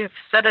 "Oh, you've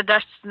set a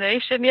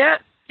destination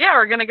yet? Yeah,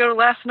 we're gonna go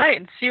last night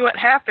and see what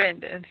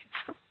happened." And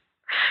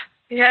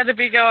he had to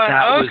be going,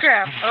 "Oh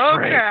crap! Oh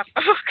crap!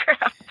 Oh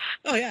crap!"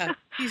 Oh yeah,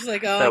 he's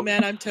like, "Oh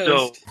man, I'm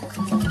toast." I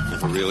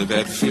have a really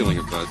bad feeling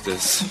about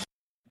this.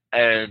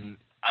 And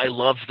I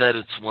love that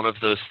it's one of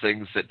those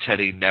things that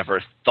Teddy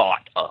never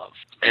thought of.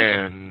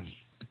 And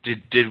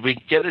did we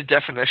get a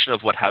definition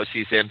of what house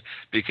he's in?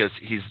 Because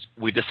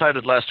we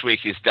decided last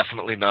week he's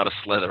definitely not a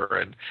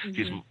Slytherin.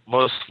 He's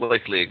most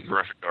likely a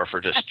Gryffindor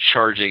for just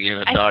charging in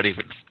and not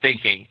even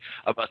thinking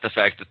about the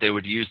fact that they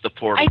would use the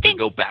portal to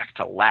go back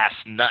to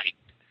last night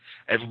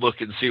and look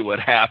and see what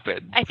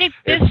happened. I think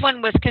this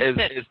one was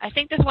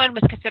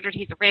considered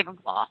he's a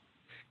Ravenclaw.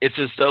 It's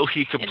as though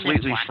he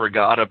completely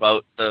forgot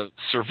about the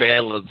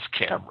surveillance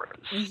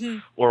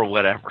cameras or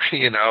whatever,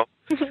 you know?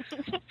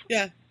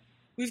 Yeah.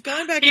 We've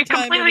gone back in time.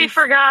 He completely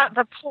forgot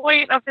the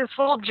point of his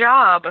whole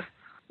job. Well,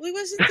 he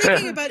wasn't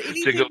thinking about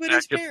anything but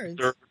his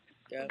parents.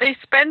 Yeah. They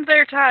spend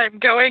their time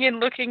going and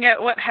looking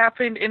at what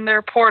happened in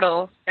their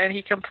portal, and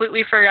he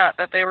completely forgot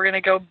that they were going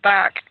to go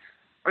back,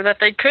 or that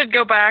they could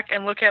go back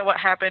and look at what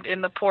happened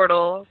in the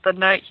portal the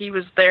night he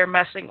was there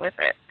messing with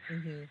it.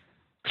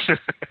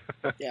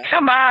 Yeah.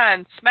 Come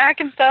on,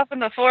 smacking stuff in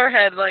the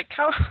forehead, like,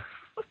 how...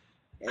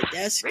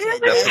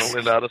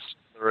 Definitely not a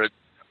Slytherin,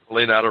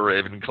 definitely not a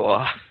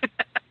Ravenclaw.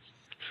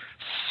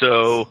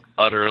 So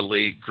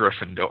utterly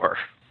Gryffindor.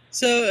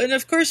 So, and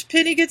of course,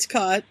 Penny gets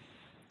caught,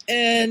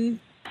 and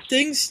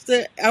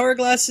the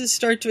hourglasses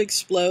start to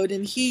explode,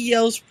 and he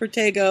yells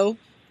Protego,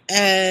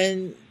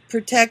 and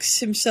protects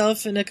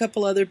himself and a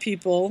couple other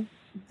people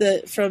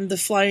from the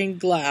flying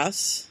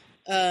glass.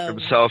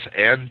 Himself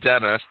and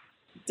Dennis.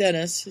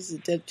 Dennis, is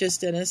it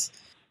just Dennis?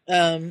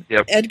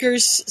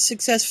 Edgar's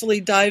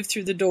successfully dived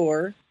through the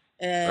door,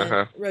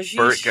 and Rajesh...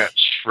 Bert got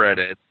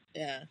shredded.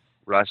 Yeah.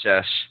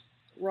 Rajesh.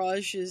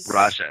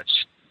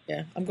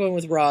 Yeah, I'm going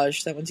with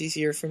Raj. That one's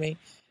easier for me.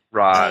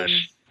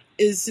 Raj.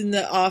 Is in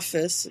the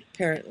office,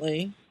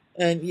 apparently.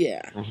 And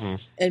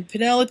and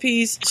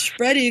Penelope's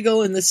spread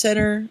eagle in the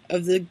center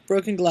of the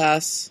broken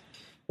glass,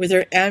 with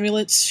her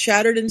amulets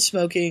shattered and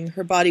smoking,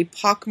 her body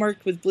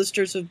pockmarked with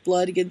blisters of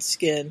blood against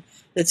skin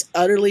that's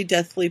utterly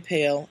deathly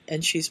pale,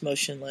 and she's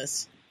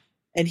motionless.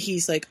 And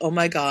he's like, "Oh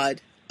my God,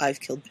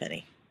 I've killed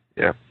Penny."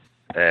 Yeah,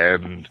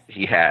 and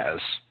he has,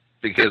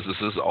 because this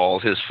is all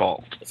his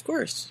fault. Of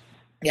course.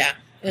 Yeah,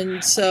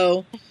 and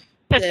so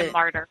such a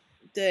martyr.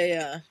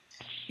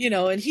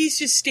 And he's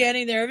just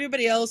standing there.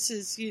 Everybody else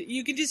is.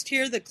 You can just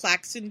hear the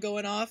klaxon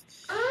going off.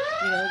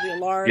 The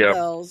alarm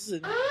bells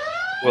and.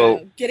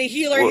 Get a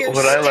healer here.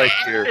 What I like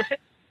here.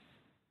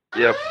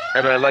 Yep,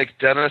 and I like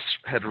Dennis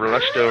had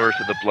rushed over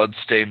to the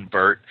bloodstained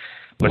Bert,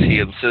 but he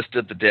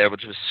insisted the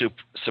damage was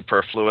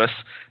superfluous,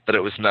 that it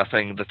was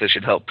nothing, that they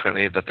should help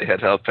Penny, that they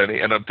had helped Penny.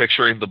 And I'm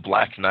picturing the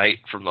Black Knight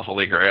from the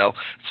Holy Grail.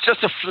 It's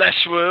just a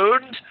flesh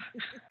wound.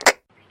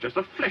 Just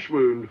a flesh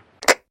wound.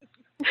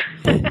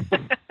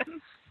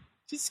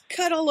 Just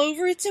cut all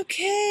over. It's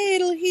okay.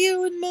 It'll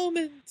heal in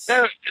moments.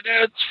 No,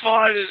 it's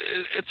fine.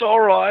 It's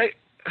all right.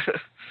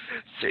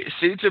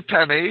 See to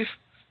Penny.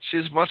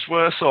 She's much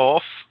worse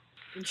off.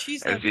 And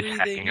she's not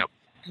breathing.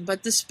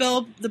 But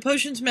the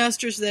potions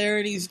master's there,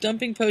 and he's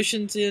dumping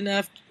potions in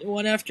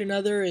one after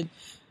another, and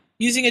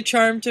using a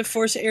charm to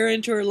force air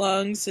into her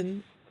lungs.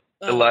 And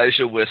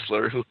Elijah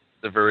Whistler, who has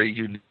a very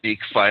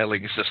unique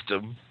filing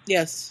system.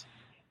 Yes.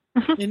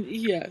 And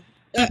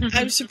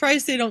I'm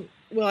surprised they don't.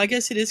 Well, I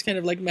guess it is kind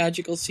of like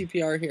magical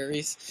CPR here.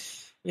 He's,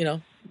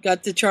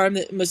 got the charm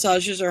that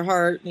massages her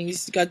heart, and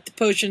he's got the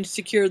potions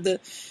to cure the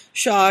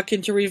shock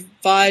and to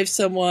revive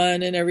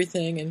someone and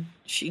everything, and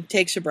she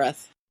takes a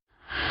breath.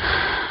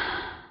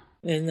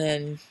 And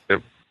then...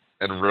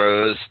 And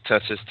Rose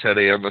touches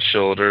Teddy on the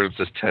shoulder and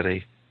says,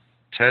 Teddy.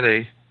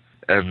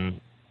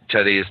 And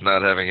Teddy is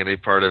not having any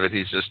part of it.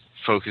 He's just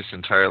focused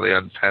entirely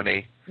on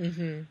Penny.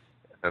 And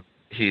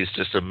he's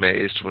just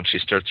amazed when she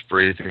starts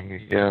breathing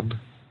again.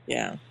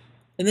 Yeah.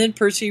 And then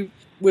Percy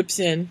whips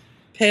in,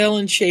 pale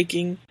and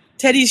shaking.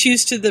 Teddy's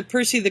used to the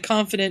Percy the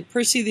confident,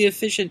 Percy the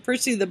efficient,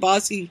 Percy the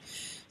bossy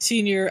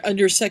senior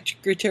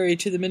undersecretary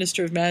to the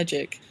Minister of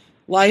Magic.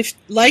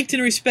 Liked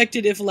and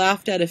respected if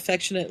laughed at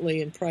affectionately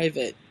in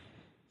private.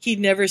 He'd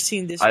never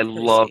seen this I Percy.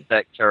 love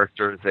that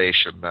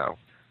characterization, though.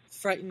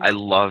 Frightened. I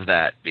love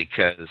that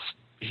because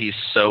he's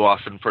so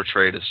often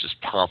portrayed as just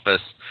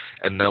pompous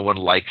and no one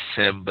likes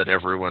him, but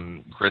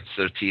everyone grits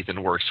their teeth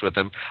and works with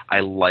him. I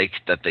like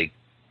that they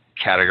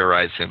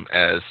categorize him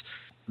as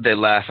they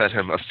laugh at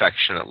him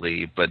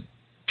affectionately, but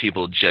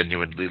people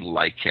genuinely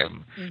like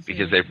him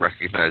because they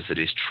recognize that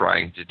he's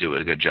trying to do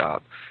a good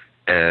job.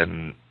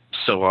 And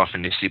so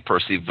often you see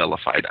Percy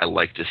vilified. I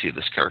like to see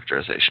this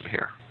characterization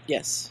here.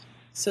 Yes.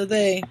 So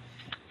they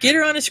get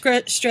her on a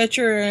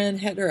stretcher and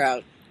head her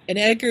out. And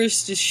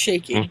Edgar's just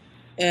shaking.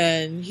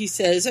 And he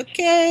says,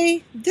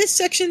 okay, this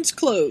section's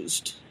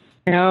closed.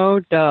 Oh,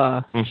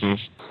 duh.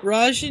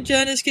 Raj and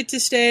Janice get to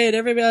stay, and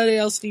everybody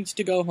else needs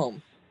to go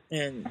home.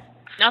 And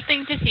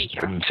nothing to see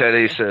here. And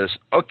Teddy says,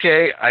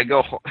 okay, I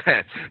go home.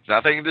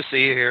 Nothing to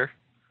see here.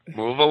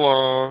 Move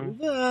along.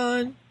 Move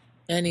on.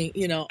 And he,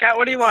 got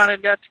what he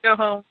wanted, got to go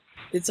home.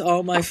 It's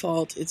all my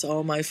fault. It's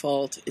all my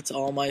fault. It's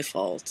all my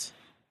fault.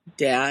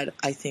 Dad,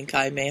 I think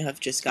I may have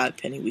just got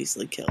Penny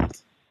Weasley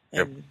killed.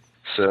 And yep.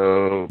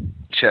 So,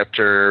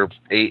 Chapter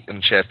 8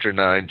 and Chapter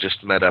 9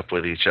 just met up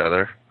with each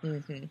other.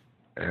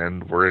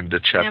 And we're into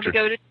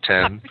Chapter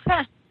 10.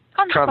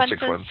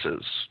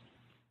 Consequences.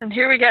 And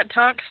here we got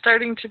Tonks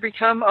starting to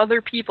become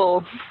other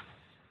people.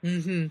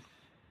 I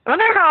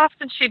wonder how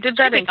often she did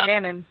that in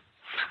canon.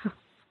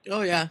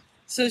 Oh, yeah.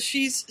 So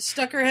she's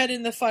stuck her head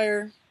in the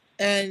fire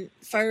and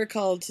fire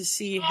called to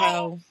see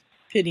how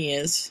Penny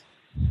is.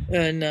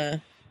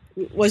 And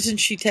wasn't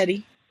she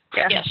Teddy?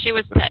 Yeah, she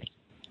was Teddy.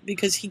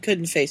 Because he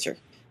couldn't face her.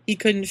 He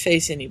couldn't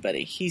face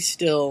anybody. He's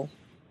still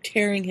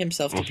tearing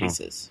himself to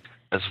pieces.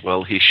 As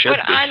well he should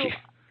be.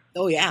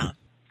 Oh, yeah.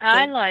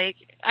 I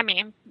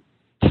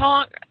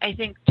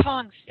think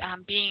Tonks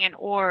being an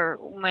Orr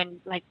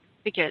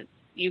because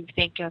you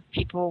think of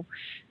people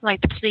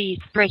like the police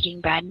breaking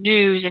bad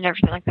news and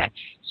everything like that.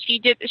 She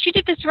did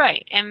this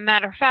right. And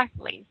matter of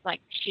factly,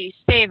 she's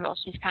stable.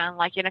 She's kind of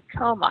like in a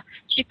coma.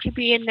 She could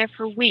be in there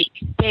for weeks,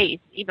 days,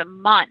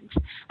 even months.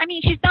 I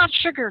mean, she's not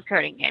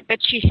sugarcoating it, but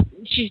she's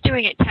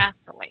doing it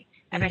tactfully.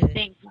 And I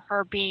think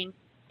her being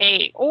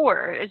a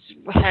Orr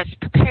has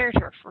prepared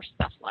her for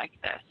stuff like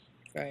this.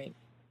 Right.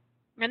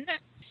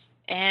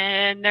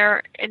 And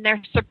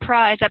they're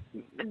surprised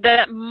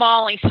that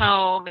Molly's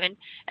home and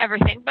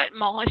everything, but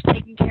Molly's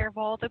taking care of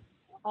all the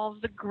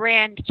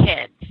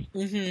grandkids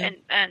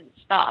and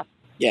stuff.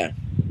 Yeah.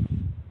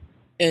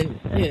 And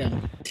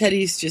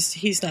Teddy's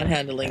he's not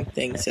handling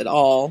things at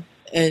all.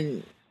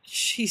 And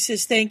she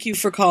says, "Thank you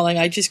for calling.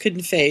 I just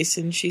couldn't face."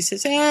 And she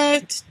says,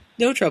 it's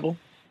no trouble.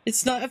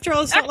 It's not. After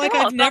all, it's not like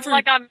I've never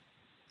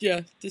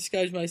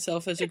disguised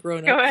myself as a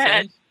grown-up. Go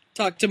ahead. So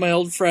talk to my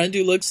old friend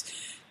who looks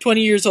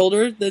 20 years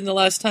older than the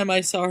last time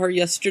I saw her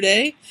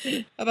yesterday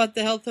about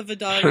the health of a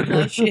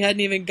daughter-in-law she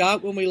hadn't even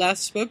got when we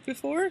last spoke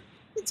before.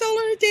 It's all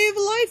in a day of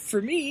a life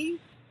for me.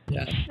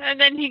 Yeah. And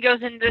then he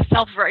goes into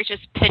self-righteous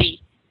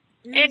pity.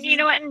 And you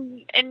know what?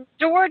 And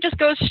Dora just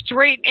goes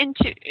straight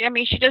into,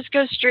 she just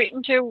goes straight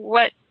into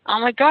what, oh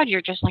my God,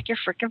 you're just like your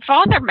freaking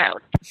father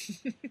mode.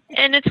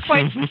 And it's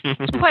quite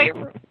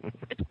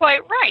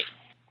right.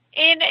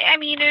 And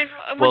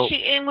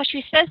what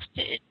she says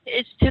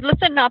is to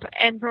listen up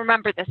and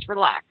remember this,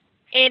 relax.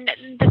 And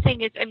the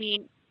thing is,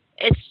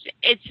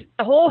 it's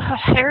the whole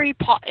Harry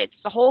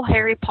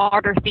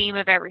Potter theme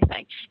of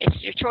everything.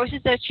 It's your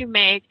choices that you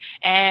make,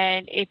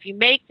 and if you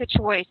make the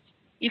choice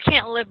you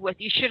can't live with,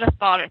 you should have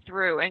thought it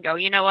through and go,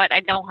 you know what,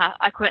 I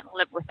couldn't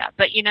live with that.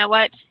 But you know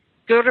what,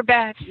 good or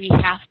bad, we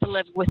have to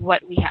live with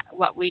what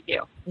we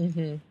do.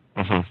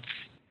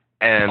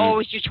 And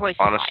always your choice.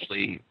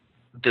 Honestly,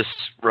 this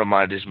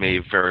reminded me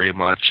very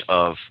much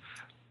of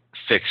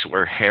Fix,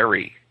 where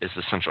Harry is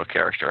the central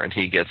character, and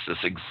he gets this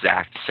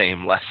exact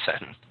same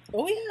lesson.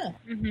 Oh,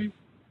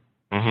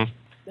 yeah.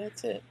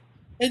 That's it.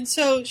 And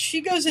so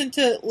she goes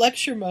into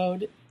lecture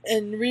mode,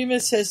 and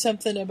Remus says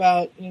something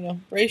about,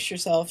 brace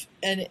yourself,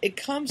 and it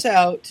comes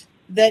out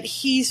that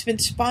he's been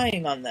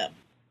spying on them.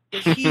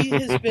 That he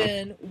has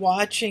been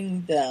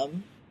watching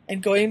them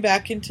and going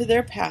back into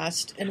their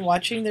past and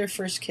watching their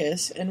first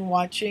kiss and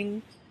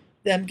watching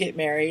them get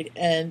married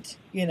and,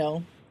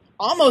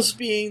 almost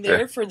being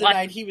there for the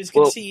night he was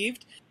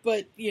conceived,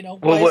 but,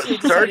 wisely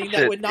deciding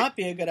that would not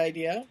be a good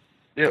idea.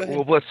 Yeah,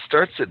 well, what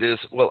starts it is,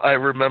 I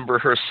remember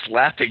her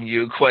slapping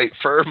you quite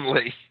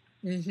firmly.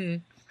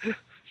 And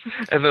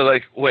they're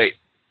like, wait,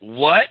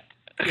 what?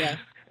 Yeah.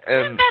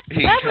 And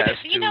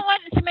you know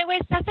what? In so many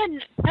ways, that's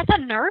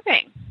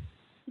unnerving.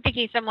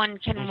 Thinking someone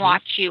can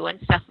watch you and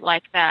stuff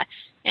like that.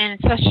 And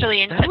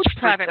especially in such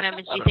private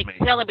moments, you think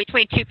it's only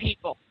between two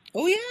people.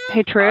 Oh, yeah.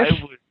 Hey,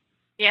 Trish.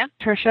 Yeah?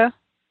 Trisha,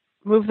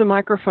 move the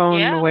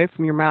microphone away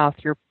from your mouth.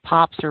 Your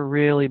pops are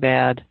really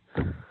bad.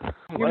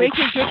 You're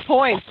making good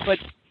points, but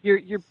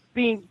you're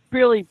being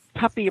really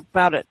puppy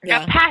about it.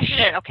 Yeah.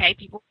 Passionate, okay,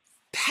 people.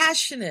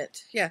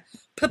 Passionate. Yeah.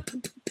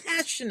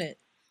 Passionate.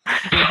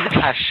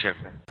 Passionate.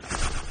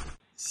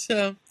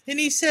 So, and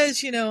he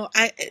says,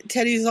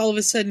 Teddy's all of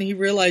a sudden he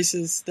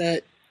realizes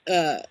that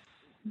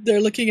they're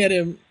looking at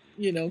him,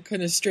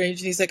 kind of strange.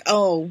 And he's like,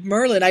 oh,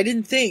 Merlin, I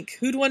didn't think.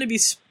 Who'd want to be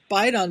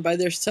spied on by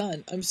their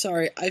son? I'm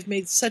sorry. I've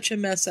made such a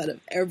mess out of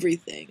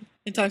everything.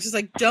 And Tonks is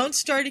like, don't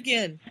start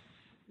again.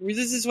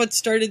 This is what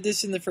started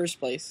this in the first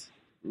place.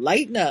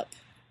 Lighten up.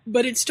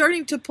 But it's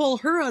starting to pull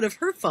her out of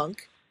her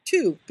funk,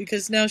 too,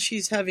 because now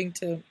she's having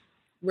to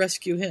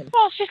rescue him.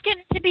 Well, she's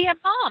getting to be a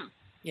mom.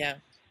 Yeah.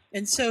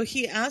 And so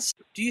he asks,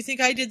 do you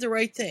think I did the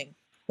right thing?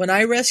 When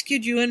I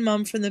rescued you and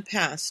Mom from the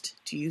past,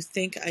 do you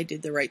think I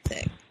did the right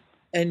thing?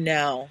 And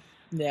now.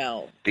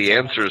 The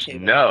answer is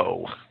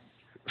no.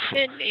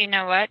 You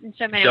know what? In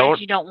so many ways,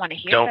 you don't want to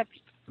hear that.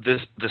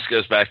 This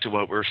goes back to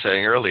what we were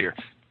saying earlier.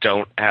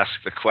 Don't ask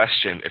the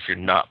question if you're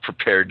not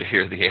prepared to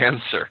hear the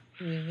answer.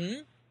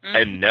 Mm-hmm.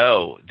 And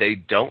no, they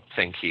don't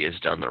think he has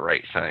done the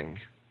right thing.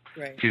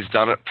 Right. He's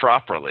done it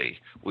properly.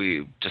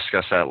 We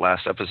discussed that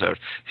last episode.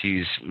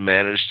 He's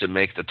managed to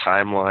make the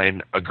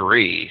timeline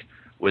agree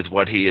with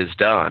what he has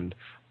done,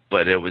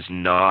 but it was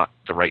not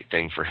the right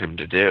thing for him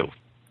to do.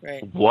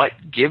 Right. What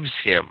gives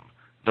him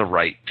the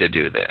right to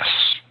do this?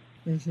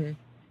 Mm-hmm.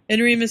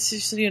 And Remus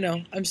says,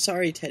 I'm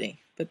sorry, Teddy,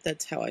 but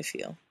that's how I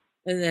feel.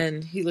 And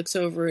then he looks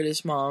over at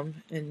his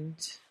mom, and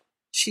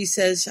she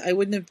says, I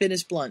wouldn't have been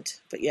as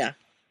blunt, but yeah,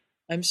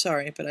 I'm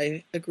sorry, but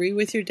I agree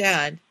with your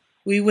dad.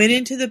 We went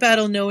into the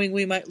battle knowing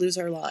we might lose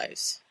our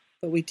lives,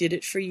 but we did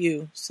it for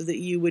you so that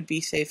you would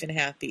be safe and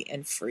happy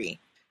and free.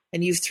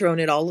 And you've thrown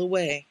it all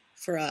away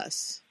for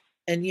us.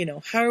 And,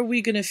 how are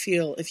we going to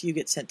feel if you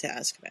get sent to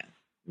Azkaban?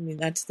 I mean,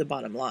 that's the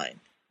bottom line.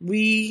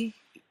 We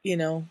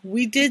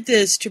did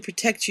this to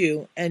protect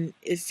you, and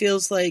it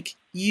feels like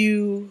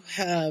you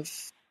have,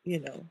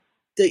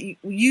 that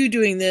you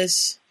doing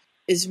this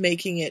is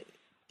making it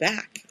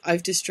back.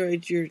 I've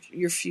destroyed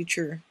your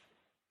future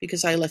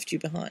because I left you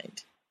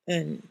behind.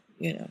 And,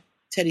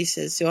 Teddy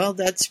says, well,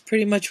 that's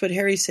pretty much what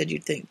Harry said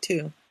you'd think,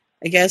 too.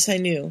 I guess I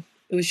knew.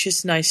 It was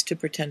just nice to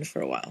pretend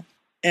for a while.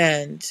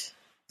 And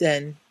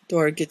then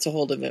Dora gets a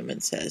hold of him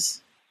and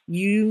says,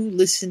 you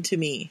listen to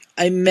me.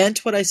 I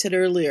meant what I said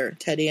earlier,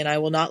 Teddy, and I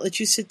will not let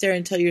you sit there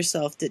and tell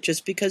yourself that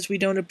just because we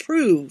don't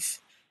approve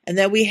and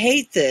that we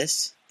hate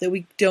this, that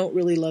we don't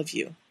really love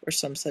you or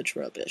some such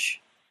rubbish.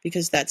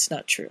 Because that's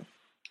not true.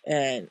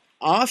 And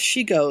off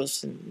she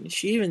goes, and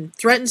she even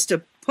threatens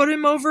to put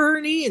him over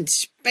her knee and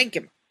spank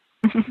him.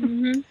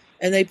 Mm-hmm.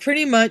 And they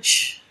pretty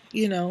much,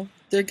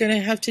 they're going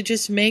to have to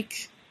just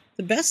make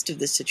the best of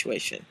this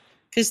situation.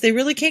 Because they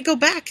really can't go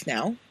back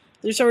now.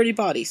 There's already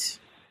bodies.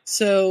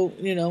 So,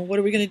 what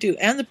are we going to do?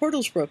 And the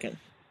portal's broken.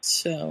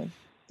 So,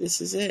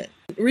 this is it.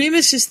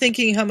 Remus is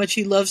thinking how much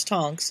he loves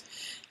Tonks.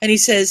 And he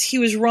says, he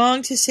was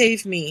wrong to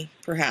save me,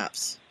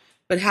 perhaps.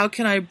 But how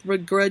can I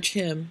begrudge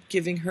him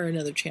giving her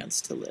another chance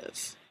to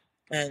live?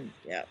 And,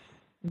 yeah.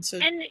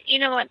 And you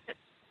know what?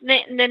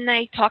 Then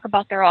they talk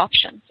about their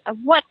options.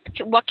 What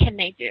can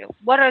they do?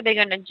 What are they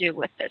going to do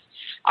with this?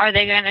 Are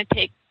they going to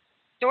take...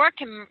 Dora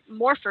can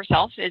morph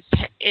herself.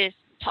 Is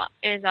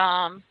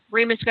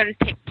Remus going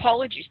to take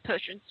Polyjuice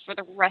potions for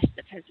the rest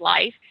of his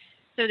life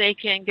so they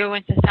can go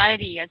in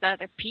society as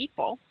other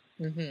people?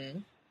 Mm-hmm.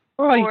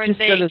 Or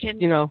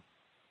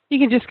he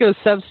can just go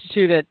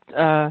substitute at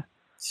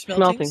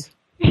Smeltings.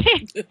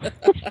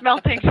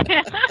 Smeltings.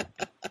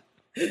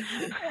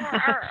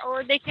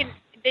 or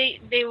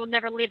they will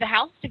never leave the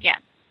house again.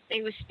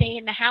 They would stay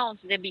in the house.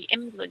 They'd be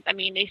invalids. I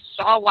mean, they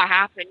saw what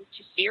happened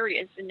to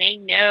Sirius, and they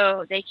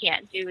know they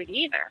can't do it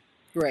either.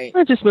 Right.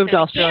 I just moved to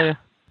Australia.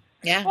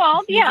 Yeah.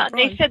 Well, yeah,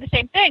 they said the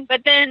same thing.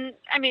 But then,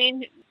 I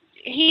mean,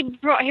 he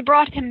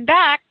brought him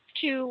back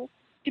to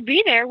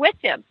be there with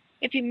him.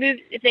 If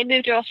they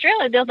move to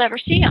Australia, they'll never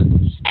see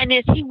him. And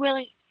is he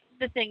willing?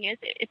 The thing is,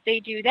 if they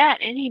do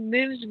that and he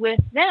moves with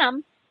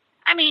them,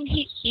 I mean,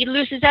 he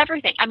loses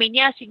everything. I mean,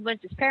 yes, he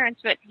wins his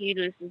parents, but he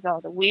loses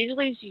all the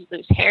Weasleys. He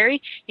loses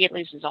Harry. He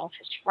loses all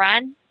his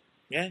friends.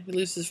 Yeah, he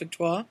loses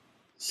Victoire.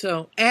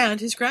 So, and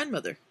his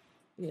grandmother,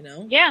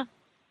 Yeah.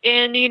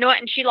 And you know what?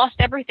 And she lost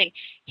everything.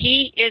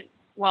 He is,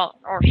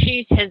 or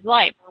she's his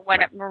life, or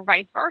whatever, or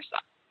vice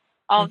versa.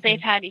 They've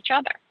had each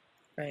other.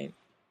 Right.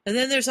 And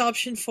then there's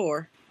option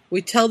 4.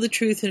 We tell the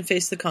truth and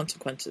face the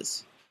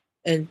consequences.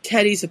 And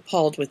Teddy's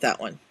appalled with that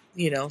one.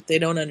 They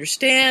don't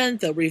understand.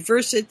 They'll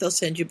reverse it. They'll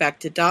send you back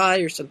to die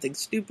or something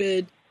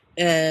stupid.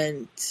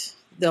 And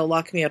they'll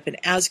lock me up in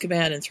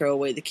Azkaban and throw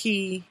away the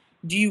key.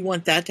 Do you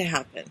want that to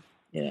happen?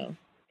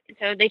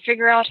 So they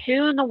figure out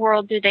who in the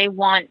world do they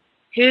want.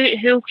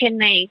 Who can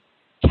they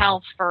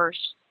tell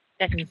first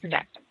that can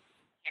protect them?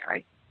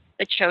 Harry,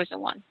 the chosen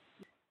one.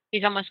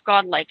 He's almost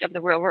godlike of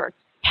the real world.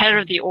 Head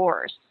of the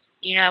Oars.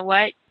 You know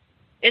what?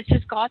 It's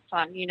his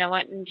godson, you know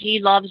what? And he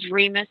loves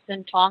Remus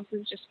and Tonks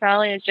just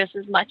probably just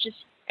as much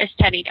as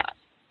Teddy does.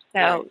 So,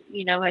 right.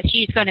 You know what?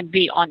 He's going to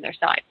be on their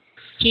side.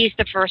 He's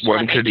the first one.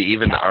 One could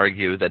even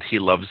argue that he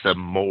loves them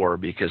more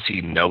because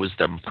he knows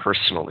them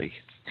personally.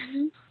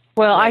 Mm-hmm.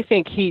 Well, I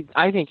think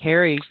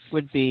Harry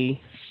would be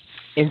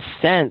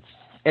incensed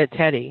at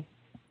Teddy.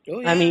 Oh,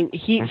 yeah. I mean,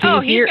 he's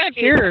going to be mad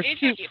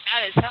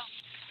as hell.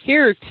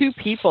 Here are two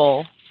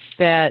people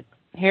that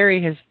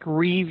Harry has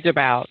grieved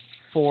about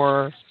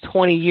for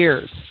 20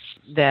 years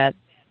that,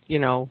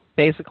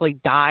 basically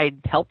died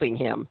helping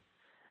him.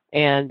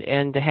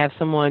 And to have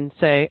someone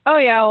say, oh,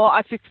 yeah, well,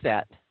 I fixed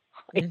that.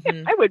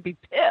 I would be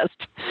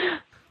pissed.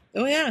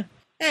 Oh yeah,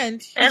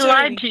 and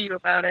lied to you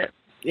about it.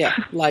 Yeah,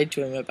 lied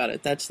to him about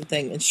it. That's the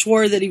thing, and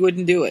swore that he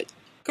wouldn't do it.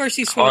 Of course,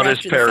 he swore On his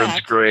after the parents'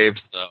 fact.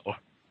 graves, though.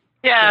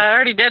 Yeah, I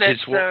already did it,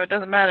 He swore so it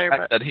doesn't matter.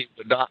 But that he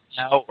would not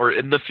now or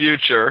in the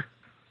future.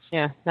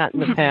 Yeah, not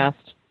in the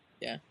past.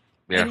 Yeah.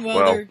 Yeah, And while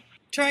well, they're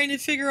trying to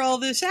figure all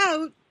this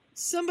out,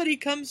 somebody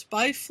comes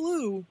by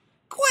Flu.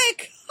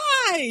 Quick,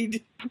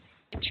 hide!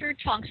 True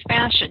Tonks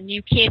fashion,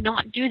 you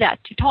cannot do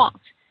that to Tonks.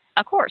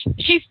 Of course,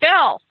 she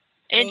fell,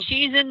 and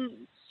she's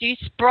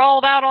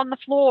sprawled out on the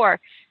floor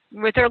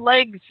with her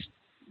legs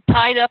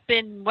tied up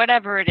in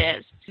whatever it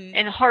is,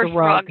 and horse The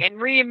rug. rug.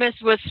 And Remus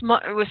was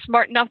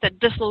smart enough to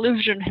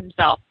disillusion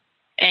himself.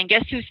 And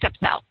guess who steps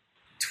out?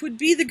 Twould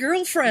be the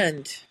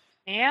girlfriend.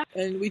 Yeah.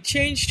 And we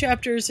changed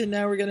chapters, and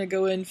now we're going to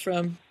go in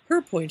from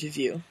her point of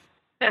view.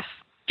 yes,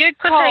 Good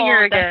cliffhanger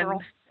call, again. Deathroll.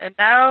 And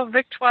now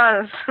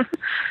Victoire.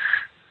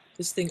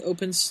 This thing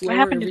opens slower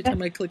happened to every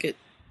time I click it.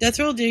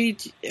 Deathroll,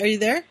 are you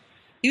there?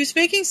 He was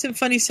making some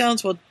funny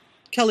sounds while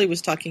Kelly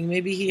was talking.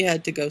 Maybe he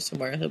had to go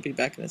somewhere. He'll be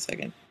back in a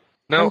second.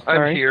 no, I'm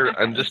sorry. I'm here.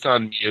 I'm just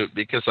on mute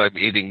because I'm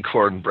eating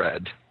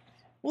cornbread.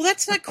 Well,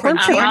 that's not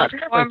Cornbread.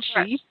 crunchy.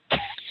 Cornbread.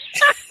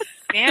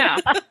 Yeah.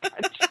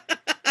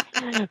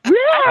 I'm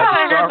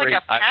I heard sorry.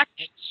 like a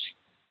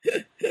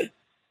package.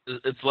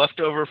 It's left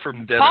over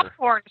from dinner.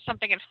 Popcorn or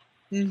something.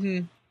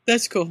 Mm-hmm.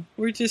 That's cool.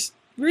 We're just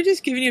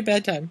giving you a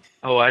bad time.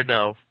 Oh, I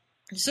know.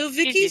 So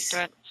She's used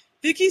to it.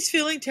 Vicky's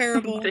feeling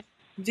terrible.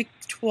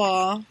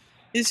 Victoire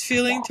is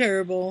feeling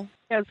terrible.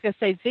 I was going to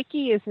say,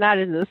 Vicky is not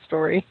in this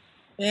story.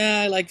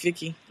 Yeah, I like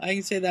Vicky. I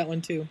can say that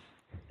one too.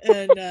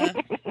 And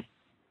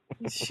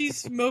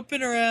she's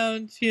moping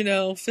around,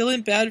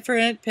 feeling bad for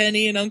Aunt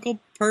Penny and Uncle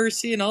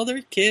Percy and all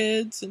their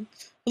kids. And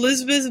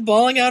Elizabeth's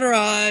bawling out her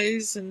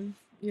eyes and,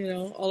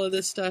 all of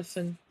this stuff.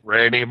 And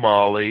Rainy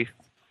Molly.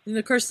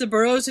 of course, the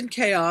Burrow's in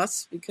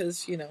chaos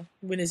because,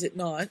 when is it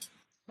not?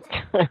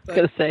 I was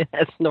going to say,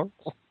 that's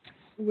normal.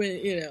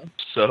 When,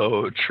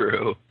 So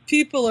true.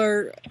 people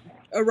are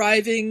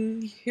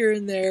arriving here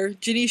and there.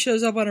 Ginny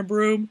shows up on a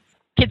broom.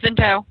 Kids in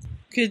tow.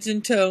 Kids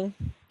in tow.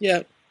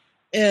 Yeah.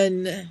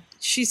 And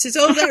she says,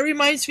 "Oh, that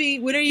reminds me.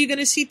 When are you going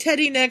to see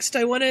Teddy next?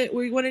 We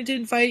wanted to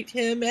invite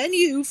him and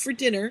you for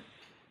dinner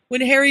when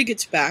Harry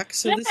gets back."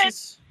 So this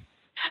is.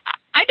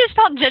 I just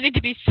found Jenny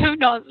to be so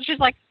nice. She's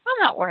like,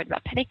 "I'm not worried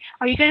about Penny.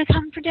 Are you going to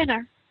come for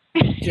dinner?"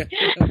 Yeah.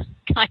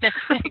 Kind of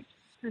thing.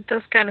 It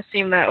does kind of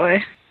seem that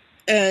way.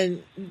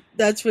 And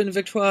that's when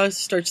Victoire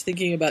starts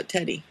thinking about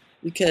Teddy.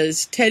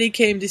 Because Teddy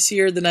came to see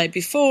her the night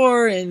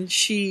before, and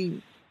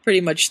she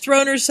pretty much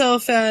thrown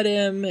herself at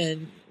him,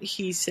 and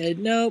he said,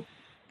 "Nope,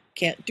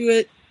 can't do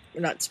it.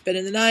 We're not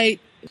spending the night."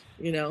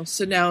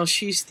 So now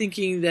she's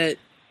thinking that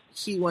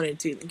he wanted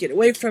to get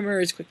away from her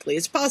as quickly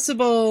as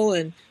possible,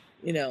 and,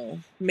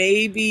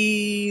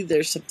 maybe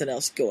there's something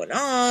else going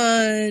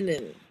on,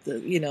 and,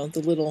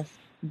 the little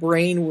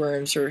brain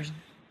worms are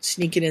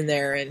sneaking in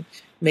there and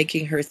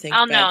making her think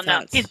Oh, bad no.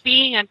 thoughts. He's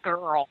being a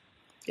girl.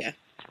 Yeah.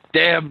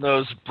 Damn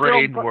those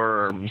brain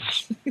worms.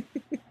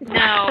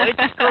 No,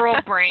 it's girl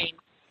brain.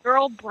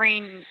 Girl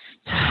brain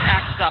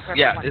acts up every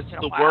Yeah, once it's in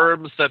a the while.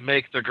 worms that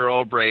make the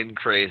girl brain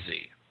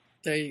crazy.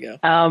 There you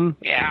go.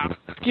 Yeah.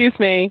 Excuse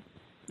me.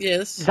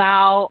 Yes.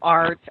 Thou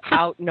art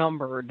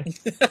outnumbered.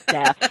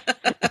 Death.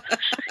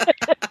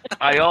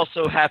 I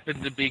also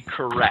happen to be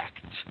correct.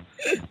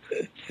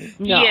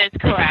 No. He is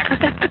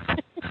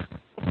correct.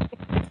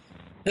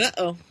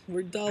 Uh-oh,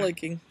 we're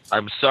Daleks-ing.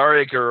 I'm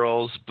sorry,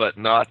 girls, but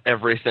not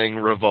everything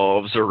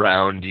revolves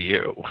around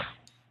you.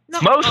 No.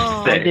 Most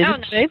Oh, I things,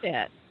 didn't say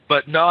that.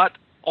 but not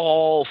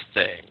all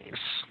things.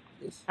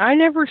 I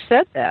never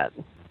said that.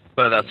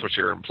 But that's what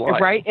you're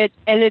implying. Right? At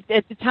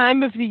the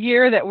time of the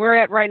year that we're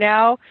at right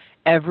now,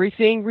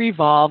 everything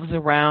revolves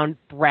around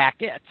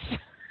brackets.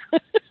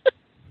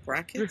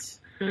 Brackets?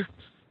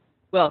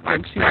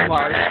 Welcome to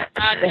our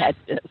sadness.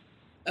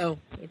 Oh,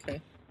 okay.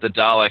 The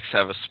Daleks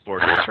have a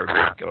sporting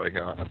tournament going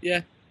on.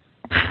 Yeah.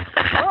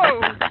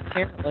 Oh,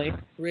 apparently.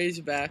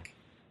 Razorback.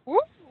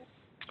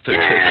 They're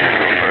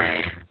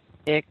taking over.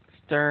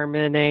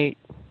 Exterminate.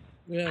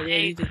 Yeah, we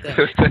already did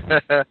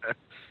that.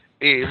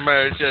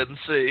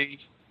 Emergency.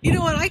 You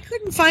know what? I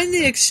couldn't find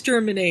the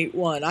exterminate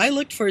one. I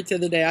looked for it the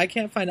other day. I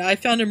can't find it. I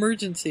found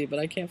emergency, but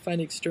I can't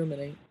find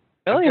exterminate.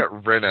 I've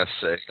got Rena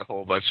saying a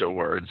whole bunch of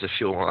words if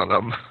you want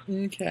them.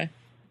 Okay.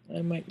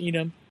 I might need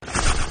them.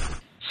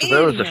 So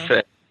there was a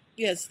fit.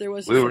 Yes, there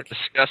was We a were fic.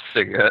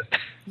 discussing it.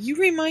 You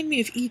remind me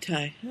of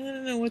Itai. I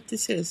don't know what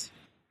this is.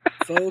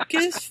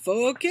 Focus.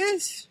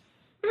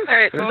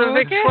 Alright, so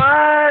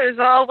Victoire is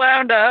all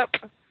wound up,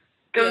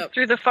 goes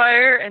through the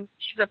fire, and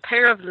she's a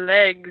pair of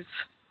legs.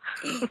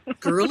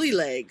 Girly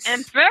legs.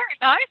 And very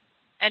nice.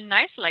 And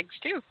nice legs,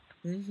 too.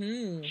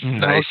 Mm-hmm.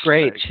 Nice Oh,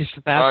 great. legs. She's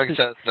about Dogs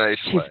to, have nice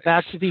she's legs.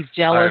 about to be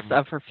jealous I'm-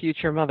 of her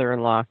future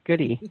mother-in-law.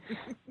 Goody.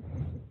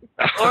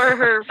 Or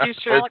her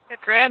future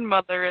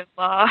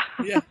grandmother-in-law.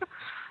 Yeah.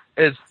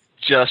 It's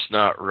just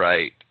not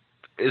right.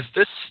 Is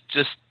this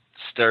just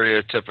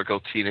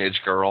stereotypical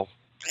teenage girl?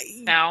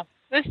 No.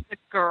 This is a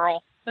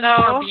girl.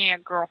 for being a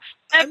girl.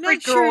 Every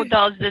girl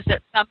does this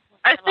at some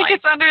point. I think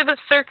it's under the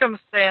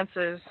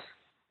circumstances.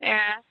 Yeah,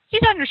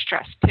 she's under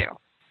stress too.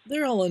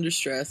 They're all under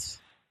stress,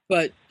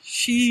 but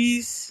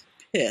she's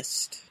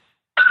pissed.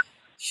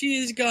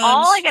 She has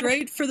gone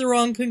straight for the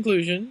wrong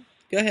conclusion.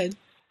 Go ahead.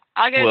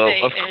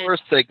 Well, of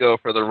course they go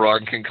for the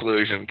wrong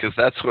conclusion, because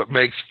that's what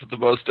makes for the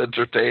most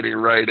entertaining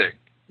writing.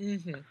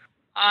 Mm-hmm.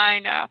 I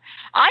know.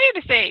 I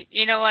have to say,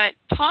 you know what?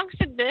 Tonks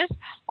did this.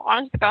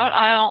 Honest to God,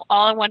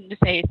 all I wanted to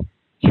say is,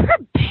 you're a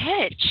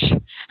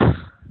bitch. The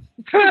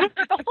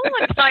whole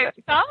entire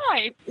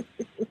time.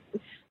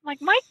 I'm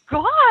like, my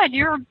God,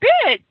 you're a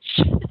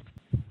bitch.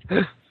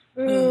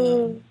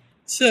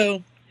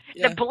 So,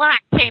 yeah. The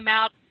black came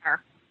out of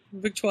her.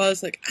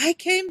 Victoria's like, I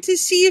came to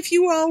see if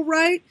you were all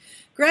right.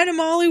 Grandma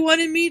Molly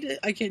wanted me to...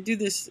 I can't do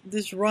this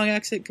wrong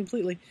accent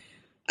completely.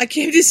 I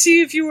came to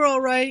see if you were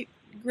all right.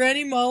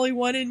 Granny Molly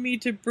wanted me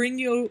to bring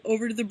you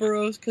over to the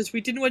Burrows because we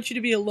didn't want you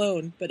to be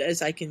alone. But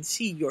as I can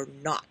see, you're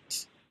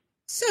not.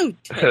 So,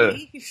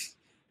 Teddy,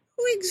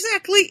 who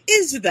exactly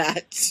is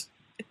that?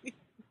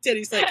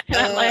 Teddy's like,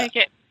 I like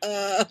it.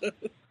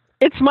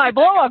 It's my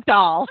blow-up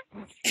doll.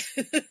 We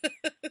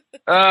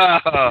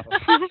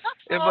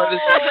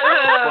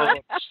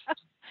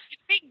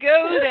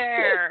go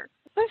there.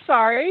 I'm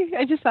sorry.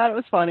 I just thought it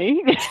was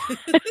funny.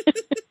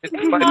 It's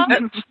my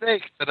pet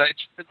snake that I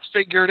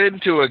transfigured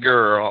into a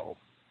girl.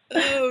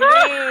 Oh,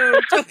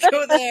 no. Don't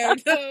go there.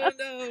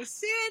 No.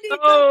 Sandy,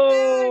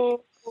 come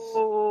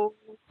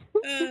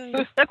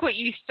back. Look what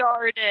you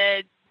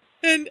started.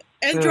 And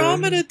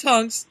Andromeda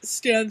Tonks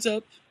stands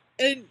up,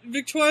 and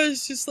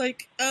Victoria's just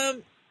like,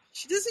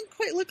 she doesn't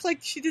quite look like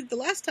she did the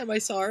last time I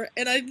saw her,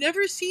 and I've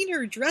never seen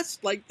her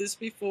dressed like this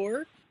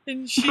before.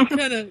 And she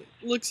kind of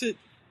looks at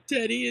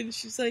Teddy, and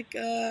she's like,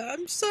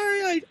 I'm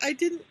sorry, I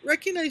didn't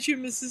recognize you,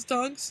 Mrs.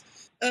 Tonks.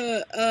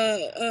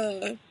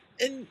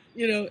 And,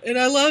 you know, and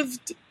I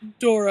loved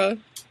Dora,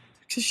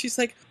 because she's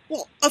like,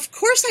 well, of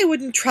course I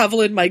wouldn't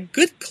travel in my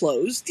good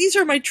clothes. These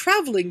are my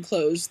traveling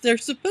clothes. They're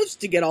supposed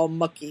to get all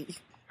mucky.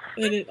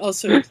 And it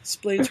also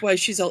explains why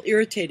she's all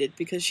irritated,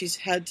 because she's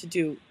had to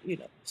do, you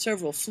know,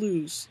 several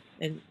flus,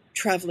 and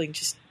traveling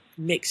just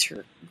makes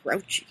her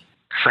grouchy.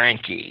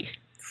 Cranky.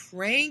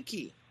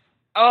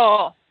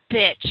 Oh,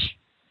 bitch.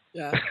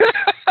 Yeah.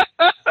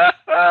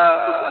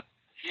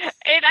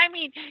 And I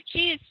mean,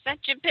 she is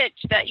such a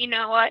bitch that, you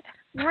know what?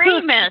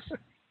 Remus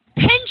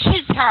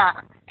pinches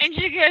her, and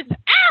she goes,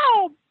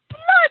 ow,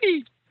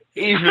 bloody.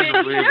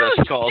 Even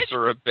Remus calls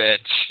her a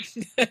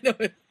bitch. I know.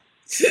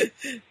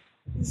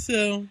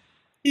 So,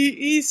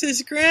 he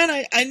says,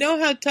 Gran, I know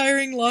how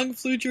tiring long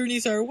flu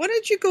journeys are. Why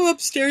don't you go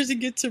upstairs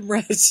and get some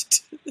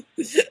rest?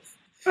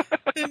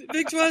 And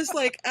Victoria's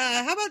like,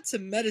 how about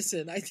some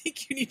medicine? I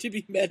think you need to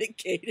be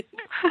medicated.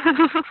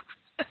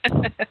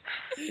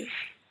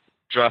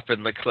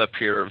 Dropping the clip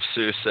here of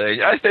Sue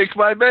saying, I think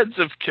my meds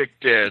have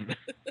kicked in.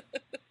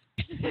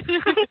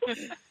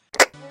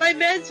 My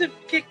meds have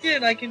kicked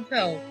in, I can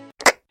tell.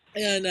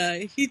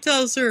 And he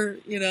tells her,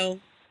 you know,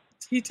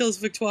 he tells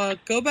Victoire,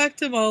 go back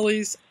to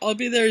Molly's. I'll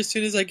be there as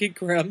soon as I get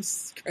Gran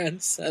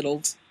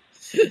settled.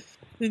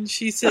 And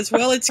she says,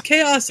 well, it's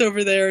chaos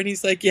over there. And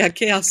he's like, yeah,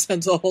 chaos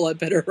sounds a whole lot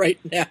better right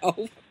now.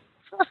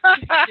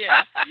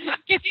 Yeah.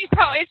 Because he's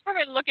probably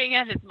looking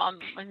at his mom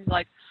and he's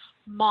like,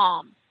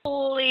 Mom,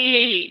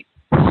 please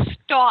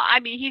stop. I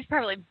mean, he's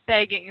probably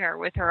begging her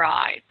with her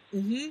eyes.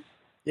 Mm-hmm.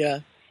 Yeah.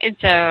 And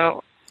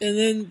so... And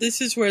then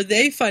this is where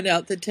they find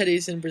out that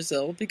Teddy's in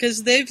Brazil,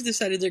 because they've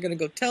decided they're going to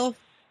go tell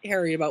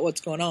Harry about what's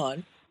going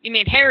on. You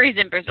mean Harry's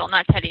in Brazil,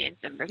 not Teddy is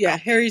in Brazil? Yeah,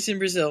 Harry's in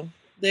Brazil.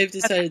 They've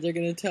decided they're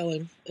going to tell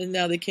him, and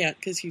now they can't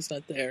because he's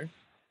not there.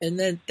 And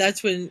then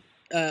that's when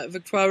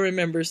Victoire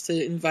remembers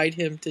to invite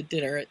him to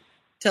dinner.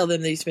 Tell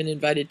them that he's been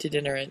invited to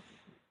dinner at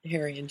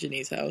Harry and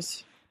Ginny's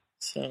house.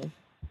 So,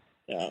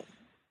 yeah.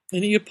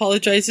 And he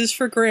apologizes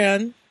for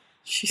Gran.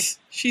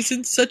 She's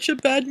in such a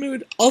bad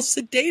mood. I'll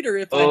sedate her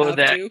if I have to. Oh,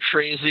 that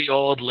crazy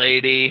old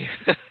lady.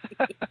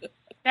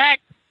 That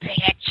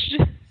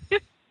bitch.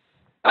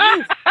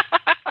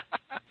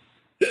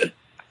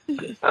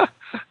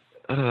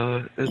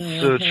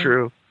 It's so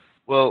true.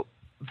 Well,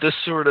 this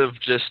sort of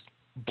just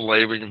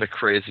blaming the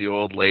crazy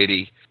old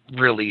lady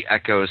really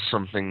echoes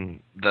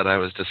something that I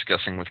was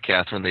discussing with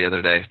Catherine the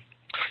other day.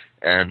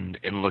 And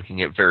in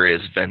looking at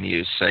various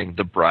venues saying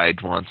the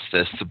bride wants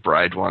this, the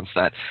bride wants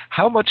that,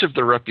 how much of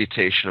the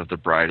reputation of the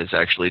bride is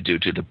actually due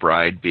to the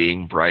bride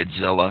being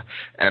bridezilla,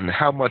 and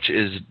how much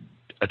is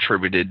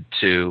attributed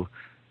to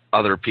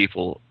other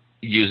people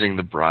using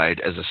the bride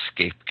as a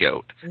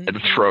scapegoat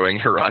and throwing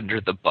her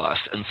under the bus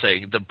and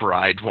saying the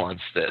bride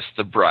wants this,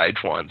 the bride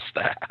wants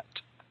that?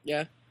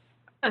 Yeah.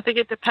 I think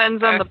it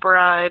depends on the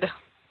bride.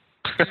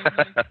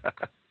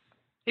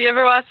 Do you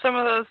ever watch some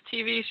of those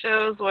TV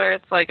shows where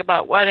it's like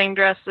about wedding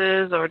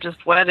dresses or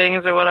just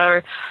weddings or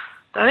whatever?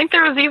 I think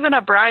there was even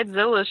a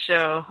Bridezilla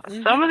show.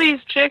 Some of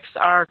these chicks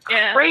are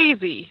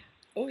crazy.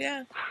 Oh,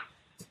 yeah.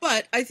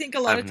 But I think a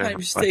lot of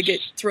times they get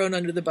thrown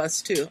under the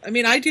bus, too. I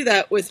mean, I do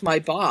that with my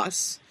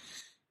boss.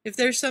 If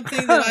there's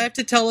something that I have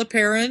to tell a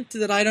parent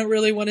that I don't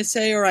really want to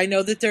say or I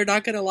know that they're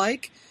not going to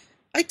like,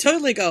 I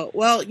totally go,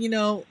 well,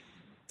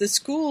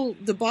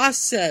 the boss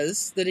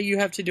says that you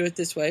have to do it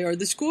this way, or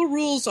the school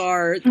rules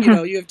are,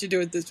 you have to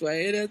do it this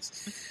way. And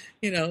it's,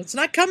 it's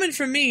not coming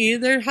from me.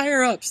 They're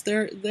higher ups.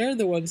 They're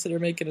the ones that are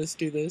making us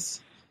do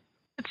this.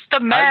 It's the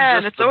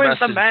man. It's always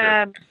the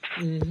man.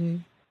 Mm-hmm.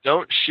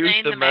 Don't shoot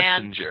Blame the the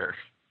man. messenger.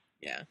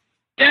 Yeah.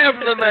 Damn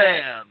the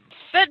man.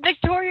 But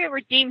Victoria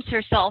redeems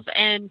herself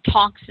in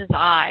Tonks'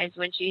 eyes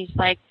when she's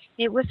like,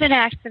 it was an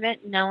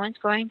accident. No one's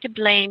going to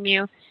blame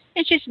you.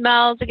 And she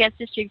smiles against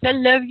his cheeks. I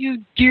love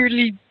you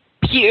dearly,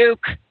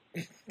 puke.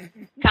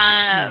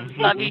 Kind of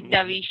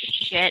lovey-dovey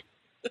shit.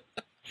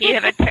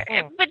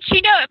 But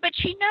she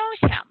knows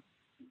him.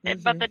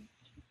 But the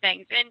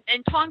things.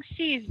 And Tonks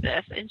sees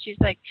this, and she's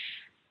like,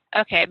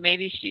 okay,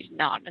 maybe she's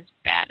not as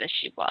bad as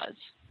she was.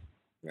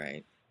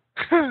 Right.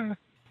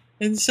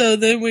 And so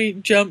then we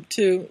jump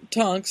to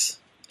Tonks,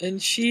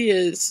 and she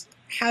is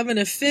having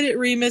a fit at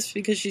Remus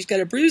because she's got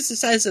a bruise the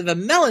size of a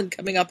melon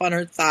coming up on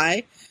her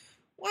thigh.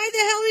 Why the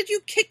hell did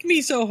you kick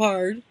me so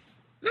hard?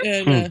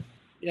 And,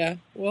 yeah,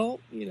 well,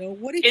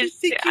 what did you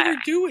think you were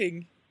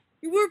doing?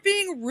 You were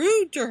being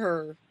rude to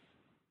her.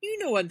 You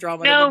know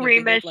Andromeda. No,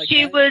 wouldn't have Remus,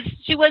 behaved like that.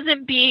 she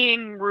wasn't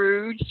being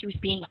rude. She was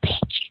being a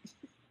bitch.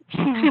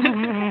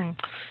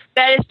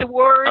 That is the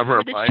word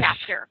for this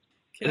chapter.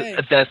 Okay.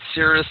 That's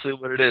seriously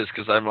what it is,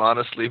 because I'm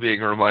honestly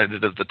being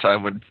reminded of the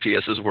time when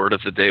PS's word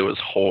of the day was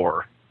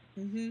whore.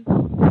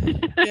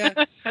 Mm-hmm.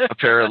 Yeah.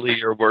 Apparently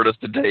your word of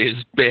the day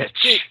is bitch.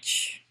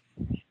 Bitch.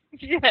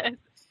 Yes.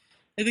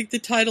 I think the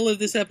title of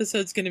this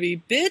episode is going to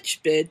be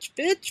Bitch, Bitch,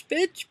 Bitch,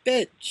 Bitch,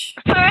 Bitch.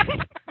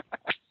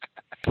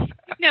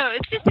 No,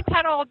 it's just the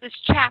title of this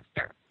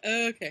chapter.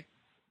 Okay.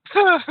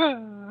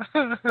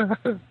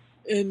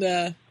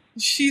 And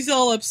she's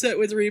all upset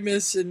with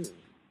Remus, and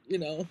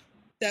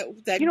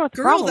that You know what the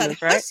girl, problem that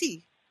is, right?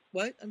 hussy.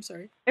 What? I'm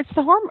sorry. It's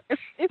the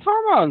it's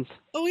hormones.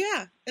 Oh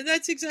yeah, and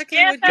that's exactly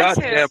Yeah, what. that's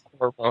he Goddamn says.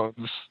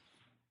 hormones.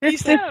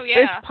 It's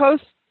yeah.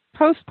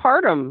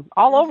 postpartum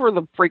all over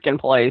the freaking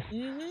place.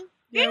 Mm-hmm.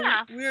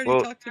 Yeah. We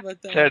already talked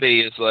about that.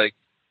 Teddy is like,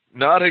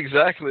 not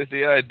exactly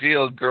the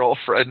ideal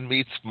girlfriend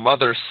meets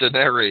mother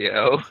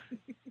scenario.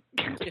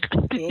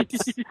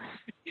 Oops.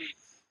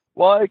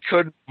 Why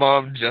couldn't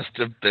Mom just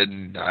have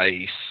been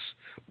nice?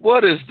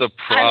 What is the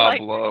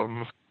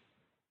problem?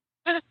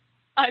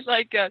 I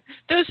like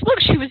those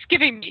looks she was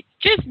giving me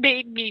just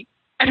made me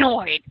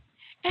annoyed.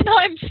 And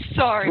I'm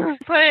sorry,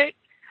 but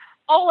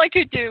all I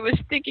could do was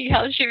thinking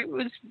how she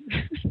was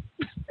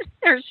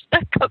her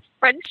stuck up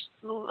French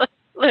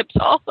lips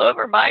all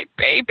over my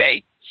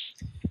baby.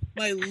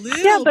 My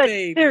little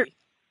baby.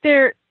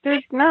 There's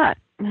not.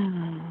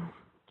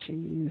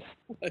 Jeez.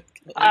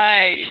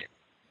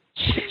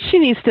 She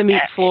needs to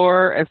meet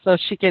Floor, and so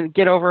she can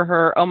get over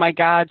her, oh my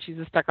God, she's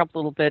a stuck-up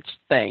little bitch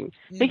thing.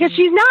 Because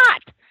she's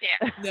not!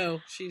 Yeah.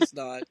 No, she's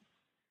not.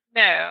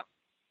 No.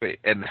 Wait,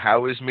 and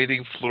how is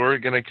meeting Flora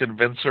going to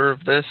convince her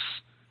of this?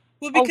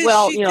 Well,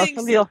 because she thinks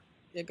somebody else.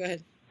 Yeah, go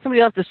ahead. Somebody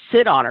will have to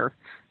sit on her.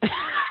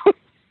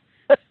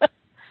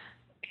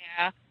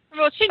 Yeah.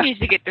 Well, she needs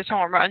to get those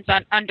hormones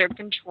under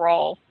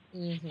control.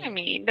 Mm-hmm. I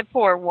mean, the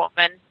poor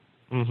woman.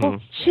 Mm-hmm.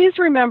 Well, she's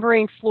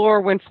remembering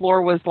Floor when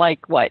Floor was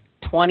like, what,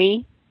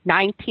 20,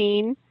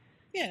 19?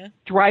 Yeah.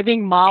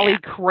 Driving Molly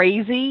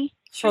crazy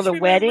for the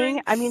wedding.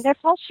 remembering I mean, that's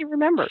all she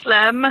remembers.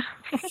 Phlegm.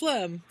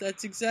 Phlegm.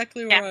 That's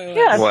exactly where I was.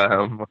 Yes.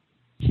 Phlegm.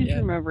 She's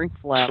remembering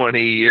phlegm.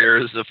 20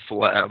 years of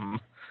phlegm.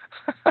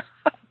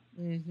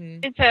 Mm-hmm.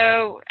 And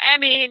so, I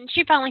mean,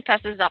 she finally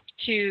fesses up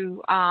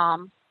to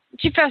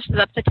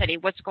Teddy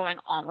what's going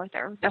on with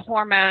her, the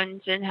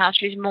hormones and how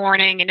she's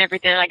mourning and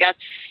everything like that.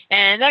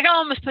 And that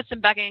almost puts him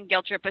back in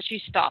guilt trip, but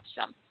she stops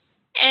him.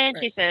 And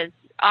she says,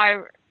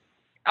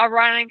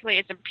 ironically,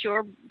 it's a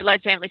pure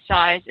blood family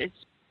size.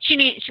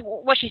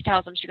 What she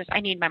tells him, she goes, I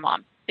need my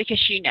mom, because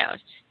she knows.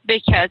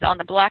 Because on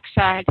the black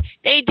side,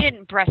 they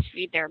didn't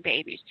breastfeed their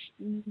babies.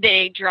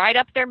 They dried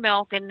up their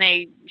milk and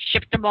they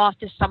shipped them off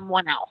to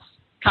someone else,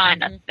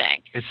 kind of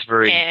thing. It's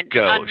very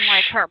gauche.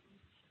 Unlike her.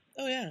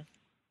 Oh, yeah.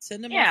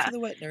 Send them off to the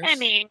wet nurse. I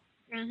mean,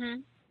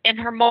 and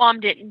her mom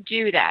didn't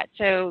do that,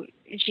 so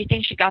she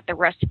thinks she got the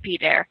recipe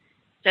there.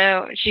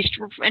 So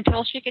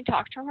until she can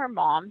talk to her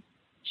mom,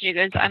 she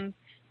goes,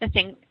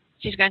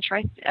 she's going to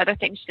try other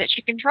things that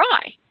she can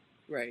try.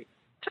 Right.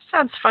 Just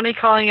sounds funny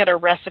calling it a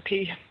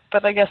recipe,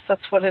 but I guess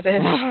that's what it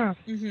is.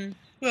 Mm-hmm.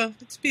 Well,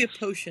 it's be a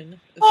potion of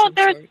Well, some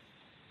there's, sort.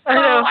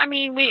 I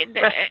mean,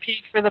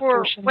 Recipe for the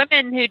for potion.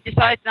 women who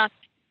decide not,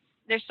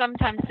 there's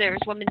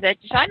women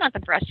that decide not to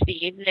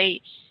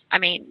breastfeed.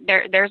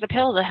 There's a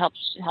pill that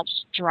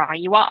helps dry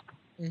you up.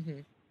 Mm-hmm.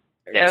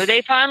 So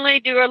they finally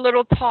do a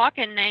little talk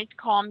and they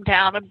calm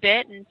down a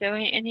bit, and so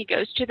he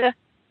goes to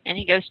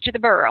the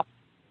burrow.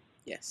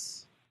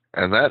 Yes.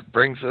 And that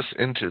brings us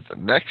into the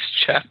next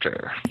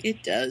chapter.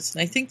 It does.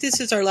 And I think this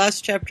is our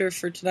last chapter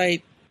for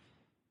tonight,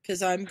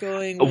 because I'm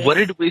going with... What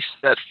did we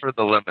set for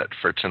the limit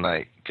for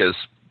tonight? Because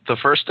the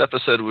first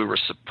episode we were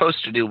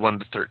supposed to do 1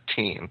 to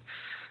 13,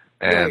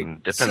 And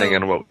Right, depending so-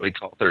 on what we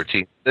call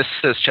 13, this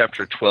says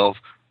chapter 12,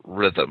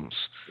 rhythms.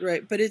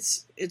 Right, but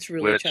it's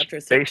really Which, chapter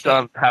 13. based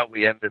on how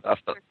we ended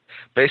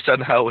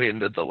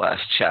the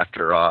last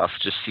chapter off,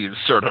 just seems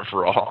sort of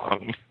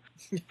wrong.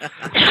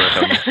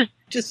 Rhythms.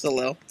 Just a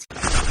little.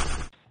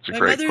 It's a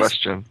great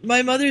question.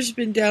 My mother's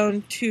been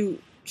down to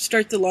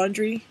start the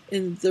laundry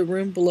in the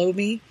room below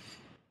me,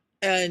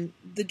 and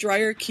the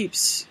dryer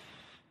keeps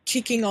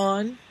kicking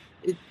on.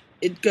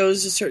 It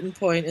goes a certain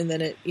point, and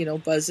then it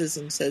buzzes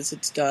and says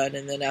it's done,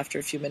 and then after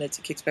a few minutes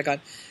it kicks back on.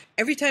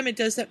 Every time it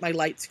does that, my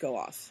lights go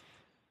off,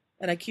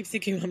 and I keep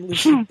thinking I'm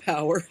losing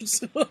power,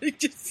 so I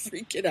just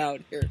freak it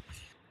out here.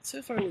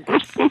 So far we're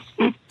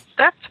good.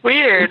 That's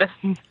weird.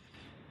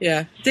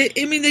 Yeah, they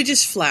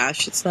just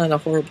flash. It's not a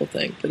horrible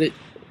thing, but it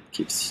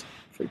keeps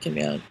freaking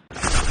me out.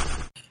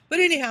 But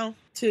anyhow,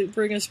 to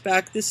bring us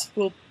back, this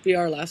will be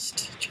our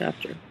last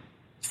chapter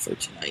for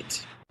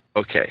tonight.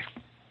 Okay.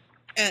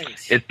 And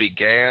It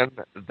began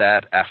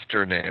that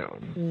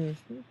afternoon.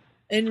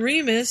 And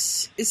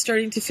Remus is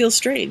starting to feel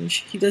strange.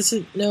 He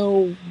doesn't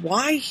know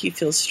why he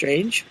feels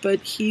strange,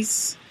 but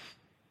he's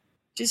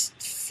just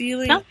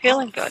feeling Not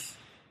feeling off. good.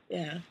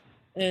 Yeah.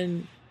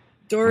 And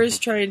Dora's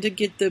trying to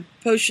get the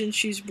potion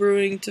she's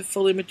brewing to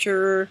fully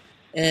mature,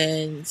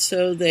 and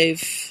so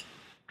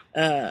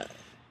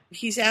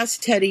he's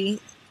asked Teddy,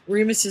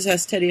 Remus has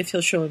asked Teddy if he'll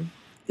show him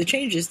the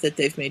changes that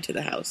they've made to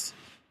the house.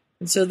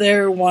 And so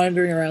they're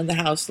wandering around the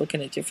house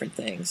looking at different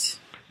things.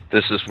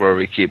 This is where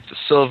we keep the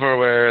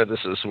silverware.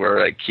 This is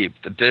where I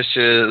keep the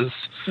dishes.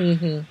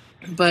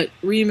 Mm-hmm. But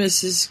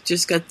Remus has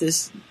just got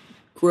this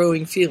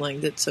growing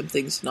feeling that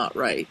something's not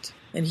right.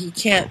 And he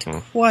can't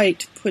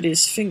quite put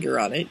his finger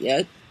on it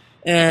yet.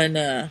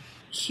 And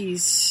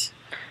he's,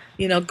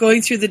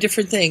 going through the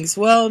different things.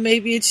 Well,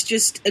 maybe it's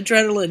just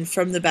adrenaline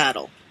from the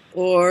battle.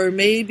 Or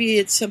maybe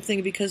it's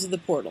something because of the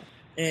portal.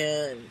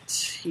 And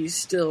he's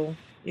still,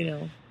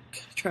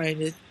 trying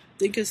to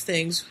think of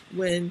things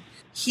when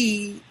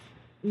he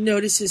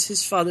notices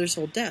his father's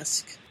old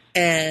desk.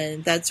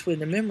 And that's when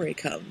the memory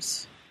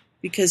comes.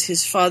 Because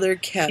his father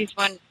kept...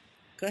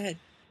 Go ahead.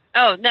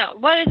 Oh, no.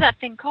 What is that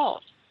thing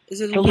called? Is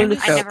it I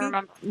never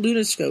remember.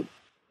 Lunoscope.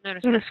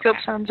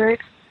 Lunoscope sounds right.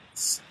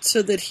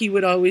 So that he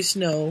would always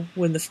know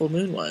when the full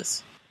moon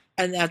was.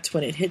 And that's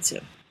when it hits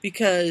him.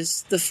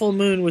 Because the full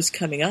moon was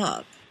coming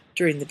up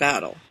during the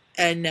battle.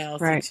 And now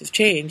things have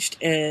changed.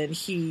 And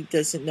he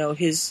doesn't know.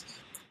 His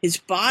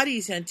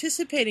body's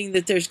anticipating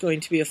that there's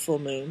going to be a full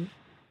moon.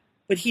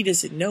 But he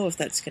doesn't know if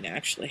that's going to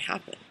actually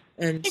happen.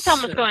 And He's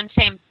almost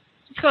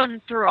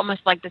going through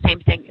almost like the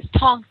same thing as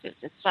Tonks is.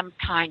 It's some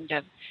kind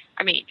of,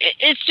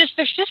 it's just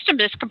their system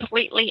is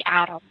completely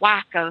out of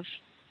whack of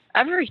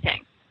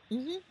everything.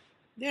 Mm-hmm.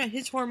 Yeah,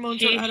 his hormones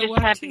She's are out of just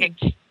whack having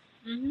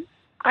too.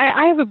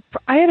 I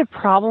had a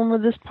problem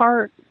with this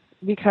part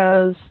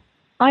because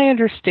I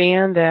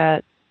understand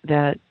that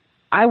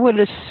I would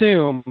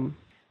assume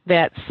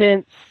that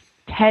since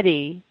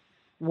Teddy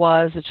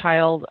was a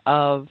child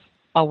of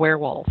a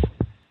werewolf,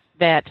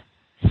 that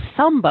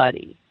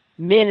somebody,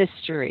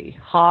 Ministry,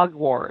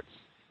 Hogwarts,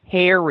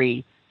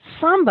 Harry,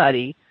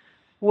 somebody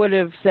would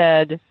have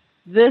said,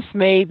 this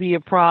may be a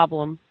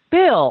problem.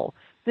 Bill,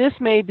 this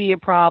may be a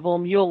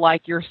problem. You'll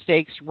like your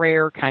steaks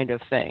rare kind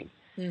of thing.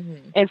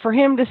 Mm-hmm. And for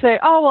him to say,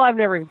 oh, well, I've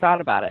never even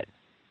thought about it.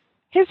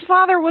 His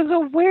father was a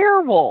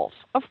werewolf.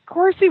 Of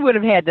course he would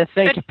have had to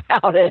think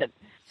about it.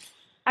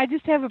 I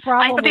just have a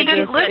problem with They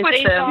didn't this. live with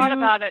They him. thought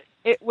about it.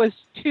 It was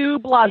too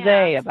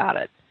blasé about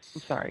it.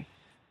 I'm sorry.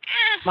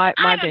 My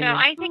I don't opinion. know.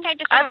 I think I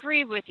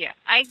disagree with you.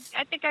 I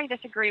think I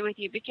disagree with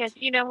you because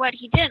you know what?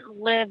 He didn't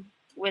live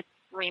with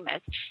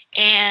Remus,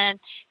 and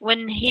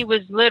when he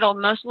was little,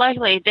 most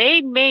likely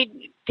they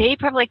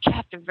probably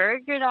kept a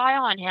very good eye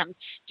on him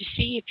to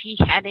see if he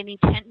had any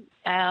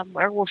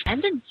werewolf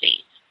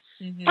tendencies.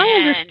 Mm-hmm. I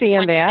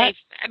understand that.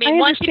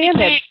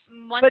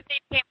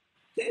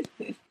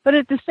 But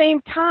at the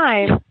same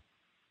time,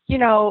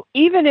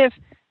 even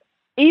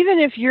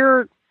if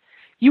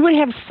you would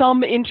have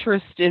some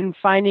interest in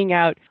finding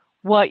out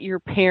what your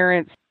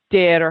parents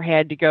did or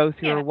had to go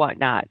through or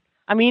whatnot.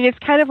 It's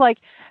kind of like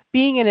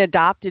being an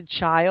adopted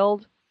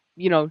child,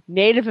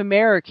 Native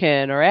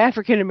American or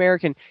African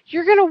American.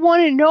 You're going to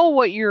want to know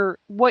what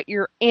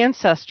your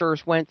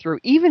ancestors went through,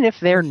 even if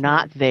they're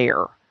not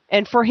there.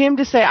 And for him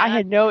to say, I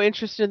had no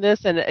interest in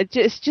this, and it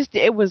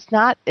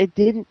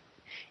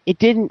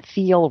didn't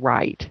feel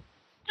right.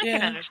 I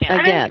can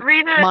understand. Again,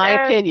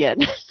 my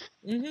opinion.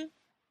 Mm-hmm.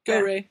 Go,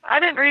 Ray.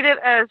 I didn't read it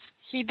as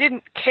he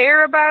didn't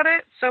care about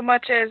it so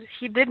much as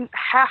he didn't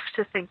have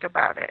to think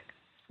about it.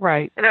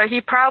 Right.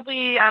 He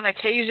probably, on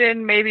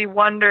occasion, maybe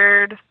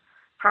wondered,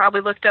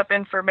 probably looked up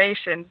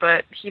information,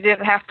 but he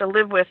didn't have to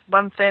live with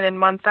month in and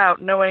month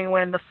out knowing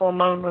when the full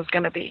moon was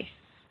going to be.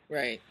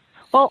 Right.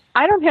 Well,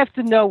 I don't have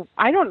to know.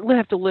 I don't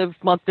have to live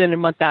month in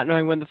and month out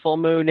knowing when the full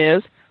moon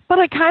is, but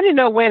I kind of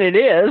know when it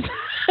is.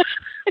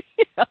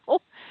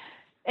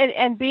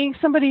 And being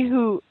somebody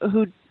who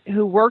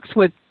works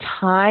with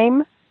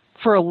time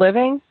for a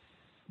living,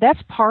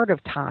 that's part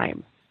of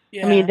time.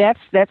 Yeah.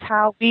 That's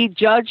how we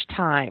judge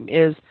time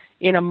is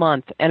in a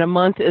month, and a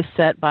month is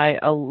set by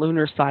a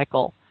lunar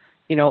cycle,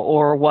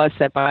 or was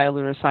set by a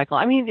lunar cycle.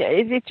 I mean,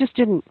 it just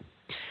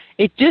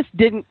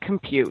didn't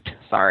compute.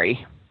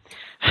 Sorry.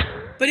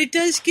 But it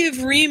does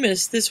give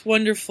Remus this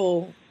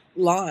wonderful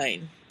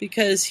line,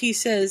 because he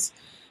says,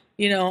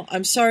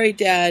 I'm sorry,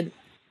 Dad,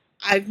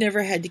 I've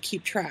never had to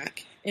keep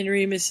track. And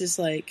Remus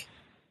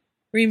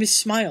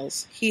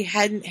smiles. He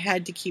hadn't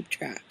had to keep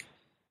track.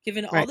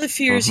 Given all the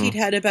fears he'd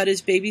had about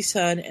his baby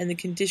son and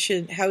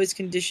how his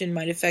condition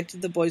might affect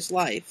the boy's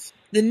life,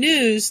 the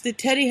news that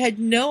Teddy had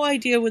no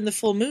idea when the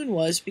full moon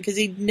was because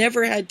he'd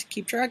never had to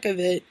keep track of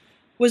it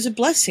was a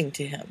blessing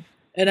to him.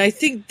 And I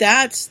think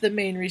that's the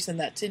main reason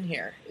that's in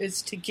here,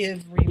 is to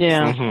give Remus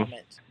that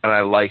moment. And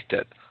I liked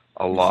it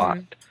a lot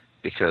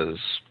because,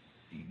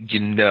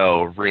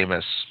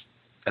 Remus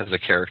as a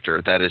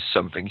character, that is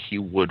something he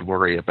would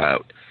worry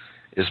about.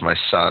 Is my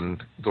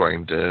son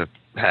going to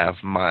have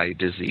my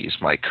disease,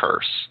 my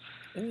curse?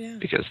 Oh, yeah.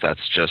 Because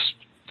that's just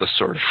the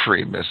sort of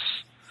Remus,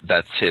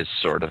 that's his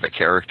sort of a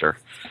character.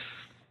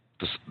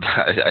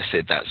 I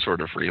say that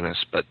sort of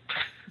Remus, but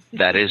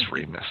that is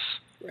Remus.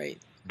 Right.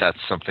 That's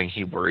something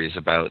he worries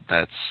about.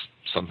 That's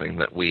something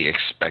that we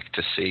expect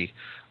to see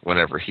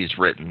whenever he's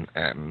written,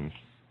 and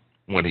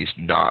when he's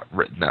not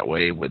written that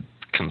way with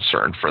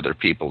concern for other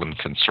people and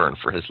concern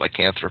for his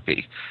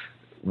lycanthropy,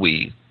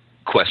 we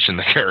question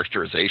the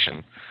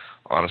characterization,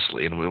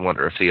 honestly, and we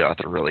wonder if the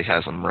author really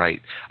has him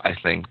right. I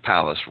think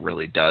Pallas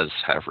really does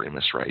have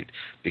Remus right,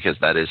 because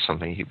that is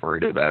something he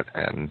worried about,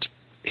 and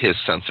his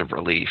sense of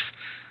relief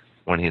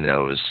when he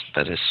knows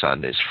that his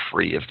son is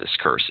free of this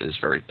curse is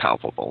very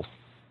palpable.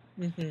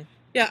 Mm-hmm.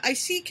 Yeah, I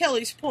see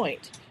Kelly's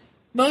point.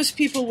 Most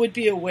people would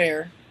be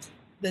aware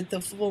that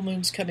the full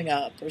moon's coming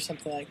up or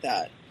something like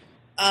that.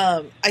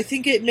 I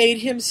think it made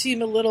him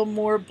seem a little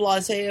more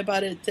blasé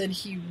about it than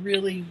he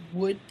really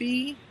would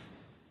be.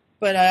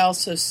 But I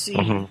also see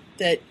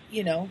that,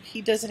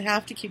 he doesn't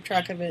have to keep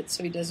track of it,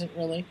 so he doesn't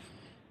really.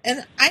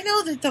 And I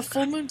know that the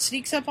full moon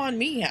sneaks up on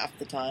me half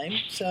the time,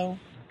 so.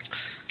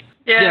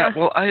 Yeah,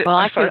 well,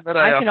 I find that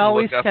I often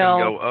always look up tell...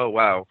 and go, oh,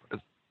 wow,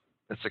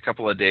 it's a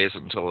couple of days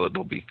until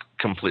it'll be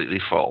completely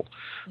full.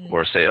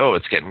 Or say, oh,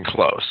 it's getting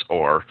close.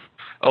 Or,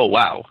 oh,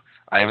 wow,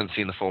 I haven't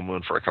seen the full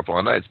moon for a couple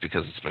of nights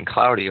because it's been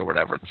cloudy or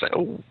whatever. And say,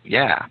 oh,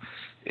 yeah,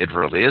 it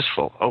really is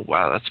full. Oh,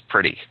 wow, that's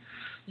pretty.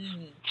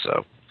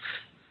 So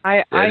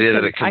the idea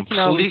that it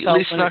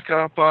completely snuck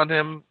up on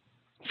him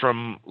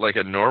from like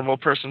a normal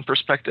person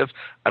perspective,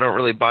 I don't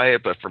really buy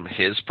it. But from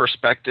his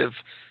perspective,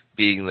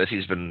 being that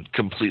he's been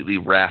completely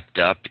wrapped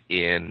up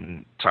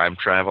in time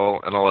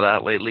travel and all of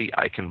that lately,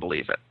 I can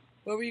believe it.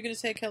 What were you going to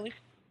say, Kelly?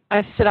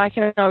 I said I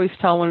can always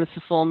tell when it's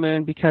a full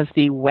moon because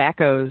the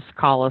wackos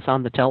call us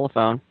on the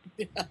telephone.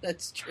 Yeah,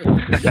 that's true.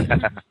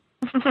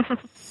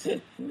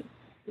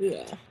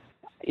 Yeah.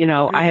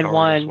 I had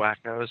one.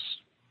 Wackos.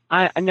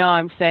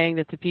 I'm saying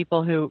that the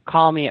people who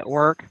call me at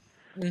work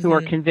who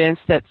are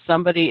convinced that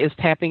somebody is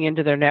tapping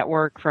into their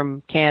network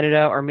from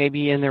Canada or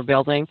maybe in their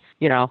building,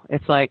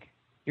 it's like,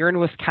 you're in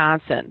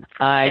Wisconsin.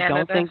 I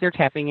don't think they're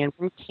tapping in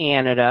from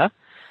Canada.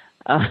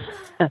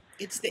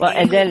 It's the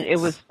and then it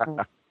was,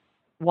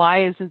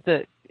 why is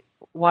the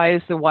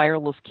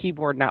wireless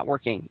keyboard not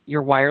working?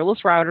 Your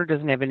wireless router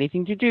doesn't have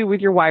anything to do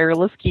with your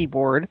wireless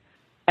keyboard.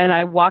 And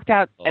I walked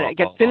out, and I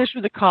got finished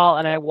with the call,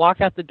 and I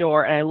walked out the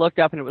door, and I looked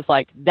up, and it was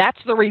like, that's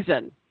the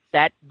reason.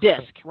 That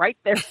disc right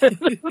there in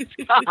the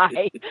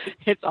sky.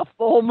 It's a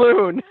full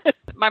moon.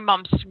 My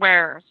mom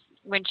swears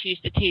when she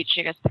used to teach,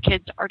 she goes, the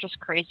kids are just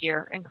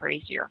crazier and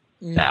crazier.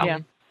 Mm-hmm. So. Yeah.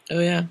 Oh,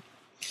 yeah.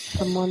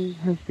 Someone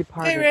has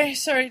departed. Hey, Ray.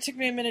 Sorry, it took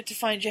me a minute to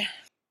find you.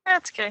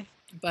 That's okay.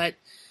 But,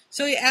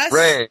 so he asked...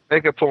 Ray,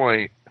 make a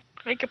point.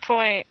 Make a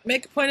point.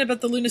 Make a point about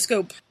the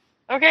lunoscope.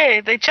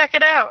 Okay, they check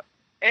it out.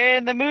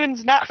 And the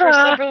moon's not for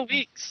several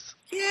weeks.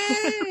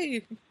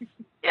 Yay!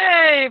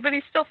 Yay, but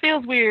he still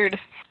feels weird.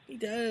 He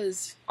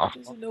does. He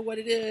doesn't know what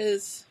it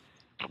is.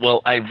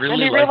 Well, I really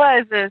and he like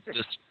realizes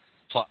this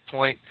plot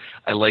point.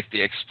 I like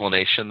the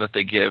explanation that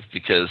they give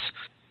because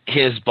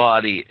his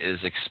body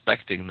is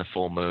expecting the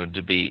full moon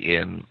to be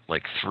in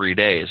like 3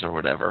 days or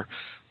whatever,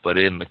 but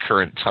in the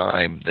current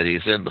time that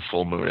he's in, the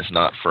full moon is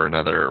not for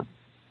another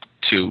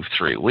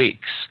 2-3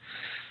 weeks.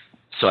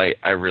 So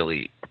I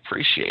really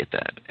appreciate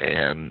that,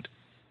 and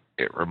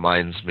it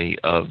reminds me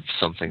of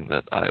something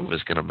that I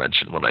was going to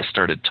mention when I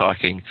started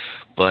talking,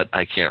 but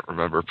I can't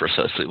remember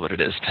precisely what it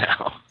is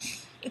now.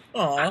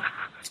 Aw.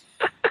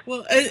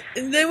 Well,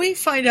 and then we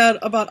find out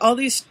about all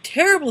these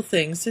terrible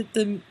things that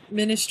the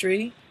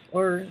ministry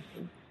or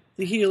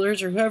the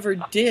healers or whoever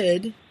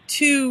did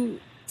to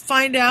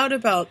find out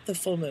about the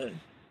full moon.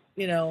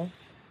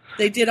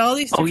 They did all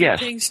these different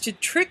things to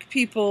trick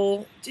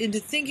people into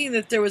thinking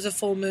that there was a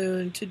full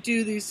moon, to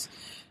do these,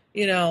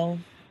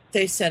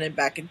 they sent it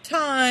back in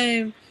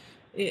time,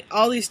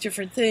 all these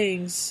different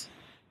things,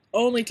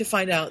 only to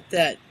find out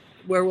that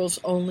werewolves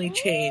only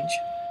change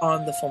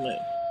on the full moon.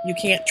 You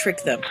can't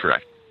trick them.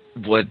 Correct.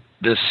 What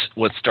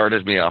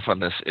started me off on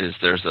this is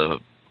there's a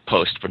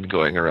post been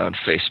going around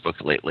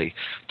Facebook lately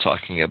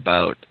talking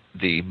about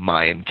the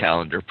Mayan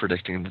calendar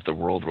predicting that the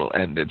world will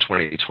end in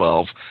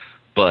 2012,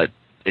 but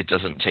it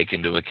doesn't take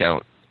into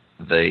account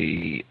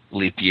the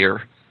leap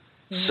year.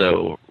 Mm-hmm.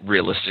 So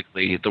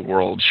realistically, the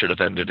world should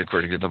have ended,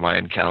 according to the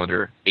Mayan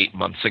calendar, 8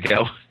 months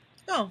ago.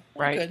 Oh,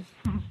 right.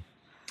 Good.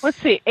 Let's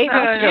see. 8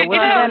 months ago. Would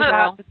have been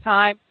about the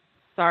time.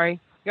 Sorry.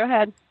 Go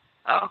ahead.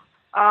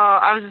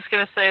 I was just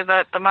going to say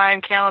that the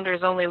Mayan calendar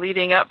is only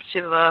leading up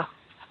to the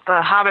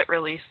Hobbit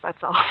release.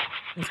 That's all.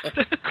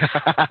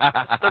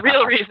 The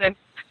real reason.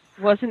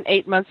 Wasn't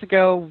 8 months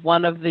ago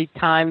one of the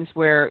times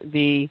where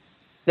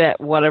that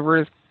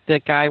whatever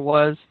that guy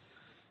was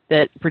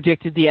that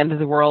predicted the end of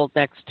the world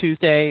next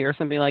Tuesday or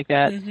something like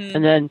that,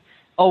 and then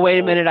wait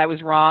a minute, I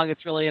was wrong.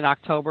 It's really in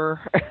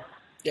October.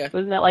 Yeah.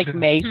 Wasn't that like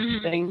May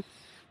thing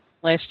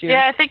last year?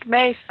 Yeah, I think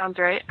May sounds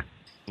right.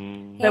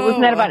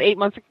 Wasn't that about 8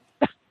 months ago?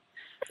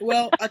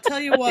 Well, I'll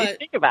tell you what.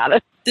 Think about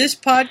it. This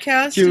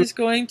podcast is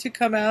going to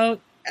come out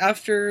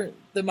after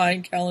the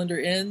Mayan calendar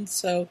ends,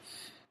 so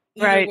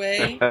either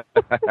way,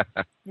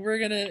 we're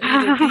going to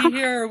either be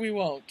here or we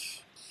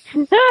won't.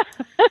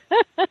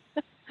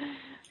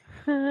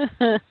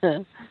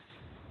 And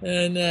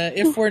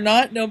if we're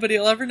not, nobody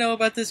will ever know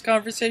about this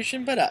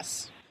conversation but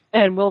us.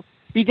 And we'll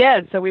be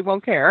dead, so we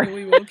won't care.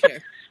 We won't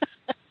care.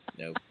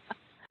 Nope.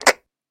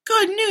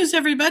 Good news,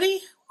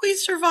 everybody. We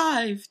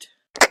survived.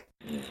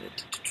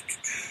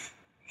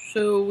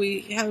 So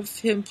we have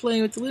him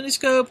playing with the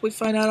Lunoscope. We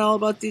find out all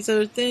about these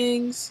other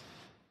things.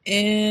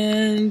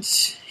 And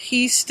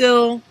he's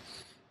still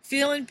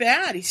feeling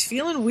bad. He's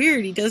feeling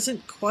weird. He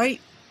doesn't quite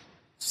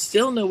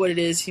still know what it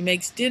is. He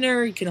makes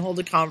dinner. He can hold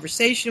a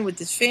conversation with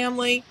his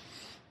family.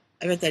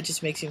 I bet that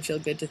just makes him feel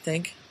good to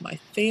think. My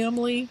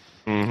family.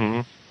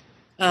 Mm-hmm.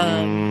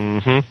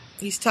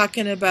 He's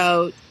talking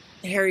about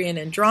Harry and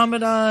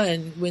Andromeda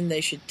and when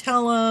they should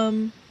tell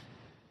him.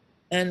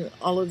 And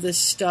all of this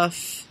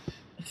stuff.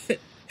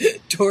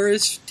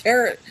 Dora's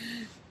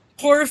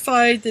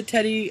horrified that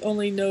Teddy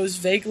only knows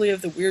vaguely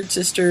of the Weird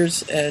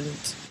Sisters, and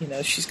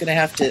she's going to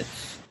have to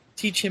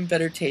teach him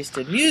better taste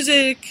in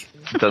music.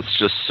 That's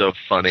just so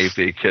funny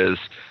because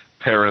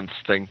parents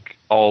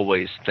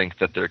always think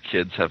that their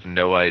kids have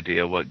no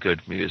idea what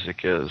good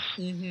music is.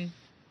 Mm-hmm.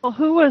 Well,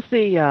 who was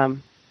the?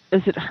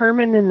 Is it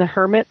Herman and the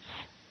Hermits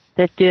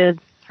that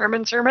did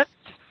Herman's Hermits?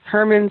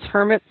 Herman's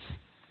Hermits.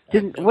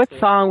 What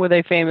song were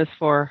they famous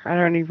for? I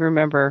don't even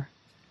remember.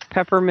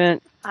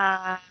 Peppermint.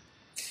 I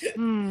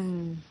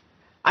don't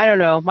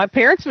know. My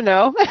parents would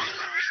know.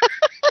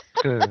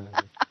 We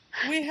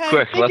had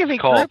Quick,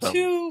 let's call them.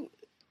 2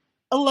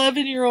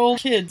 11-year-old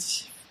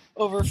kids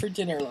over for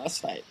dinner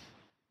last night.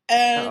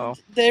 And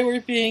they were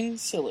being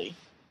silly.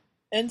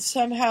 And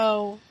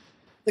somehow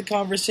the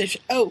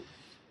conversation... Oh,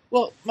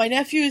 well, my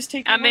nephew is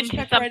taking I'm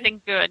into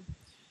something good.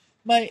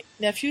 My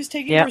nephew is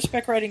taking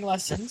horseback riding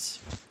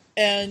lessons.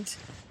 And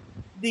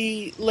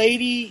the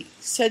lady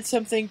said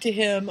something to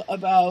him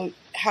about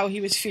how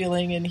he was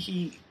feeling, and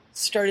he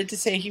started to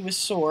say he was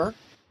sore,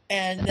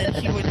 and then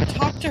he wouldn't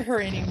talk to her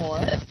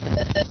anymore.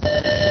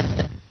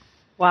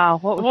 Wow,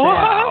 what was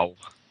that?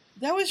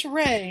 That was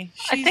Ray.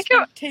 She's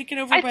taken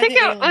over by the aliens. I think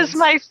it was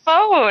my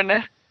phone.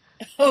 Okay.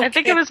 I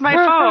think it was my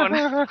phone.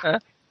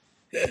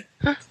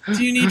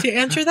 Do you need to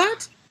answer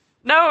that?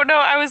 No,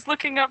 I was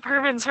looking up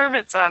Herman's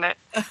Hermits on it.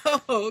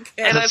 Oh,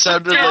 okay. And it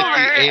sounded like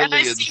the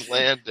aliens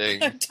landing.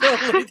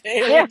 Totally the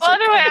aliens. Well,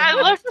 anyway, I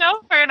looked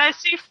over and I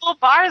see full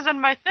bars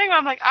on my thing.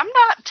 I'm like, I'm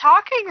not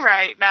talking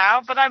right now,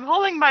 but I'm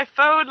holding my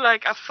phone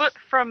like a foot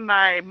from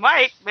my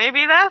mic.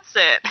 Maybe that's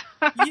it.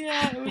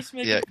 Yeah, it was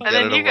making fun. And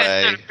then you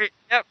guys started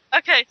yep.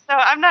 Okay, so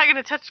I'm not going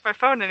to touch my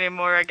phone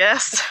anymore, I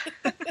guess.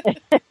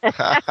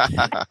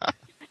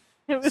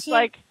 It was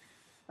like,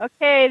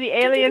 okay, the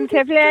aliens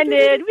have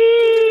landed.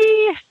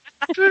 Whee!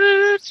 It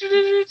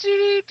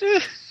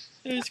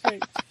was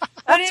great.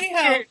 But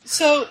anyhow,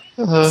 so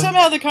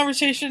somehow the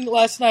conversation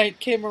last night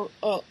came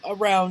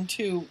around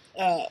to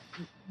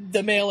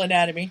the male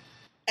anatomy,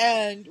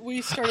 and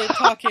we started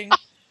talking,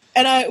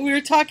 and we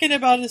were talking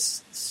about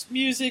his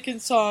music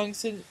and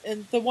songs, and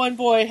the one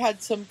boy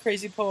had some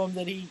crazy poem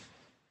that he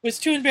was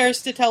too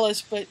embarrassed to tell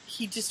us, but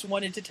he just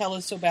wanted to tell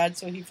us so bad,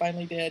 so he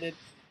finally did. And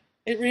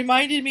it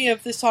reminded me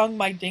of the song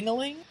My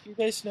Ding-a-Ling. You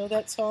guys know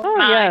that song? Oh,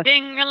 my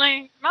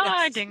ding-a-ling,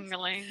 my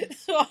ding-a-ling.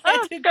 So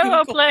Let's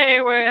go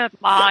play with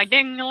my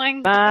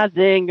ding-a-ling. My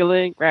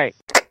ding-a-ling, right.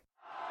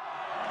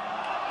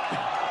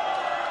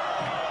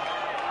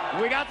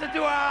 We got to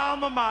do our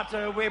alma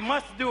mater. We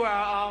must do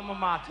our alma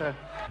mater.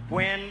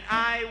 When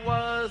I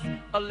was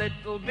a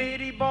little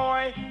bitty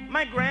boy,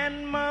 my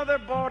grandmother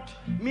bought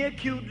me a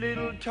cute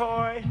little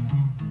toy.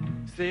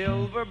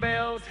 Silver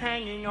bells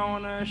hanging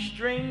on a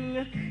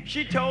string.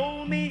 She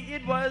told me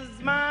it was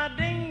my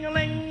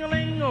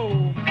ding-a-ling-a-ling,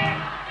 oh.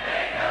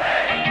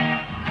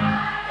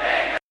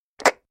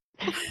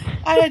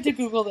 I had to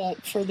Google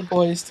that for the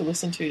boys to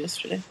listen to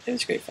yesterday. It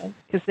was great fun.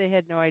 Because they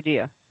had no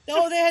idea.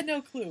 No, they had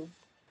no clue.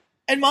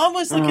 And Mom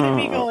was looking at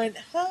me going,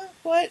 huh,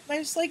 what? And I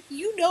was like,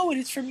 you know it.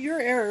 It's from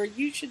your era.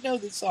 You should know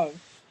this song.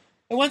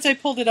 And once I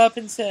pulled it up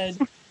and said,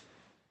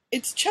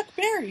 it's Chuck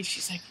Berry.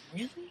 She's like,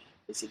 really?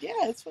 I said, yeah,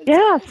 that's what it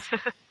Yes. says.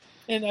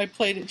 And I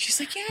played it. She's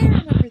like, yeah, I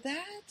remember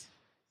that.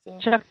 So,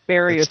 Chuck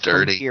Berry It's is from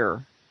dirty.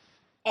 here.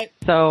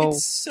 so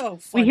it's so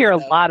funny. We hear a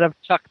though. lot of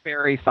Chuck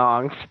Berry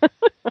songs.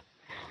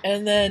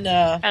 And then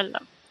Hello.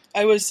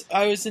 I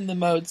was in the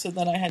mode, so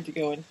then I had to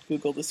go and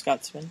Google the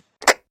Scotsman.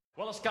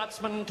 Well, a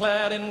Scotsman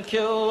clad in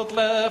kilt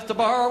left the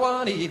bar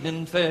one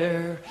evening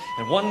fair,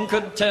 and one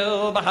could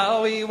tell by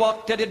how he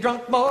walked that he'd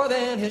drunk more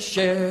than his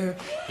share.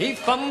 He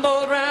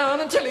fumbled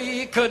round until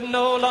he could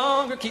no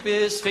longer keep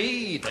his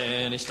feet,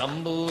 and he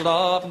stumbled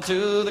off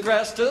into the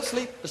grass to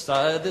sleep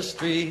beside the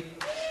street.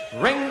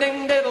 Ring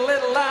ding diddle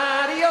little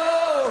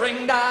ideo,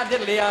 ring da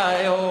diddly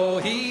io.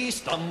 He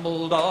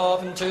stumbled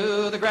off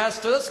into the grass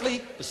to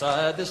sleep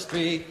beside the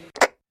street.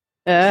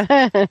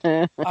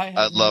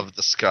 I love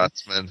the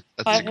Scotsman.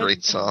 That's a great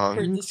I song.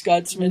 heard the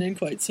Scotsman in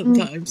quite some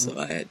time, so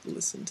I had to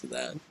listen to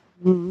that.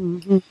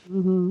 And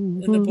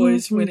the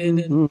boys went in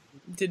and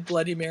did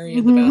Bloody Mary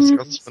in the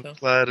bathroom. Scotsman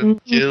clad in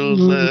kilt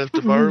left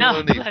the bar No,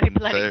 one Bloody evening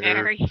Bloody fair.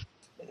 Mary.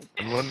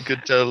 And one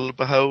could tell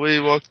by how he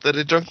walked that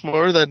he drunk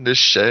more than his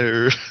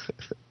share.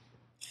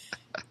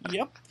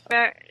 Yep.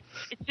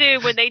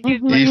 Dude, when they do He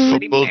Bloody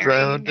fumbled Mary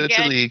round again,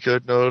 until he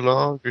could no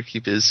longer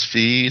keep his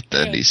feet.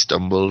 Then he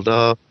stumbled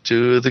off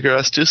to the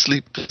grass to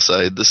sleep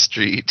beside the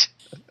street.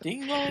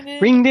 Ding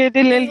Ring de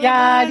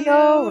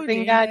yo,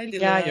 ring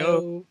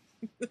yo.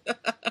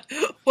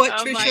 What,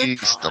 Oh my He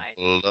God.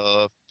 stumbled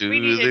off to We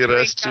need the a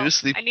grass drink. to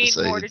sleep I need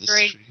more beside to the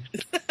drink.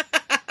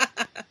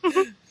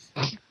 street.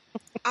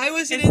 I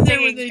wasn't It's in there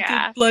when singing they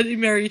gas. did Bloody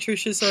Mary,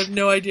 Tricia, so I have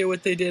no idea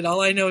what they did.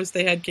 All I know is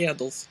they had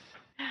candles.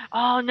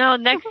 Oh no!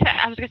 Next time,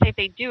 I was gonna say if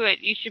they do it,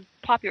 you should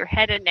pop your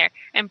head in there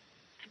and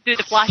do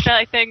the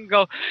flashlight thing and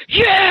go,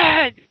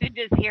 yeah! And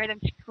just hear them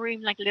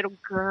scream like little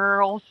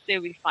girls. It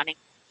would be funny.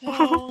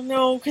 Oh,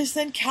 no, because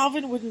then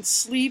Calvin wouldn't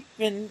sleep,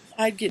 and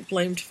I'd get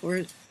blamed for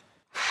it.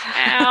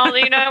 Well,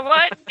 you know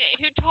what?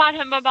 Who taught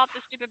him about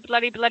the stupid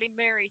Bloody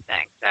Mary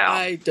thing? So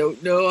I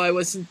don't know. I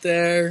wasn't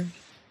there.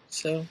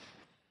 So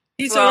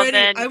he's Well, already.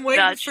 then I'm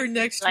waiting that's for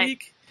next like-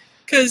 week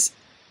because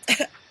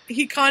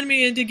he conned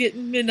me into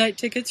getting midnight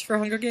tickets for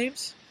Hunger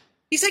Games.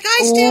 He's like,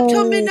 I stay up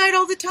till midnight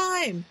all the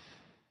time,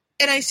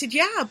 and I said,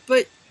 yeah,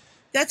 but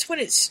that's when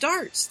it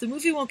starts. The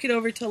movie won't get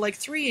over till like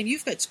 3, and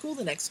you've got school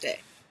the next day.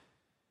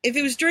 If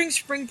it was during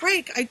spring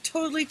break, I'd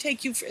totally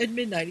take you at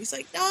midnight. He's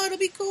like, no, it'll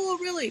be cool,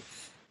 really.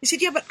 He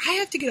said, yeah, but I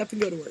have to get up and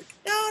go to work.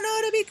 No,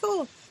 it'll be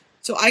cool.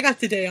 So I got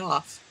the day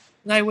off.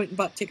 And I went and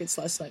bought tickets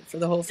last night for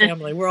the whole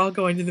family. We're all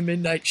going to the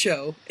midnight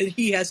show. And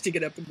he has to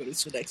get up and go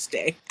to the next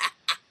day.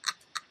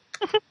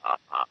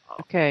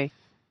 Okay.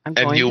 I'm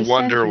And going you to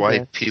wonder send you why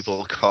this.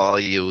 people call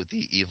you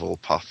the evil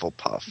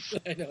Pufflepuff.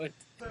 I know it.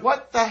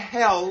 What the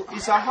hell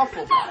is a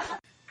Hufflepuff?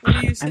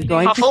 I'm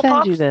going to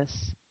send you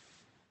this,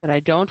 but I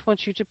don't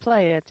want you to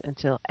play it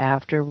until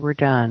after we're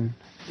done.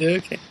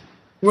 Okay.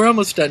 We're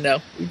almost done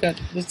now. We've got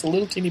just a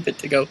little teeny bit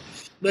to go.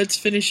 Let's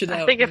finish it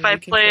out. I think if and I we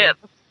can play it,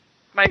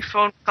 my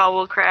phone call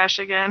will crash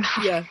again.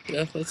 Yeah,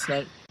 let's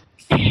not.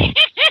 I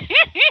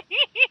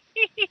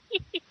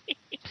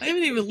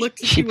haven't even looked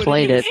to She see what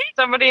played it is. it.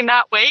 Somebody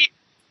not wait.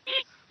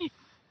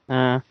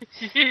 That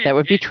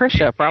would be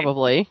Trisha,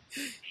 probably.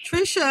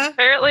 Trisha,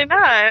 Apparently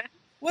not.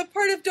 what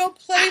part of don't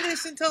play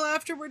this until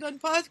after we're done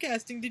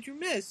podcasting did you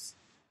miss?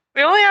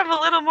 We only have a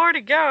little more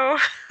to go.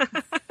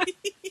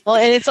 Well,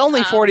 and it's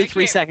only I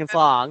 43 can't seconds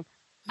long.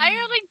 I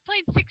only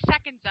played 6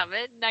 seconds of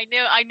it, and I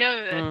know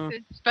that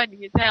it's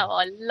funny as hell.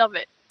 I love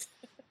it.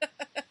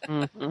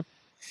 Mhm.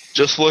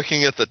 Just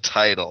looking at the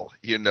title,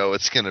 you know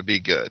it's going to be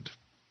good.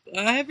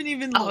 I haven't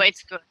even Oh, looked.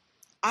 it's good.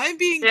 I'm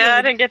being Yeah,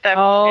 I good. didn't get that.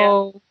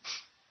 Oh,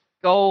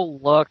 go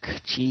look.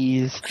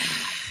 Jeez.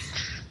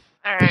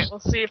 All right, we'll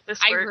see if this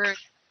I works. heard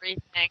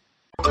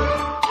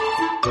everything.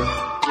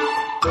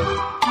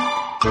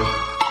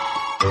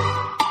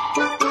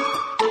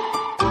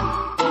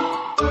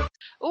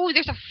 Oh,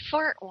 there's a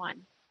fart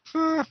one.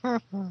 Is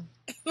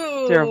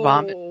there a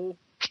vomit?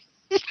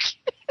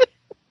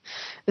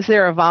 Is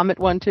there a vomit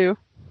one too?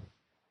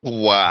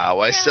 Wow,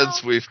 I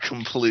sense we've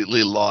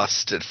completely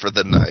lost it for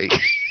the night.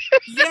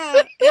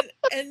 Yeah,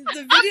 and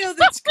the video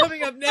that's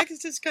coming up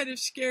next is kind of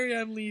scary.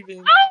 I'm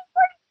leaving.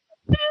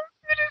 You're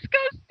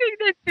disgusting.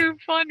 That's too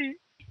funny.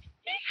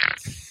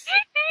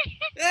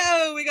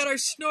 Oh, we got our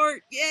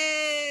snort.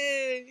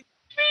 Yay!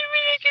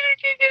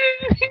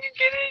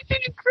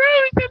 It's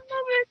gross. I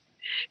love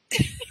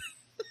it.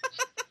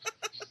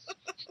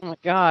 Oh my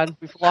God,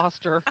 we've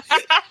lost her.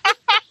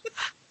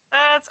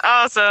 That's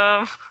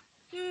awesome.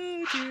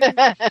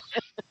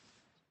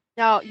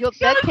 Now,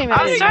 that came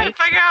out I was in trying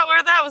to figure out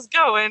where that was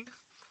going.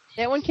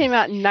 that one came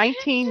out in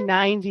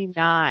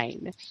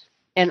 1999,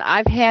 and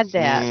I've had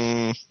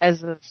that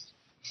as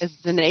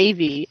an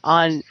AV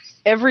on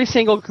every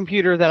single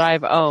computer that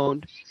I've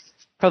owned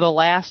for the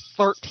last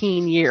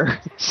 13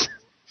 years.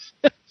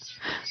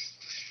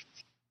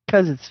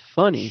 Because it's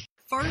funny.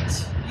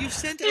 Farts? You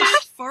sent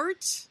us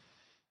farts?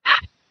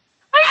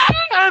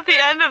 At the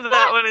end of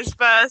that one is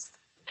best.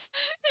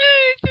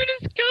 It's so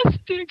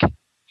disgusting.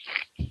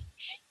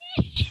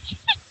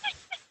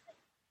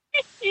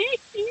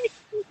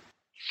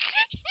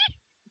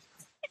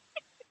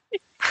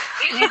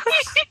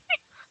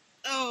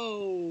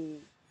 Oh,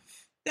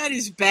 that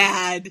is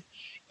bad.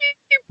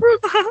 You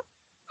broke.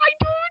 I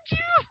told you.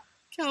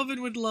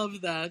 Calvin would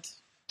love that.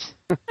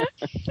 That's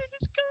so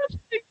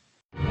disgusting.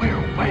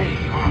 We're way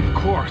off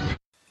course.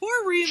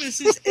 Poor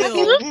Remus is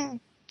ill.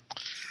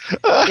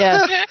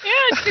 Yes.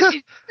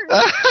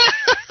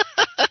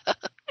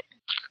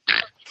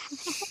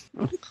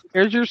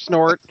 Here's your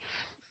snort.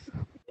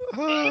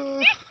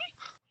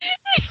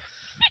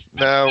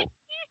 Now,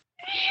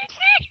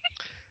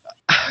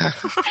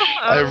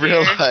 I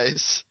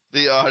realize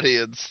the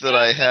audience that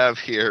I have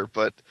here,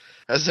 but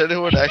has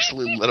anyone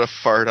actually lit a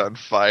fart on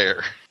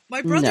fire?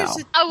 My brother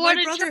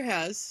No.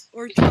 has,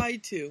 or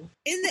tried to.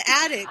 In the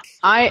attic.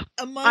 I know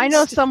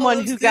amongst someone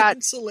all of who the got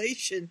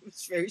insulation. It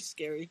was very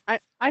scary.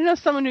 I know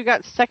someone who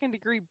got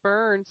second-degree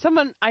burn.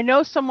 I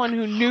know someone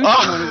who knew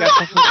someone who got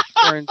second-degree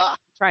burn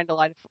trying to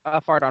light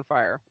a fart on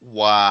fire.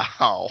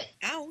 Wow.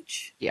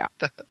 Ouch. Yeah.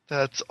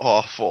 That's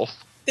awful.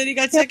 That he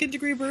got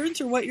second-degree burns,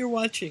 or what you're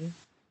watching?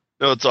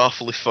 No, it's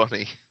awfully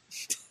funny.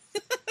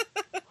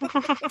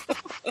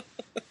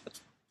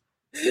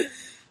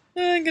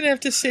 I'm going to have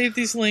to save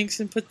these links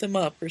and put them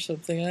up or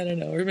something. I don't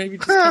know. Or maybe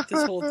just cut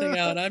this whole thing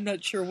out. I'm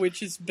not sure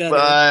which is better.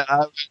 But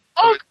I'm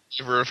in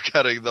favor of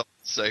cutting the whole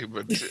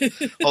segment.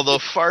 Although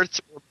farts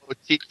are a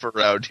motif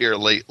around here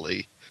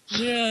lately.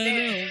 Yeah, I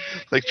know.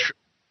 Like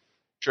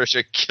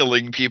Trisha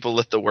killing people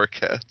at the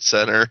workout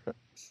center.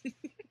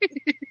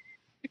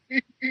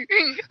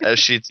 As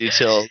she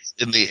details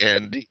in the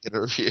Andy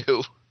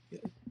interview.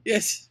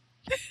 Yes.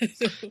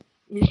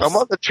 I'm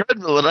on the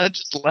treadmill and I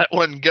just let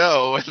one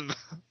go, and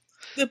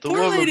the poor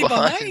woman lady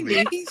behind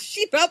me,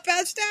 she about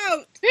passed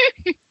out.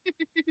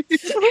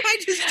 I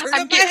just turned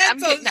up my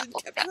headphones and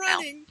kept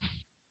running.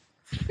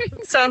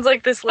 Sounds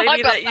like this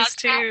lady that used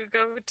to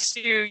go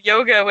to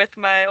yoga with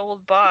my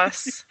old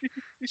boss.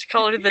 She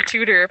called her the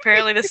tutor.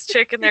 Apparently this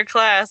chick in their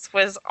class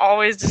was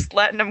always just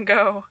letting them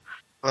go.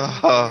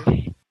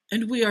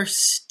 And we are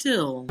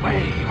still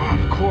way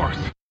off course.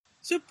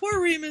 So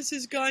poor Remus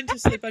has gone to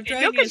sleep. I'm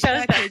driving us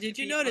back here. Did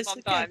you notice?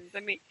 Sometimes. I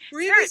mean,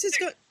 Remus has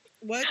gone...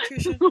 What,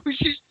 Trisha?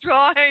 She's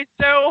trying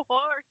so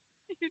hard.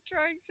 You're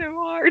trying so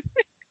hard.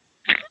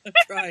 I'm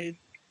trying.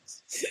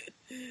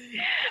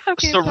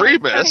 Okay, so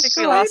Remus... I think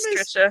we lost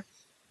Trisha.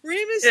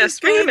 Remus is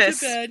going to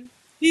bed.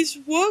 He's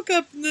woke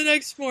up the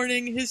next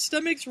morning. His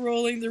stomach's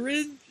rolling. The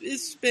rib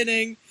is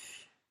spinning.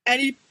 And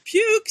he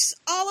pukes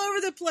all over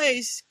the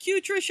place.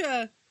 Cue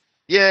Trisha.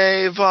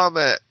 Yay,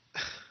 vomit.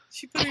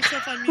 She put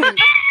herself on mute.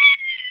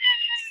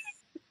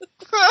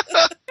 No,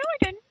 I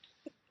didn't.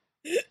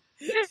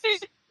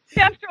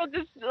 Astral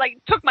just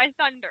took my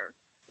thunder.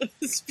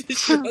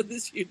 Especially on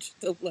this huge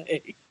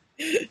delay.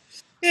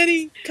 And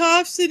he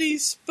coughs and he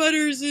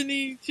sputters and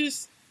he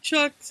just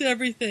chucks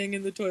everything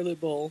in the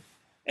toilet bowl.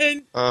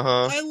 And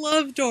I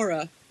love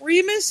Dora.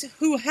 Remus,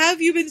 who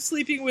have you been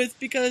sleeping with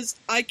because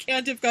I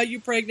can't have got you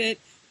pregnant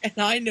and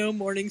I know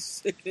morning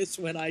sickness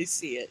when I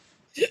see it.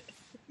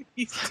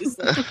 He's just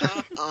like,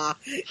 ha,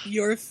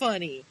 you're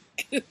funny.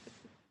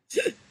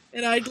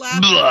 And I'd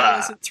laugh if I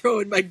wasn't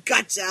throwing my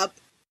guts up.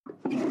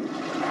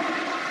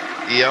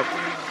 Yep.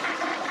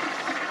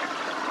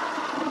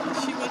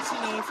 She wants to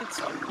know if it's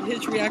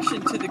his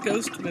reaction to the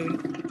ghost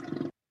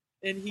moon.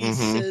 And he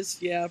says,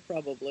 yeah,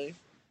 probably.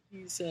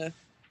 He's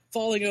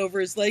falling over,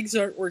 his legs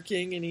aren't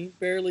working, and he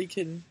barely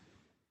can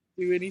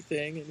do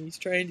anything, and he's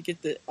trying to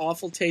get the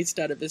awful taste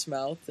out of his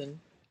mouth, and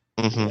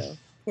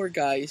poor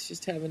guy, he's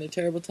just having a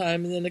terrible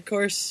time. And then, of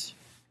course,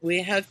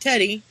 we have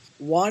Teddy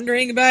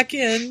wandering back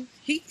in.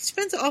 He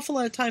spends an awful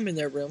lot of time in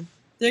their room.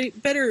 They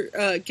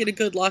better get a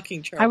good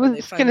locking charm. I was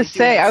just going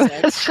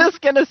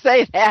to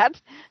say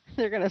that.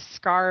 They're going to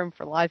scar him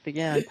for life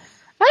again.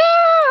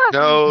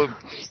 No,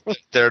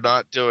 they're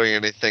not doing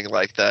anything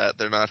like that.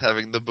 They're not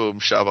having the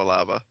boom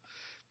shabalaba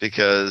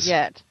because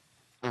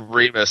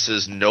Remus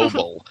is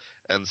noble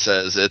and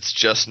says it's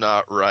just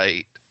not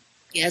right.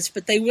 Yes,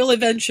 but they will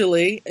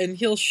eventually, and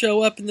he'll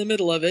show up in the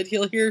middle of it.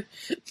 He'll hear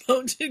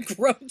moans and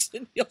groans,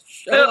 and he'll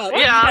show up.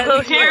 Yeah,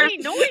 he'll hear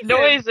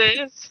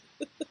noises.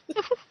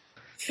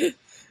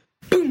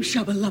 Boom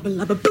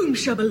shabalaba, boom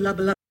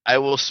shabalaba. I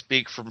will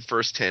speak from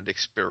firsthand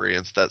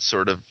experience. That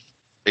sort of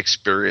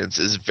experience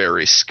is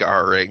very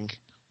scarring.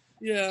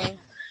 Yeah.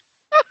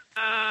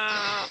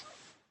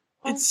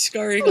 It's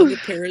scarring on the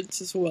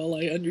parents as well,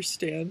 I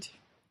understand.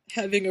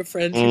 Having a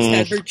friend who's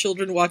had her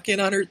children walk in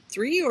on her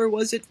 3, or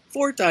was it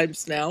 4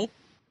 times now?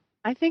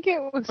 I think it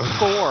was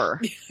 4.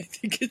 Yeah, I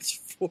think it's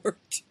 4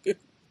 too.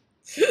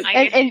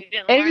 And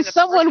it's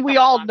someone we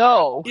all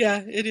know. Yeah,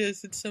 it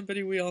is. It's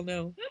somebody we all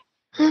know.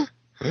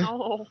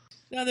 Oh.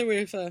 Now that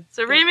we've so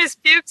Remus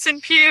pukes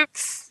and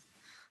pukes.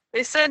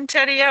 They send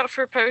Teddy out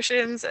for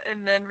potions,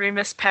 and then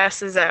Remus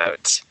passes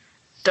out.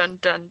 Dun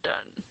dun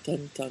dun.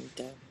 Dun dun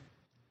dun.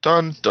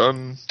 Dun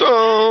dun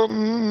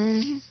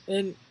dun.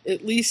 And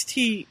at least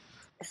he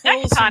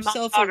hurls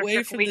himself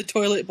away from the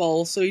toilet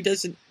bowl so he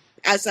doesn't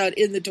pass out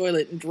in the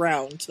toilet and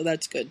drown, so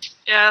that's good.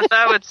 Yeah,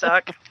 that would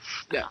suck.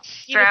 Yeah.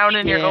 Drown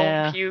in your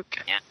Yeah. own puke.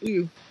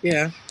 Ooh,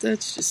 yeah,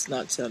 that's just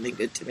not sounding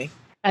good to me.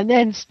 And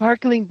then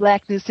sparkling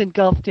blackness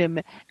engulfed him,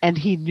 and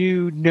he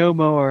knew no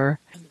more.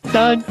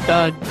 Dun,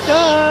 dun, dun!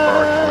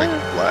 Sparkling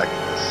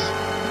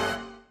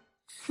blackness.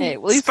 Hey,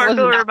 at least Sparkle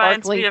it wasn't a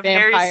reminds me sparkling of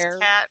vampire. Harry's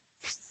cat.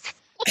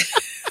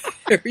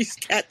 Harry's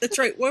cat. That's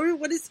right.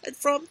 What is that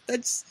from?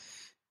 That's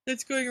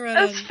going around.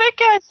 As Fic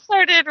I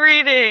started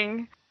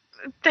reading,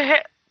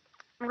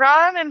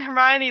 Ron and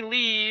Hermione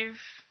leave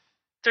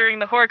during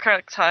the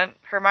Horcrux hunt.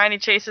 Hermione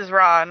chases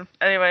Ron.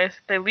 Anyways,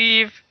 they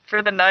leave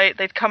for the night.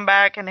 They'd come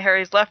back, and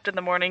Harry's left in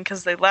the morning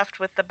because they left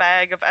with the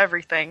bag of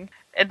everything.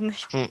 And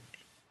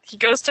he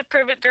goes to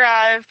Privet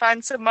Drive,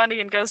 finds some money,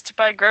 and goes to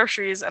buy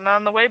groceries. And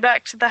on the way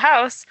back to the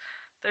house,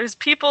 there's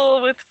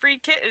people with free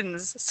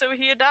kittens. So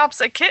he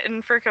adopts a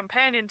kitten for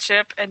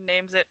companionship and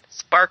names it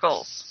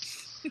Sparkles.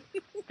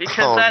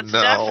 Because that's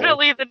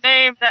definitely the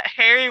name that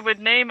Harry would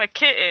name a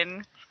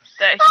kitten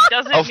that he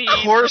doesn't Of need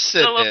course to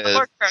it fill up is. the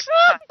Horcrux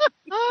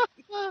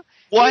hunt.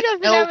 What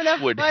doesn't have else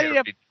enough would money Harry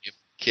to- name He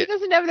kid?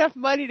 doesn't have enough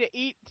money to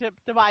eat to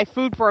buy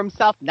food for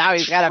himself. Now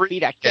he's got to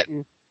feed a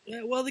kitten.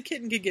 Yeah, well, the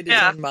kitten could get his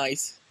own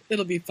mice.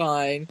 It'll be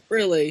fine.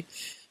 Really.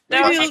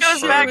 No, Maybe he he'll goes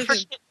share back with for him.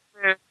 kitten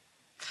food.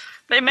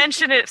 They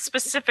mention it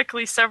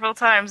specifically several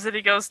times that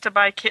he goes to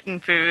buy kitten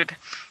food.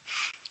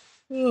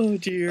 Oh,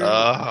 dear.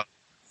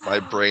 My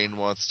brain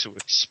wants to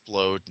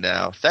explode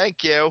now.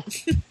 Thank you.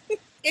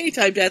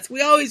 Anytime, Death.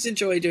 We always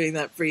enjoy doing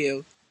that for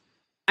you.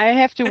 I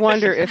have to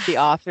wonder if the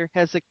author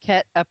has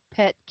a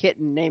pet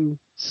kitten named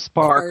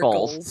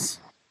Sparkles.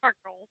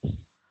 Sparkles.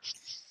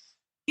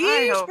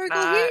 Here, hope Sparkle.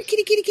 not. Here,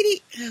 kitty, kitty,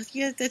 kitty. Oh,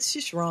 yeah, that's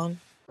just wrong.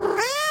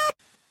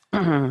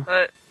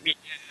 But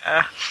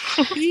yeah.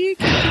 Here,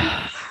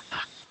 kitty.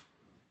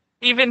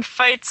 Even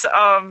fights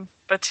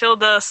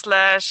Batilda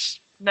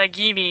 /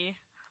 Nagini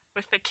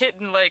with the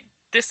kitten like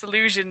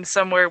disillusioned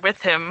somewhere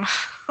with him.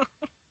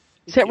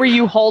 Is that where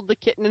you hold the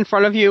kitten in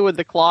front of you with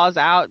the claws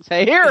out and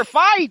say, "Here,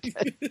 fight"?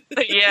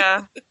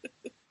 Yeah.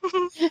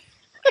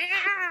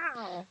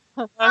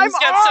 I'm He's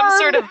got some armed.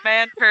 sort of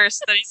man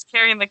purse that he's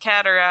carrying the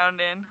cat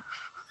around in.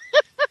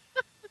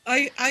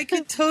 I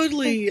could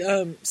totally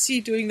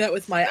see doing that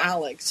with my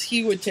Alex.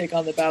 He would take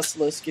on the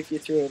basilisk if you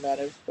threw him at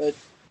him, but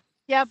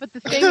Yeah, but the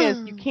thing is,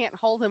 you can't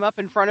hold him up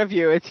in front of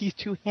you. He's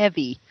too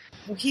heavy.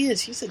 well, he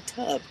is. He's a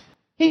tub.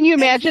 Can you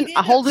imagine He'd end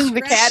up holding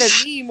the cat?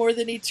 scratching me more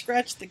than he'd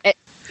scratch the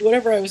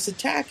whatever I was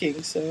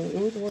attacking. So it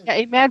wouldn't work. Yeah,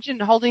 imagine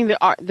holding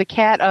the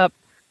cat up,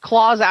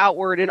 claws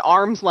outward, in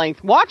arm's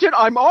length. Watch it,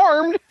 I'm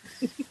armed.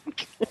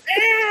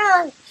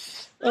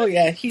 Oh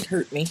yeah, he'd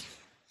hurt me.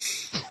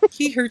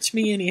 He hurts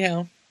me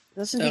anyhow.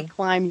 Doesn't So. he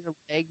climb your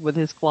leg with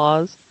his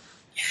claws?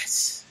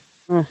 Yes.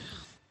 Ugh.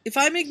 If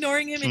I'm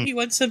ignoring him and he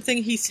wants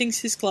something, he sinks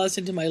his claws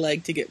into my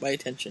leg to get my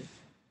attention.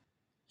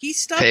 He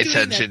stopped Pay doing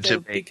attention that, to though,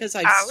 me. because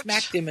I've Ouch.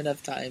 smacked him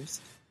enough times.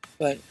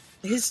 But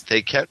his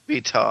They can't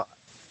be taught.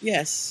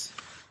 yes,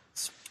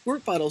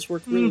 squirt bottles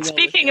work really well.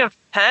 Speaking with of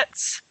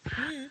pets,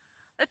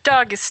 that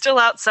dog is still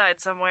outside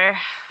somewhere.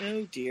 that.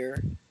 Oh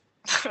dear.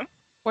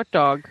 What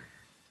dog?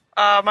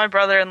 My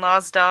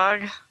brother-in-law's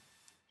dog.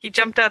 He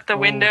jumped out the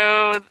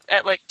window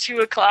at like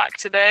 2:00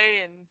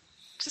 today and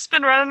just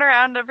been running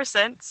around ever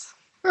since.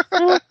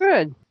 Oh,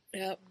 good.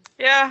 Yep.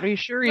 Yeah. Are you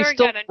sure he's Very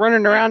still good.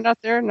 running around out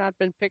there, not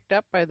been picked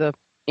up by the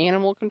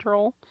animal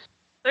control?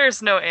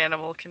 There's no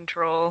animal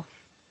control.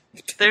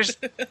 There's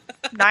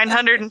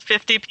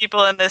 950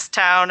 people in this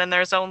town, and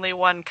there's only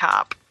one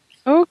cop.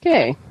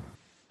 Okay.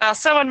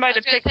 Someone might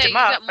have I was gonna picked say, him you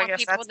got up. more I guess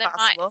people that's than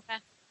possible.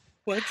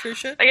 What,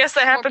 Trisha? I guess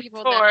that More happened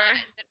people than before.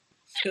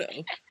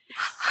 Uh-oh.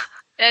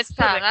 That's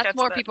Still that's gets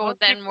more that. people More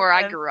than people where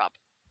I than- grew up.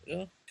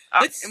 Yeah.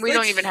 And we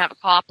don't even have a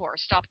cop or a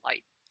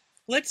stoplight.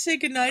 Let's say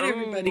goodnight,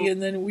 everybody, Ooh.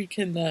 and then we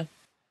can.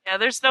 Yeah,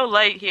 there's no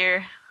light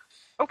here.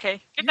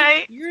 Okay, good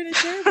night. You're in a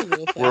terrible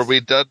little place. Were we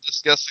done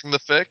discussing the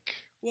fic?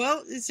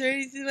 Well, is there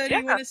anything that Yeah,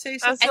 you want to say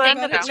that's something the end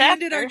about of it? the We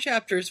ended our chapter.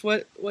 chapters.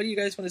 What do you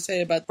guys want to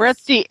say about We're this?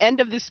 at the end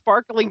of the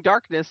sparkling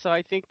darkness, so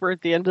I think we're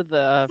at the end of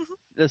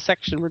the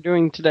section we're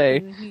doing today.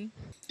 Mhm.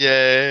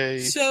 Yay.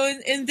 So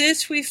in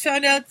this, we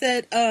found out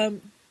that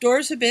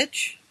Dora's a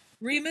bitch,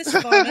 Remus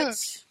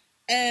vomits,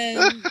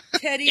 and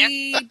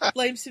Teddy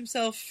blames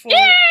himself for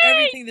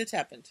everything that's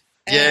happened.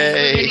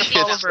 Yay. in the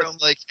fall It's room.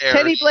 like air.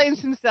 Teddy blames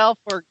himself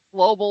for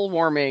global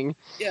warming.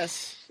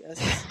 Yes.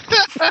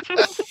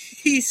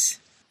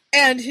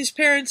 And his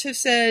parents have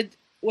said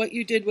what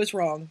you did was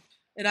wrong.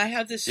 And I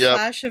have this Yep.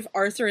 flash of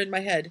Arthur in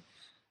my head.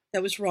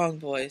 That was wrong,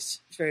 boys.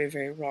 Very,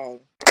 very wrong.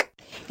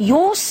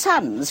 Your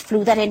sons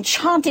flew that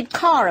enchanted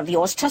car of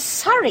yours to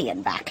Surrey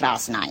and back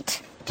last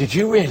night. Did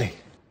you really?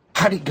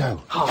 How'd it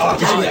go?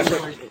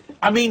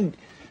 I mean,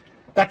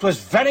 that was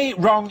very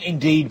wrong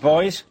indeed,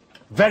 boys.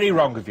 Very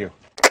wrong of you.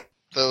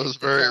 That was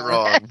very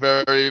wrong.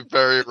 Very,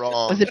 very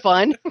wrong. Was it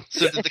fun?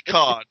 So did the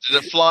car?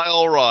 Did it fly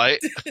all right?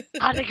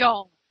 How'd it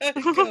go?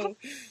 Go.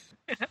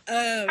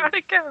 How'd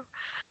it go?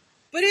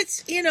 But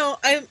it's,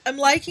 I'm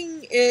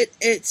liking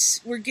it.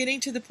 We're getting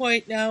to the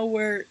point now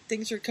where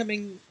things are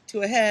coming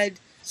to a head.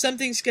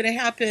 something's going to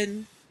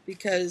happen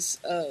because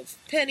of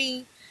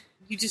Penny.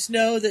 You just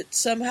know that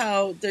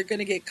somehow they're going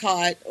to get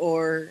caught,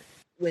 or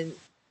when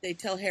they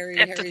tell Harry,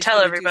 They have to Harry's tell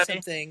going everybody. do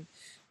something.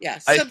 Yeah,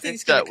 I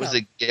something's think going that to was come.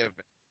 a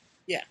given.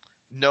 Yeah.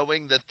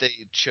 Knowing that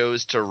they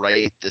chose to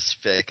write this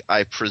fic,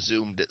 I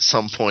presumed at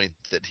some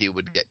point that he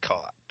would get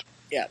caught.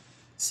 Yeah.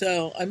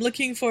 So I'm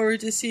looking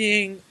forward to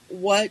seeing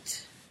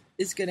what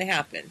is going to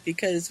happen,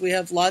 because we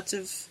have lots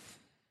of,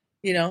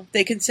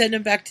 they can send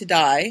him back to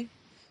die.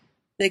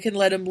 They can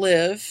let him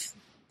live.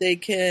 They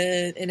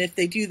can, and if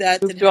they do that,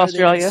 then to how are they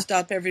going to Australia.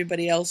 stop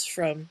everybody else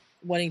from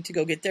wanting to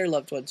go get their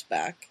loved ones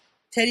back?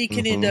 Teddy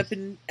can end up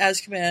in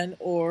Azkaban,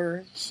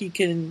 or he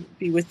can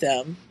be with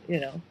them.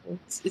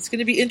 It's going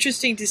to be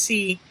interesting to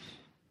see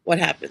what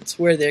happens,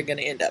 where they're going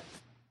to end up.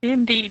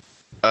 Indeed.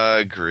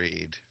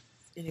 Agreed.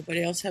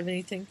 Anybody else have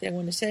anything they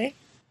want to say?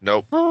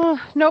 Nope.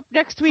 Nope.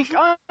 Next week,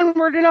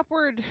 onward and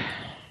upward.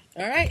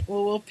 All right.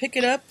 Well, we'll pick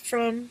it up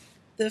from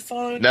the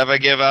following. Never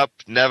give up.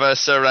 Never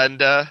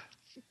surrender.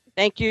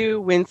 Thank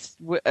you,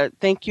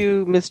 thank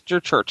you, Mr.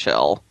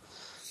 Churchill.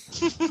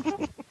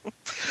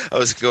 I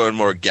was going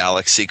more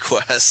Galaxy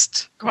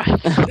Quest.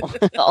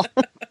 Well,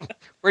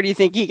 where do you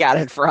think he got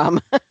it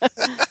from? It's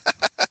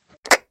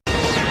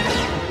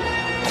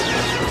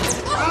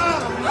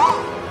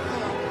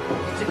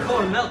a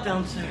core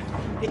meltdown, sir.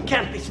 It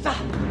can't be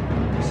stopped.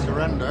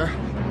 Surrender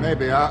may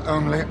be our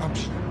only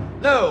option.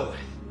 No.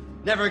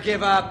 Never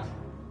give up.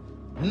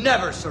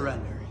 Never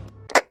surrender.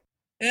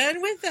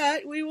 And with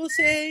that, we will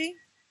say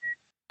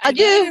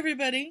adieu, goodnight,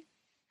 everybody.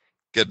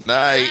 Good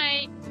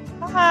night.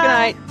 Good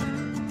night.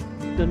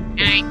 Dun,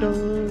 dun,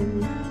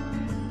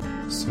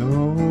 dun. So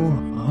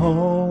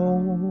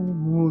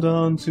hold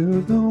on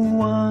to the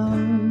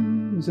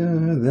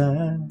wonder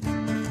that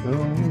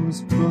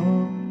those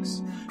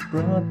books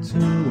brought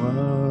to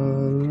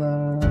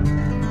our lives.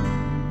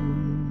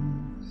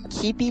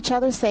 Keep each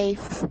other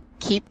safe.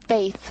 Keep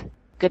faith.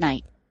 Good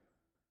night.